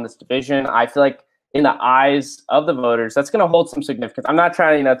Patriots has won this division, I feel like in the eyes of the voters, that's going to hold some significance. I'm not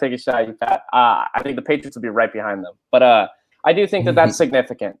trying to take a shot at you, Pat. I think the Patriots will be right behind them. But I do think that that's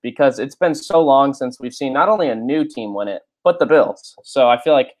significant because it's been so long since we've seen not only a new team win it, but the Bills. So I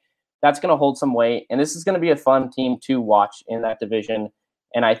feel like that's going to hold some weight, and this is going to be a fun team to watch in that division.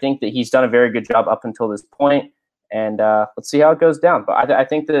 And I think that he's done a very good job up until this point, and let's see how it goes down. But I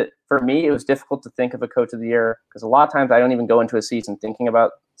think that for me, it was difficult to think of a Coach of the Year because a lot of times I don't even go into a season thinking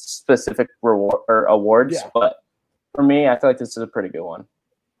about specific reward or awards. Yeah. But for me, I feel like this is a pretty good one.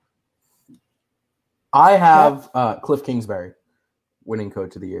 I have Cliff Kingsbury winning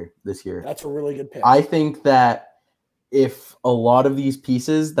coach of the year this year. That's a really good pick. I think that if a lot of these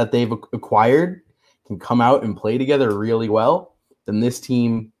pieces that they've acquired can come out and play together really well, then this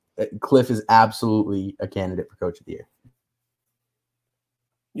team, Cliff is absolutely a candidate for coach of the year.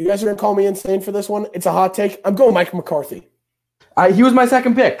 You guys are going to call me insane for this one. It's a hot take. I'm going Mike McCarthy. He was my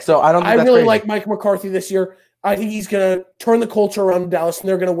second pick, so I don't think I that's really crazy. like Mike McCarthy this year. I think he's going to turn the culture around in Dallas, and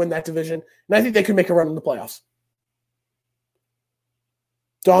they're going to win that division. And I think they could make a run in the playoffs.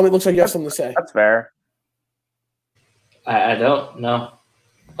 Dom, it looks like you have something to say. That's fair. I don't know.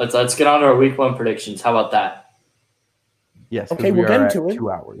 Let's get on to our week 1 predictions. How about that? Yes. Okay, we we'll get are into at it.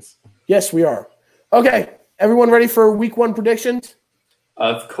 2 hours. Yes, we are. Okay, everyone ready for week 1 predictions?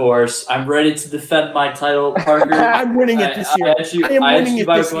 Of course. I'm ready to defend my title, Parker. I'm winning it this year. I am winning it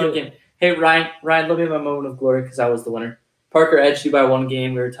this year. Game. Hey, Ryan, let me have my moment of glory because I was the winner. Parker edged you by 1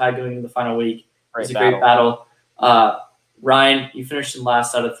 game. We were tied going into the final week. It was a great battle. Ryan, you finished in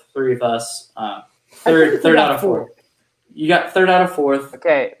last out of 3 of us. Third out of 4. You got 3rd out of 4th.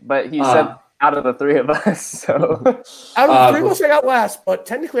 Okay, but he said out of the 3 of us. So out of the 3 of us, I got last, but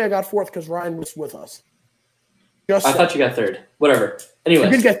technically I got 4th because Ryan was with us. I thought you got 3rd. Whatever. Anyway,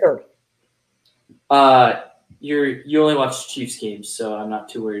 you did get 3rd. You only watch Chiefs games, so I'm not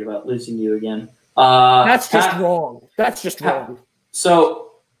too worried about losing you again. That's just wrong. That's just wrong.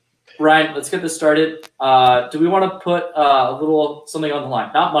 So, Ryan, let's get this started. Do we want to put a little something on the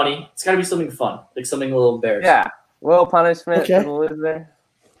line? Not money. It's got to be something fun, like something a little embarrassing. Yeah, little punishment Okay. for the loser.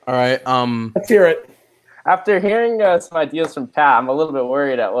 All right. Let's hear it. After hearing some ideas from Pat, I'm a little bit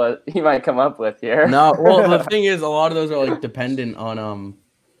worried at what he might come up with here. No, well, the thing is, a lot of those are like dependent on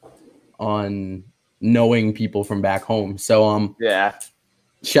knowing people from back home. So Yeah.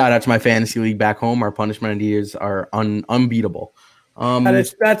 shout out to my fantasy league back home. Our punishment ideas are unbeatable. And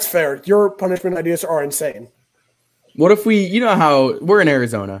that's fair. Your punishment ideas are insane. What if you know how we're in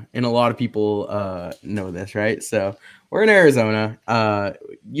Arizona, and a lot of people know this, right? So we're in Arizona.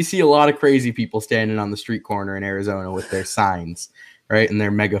 You see a lot of crazy people standing on the street corner in Arizona with their signs, right, and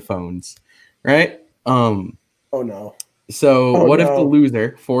their megaphones, right? Oh no. So what if no. the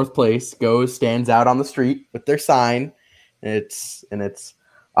loser, 4th place, stands out on the street with their sign, and it's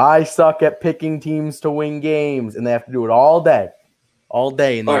I suck at picking teams to win games, and they have to do it all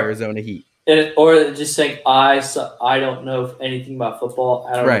day in the Arizona heat. Or just saying I don't know anything about football.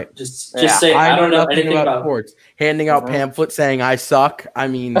 I don't Right. Just say I don't know anything about sports. Handing out pamphlets saying I suck. I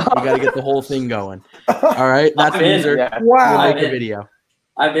mean, you got to get the whole thing going. All right, that's I'm in. loser. Yeah. Wow. We'll make a video.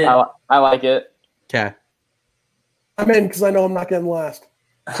 I'm in. I like it. Okay. I'm in because I know I'm not getting last.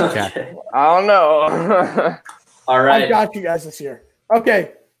 Okay. I don't know. All I right. got you guys this year.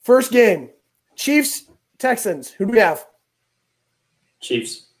 Okay, first game. Chiefs, Texans. Who do we have?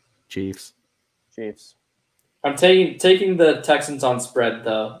 Chiefs. Chiefs. I'm taking the Texans on spread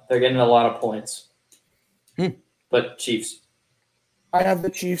though. They're getting a lot of points. But Chiefs. I have the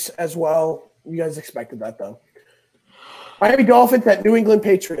Chiefs as well. You guys expected that though. Miami Dolphins at New England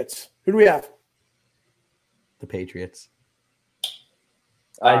Patriots. Who do we have? The Patriots.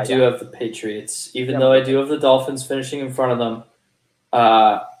 I do have the Patriots, even though I do have the Dolphins finishing in front of them.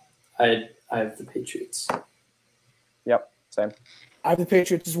 I have the Patriots. Yep, same. I have the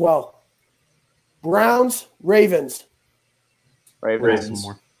Patriots as well. Browns, Ravens. Ravens.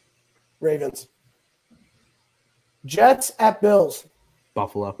 Ravens. Jets at Bills.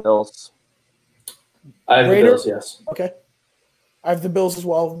 Buffalo. Bills. I have the Raiders? Bills, yes. Okay. I have the Bills as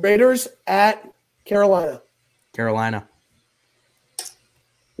well. Raiders at Carolina. Carolina.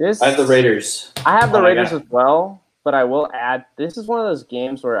 I have the Raiders. I have the Oh my Raiders God. as well, but I will add this is one of those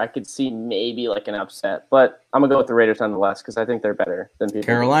games where I could see maybe like an upset, but I'm gonna go with the Raiders nonetheless because I think they're better than people.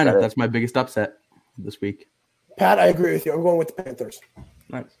 Carolina. That's my biggest upset this week. Pat, I agree with you. I'm going with the Panthers.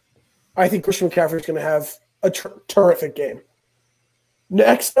 Nice. I think Christian McCaffrey is going to have a terrific game.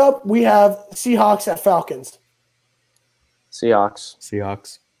 Next up, we have Seahawks at Falcons.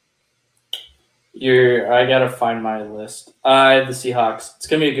 Seahawks. I gotta find my list. I have the Seahawks. It's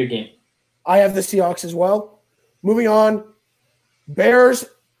gonna be a good game. I have the Seahawks as well. Moving on, Bears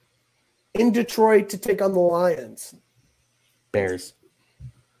in Detroit to take on the Lions. Bears.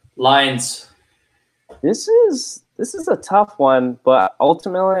 Lions. This is a tough one, but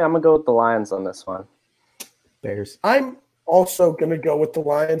ultimately I'm gonna go with the Lions on this one. Bears. I'm also going to go with the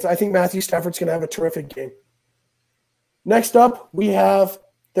Lions. I think Matthew Stafford's going to have a terrific game. Next up, we have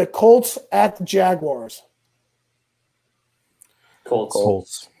the Colts at the Jaguars.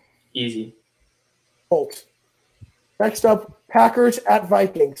 Colts. Easy. Colts. Next up, Packers at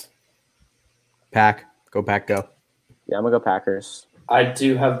Vikings. Pack. Go Pack. Go. Yeah, I'm gonna go Packers. I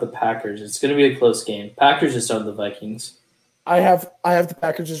do have the Packers. It's going to be a close game. Packers just own the Vikings. I have the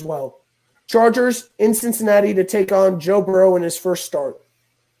Packers as well. Chargers in Cincinnati to take on Joe Burrow in his first start.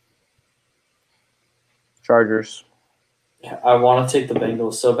 Chargers. I want to take the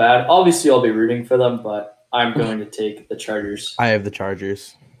Bengals so bad. Obviously, I'll be rooting for them, but I'm going to take the Chargers. I have the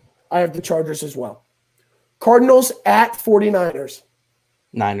Chargers. I have the Chargers as well. Cardinals at 49ers.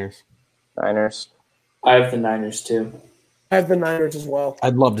 Niners. Niners. I have the Niners too. I have the Niners as well.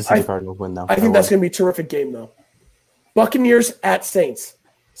 I'd love to see the Cardinals win, though. I think that's going to be a terrific game, though. Buccaneers at Saints.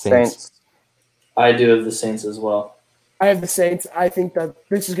 Saints. I do have the Saints as well. I have the Saints. I think that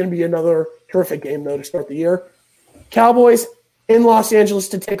this is going to be another terrific game, though, to start the year. Cowboys in Los Angeles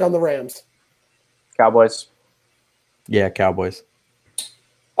to take on the Rams. Cowboys. Yeah, Cowboys.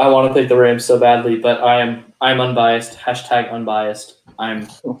 I want to pick the Rams so badly, but I'm unbiased. Hashtag unbiased. I'm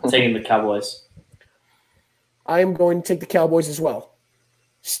taking the Cowboys. I am going to take the Cowboys as well.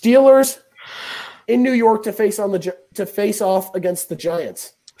 Steelers in New York to face off against the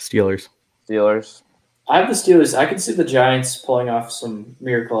Giants. Steelers. Steelers. I have the Steelers. I can see the Giants pulling off some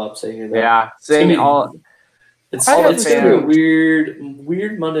miracle upset here. Though. Yeah, It's gonna be a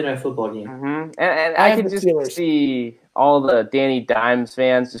weird Monday Night Football game. Mm-hmm. And I can just see all the Danny Dimes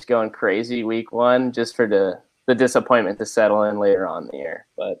fans just going crazy week one just for the disappointment to settle in later on in the year.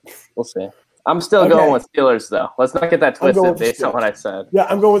 But we'll see. I'm still going with Steelers, though. Let's not get that twisted based on what I said. Yeah,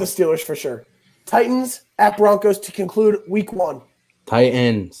 I'm going with the Steelers for sure. Titans at Broncos to conclude week one.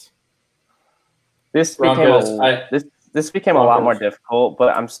 Titans. This became a lot more difficult,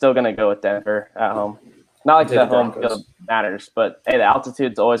 but I'm still going to go with Denver at home. Not like the home field matters, but hey, the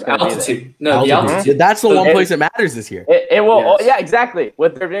altitude's always going to be there. No, the altitude. That's the one place that matters this year. It will. Yes. Yeah, exactly.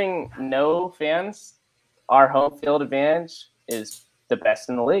 With there being no fans, our home field advantage is the best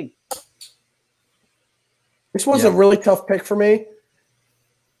in the league. This was a really tough pick for me,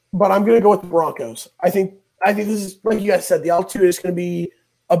 but I'm going to go with the Broncos. I think this is, like you guys said, the altitude is going to be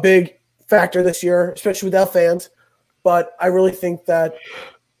a big factor this year, especially without fans. But I really think that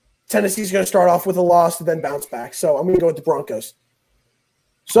Tennessee's going to start off with a loss and then bounce back. So I'm going to go with the Broncos.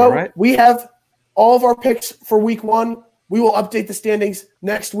 So we have all of our picks for week one. We will update the standings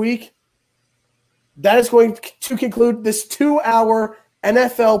next week. That is going to conclude this 2-hour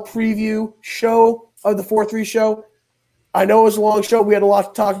NFL preview show of the 4-3 show. I know it was a long show. We had a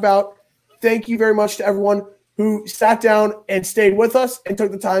lot to talk about. Thank you very much to everyone who sat down and stayed with us and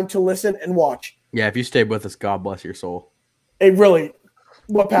took the time to listen and watch. Yeah, if you stayed with us, God bless your soul. It really,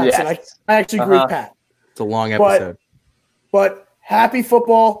 what Pat said, I actually agree with Pat. It's a long episode. But happy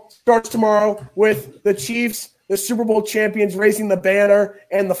football starts tomorrow with the Chiefs, the Super Bowl champions, raising the banner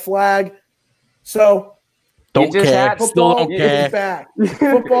and the flag. So don't care. Still don't care. Is back.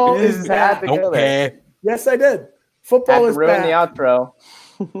 Football is back. Don't care. Yes, I did. Football is ruin back. The outro.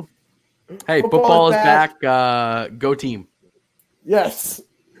 Hey, football is back. Go team. Yes.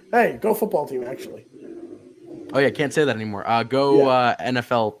 Hey, go football team, actually. Oh, yeah, can't say that anymore. Go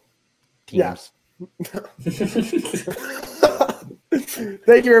NFL teams. Yeah.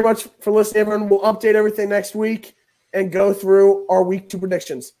 Thank you very much for listening, everyone. We'll update everything next week and go through our week 2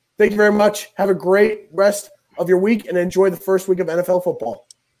 predictions. Thank you very much. Have a great rest of your week and enjoy the first week of NFL football.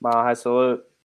 Mile high salute.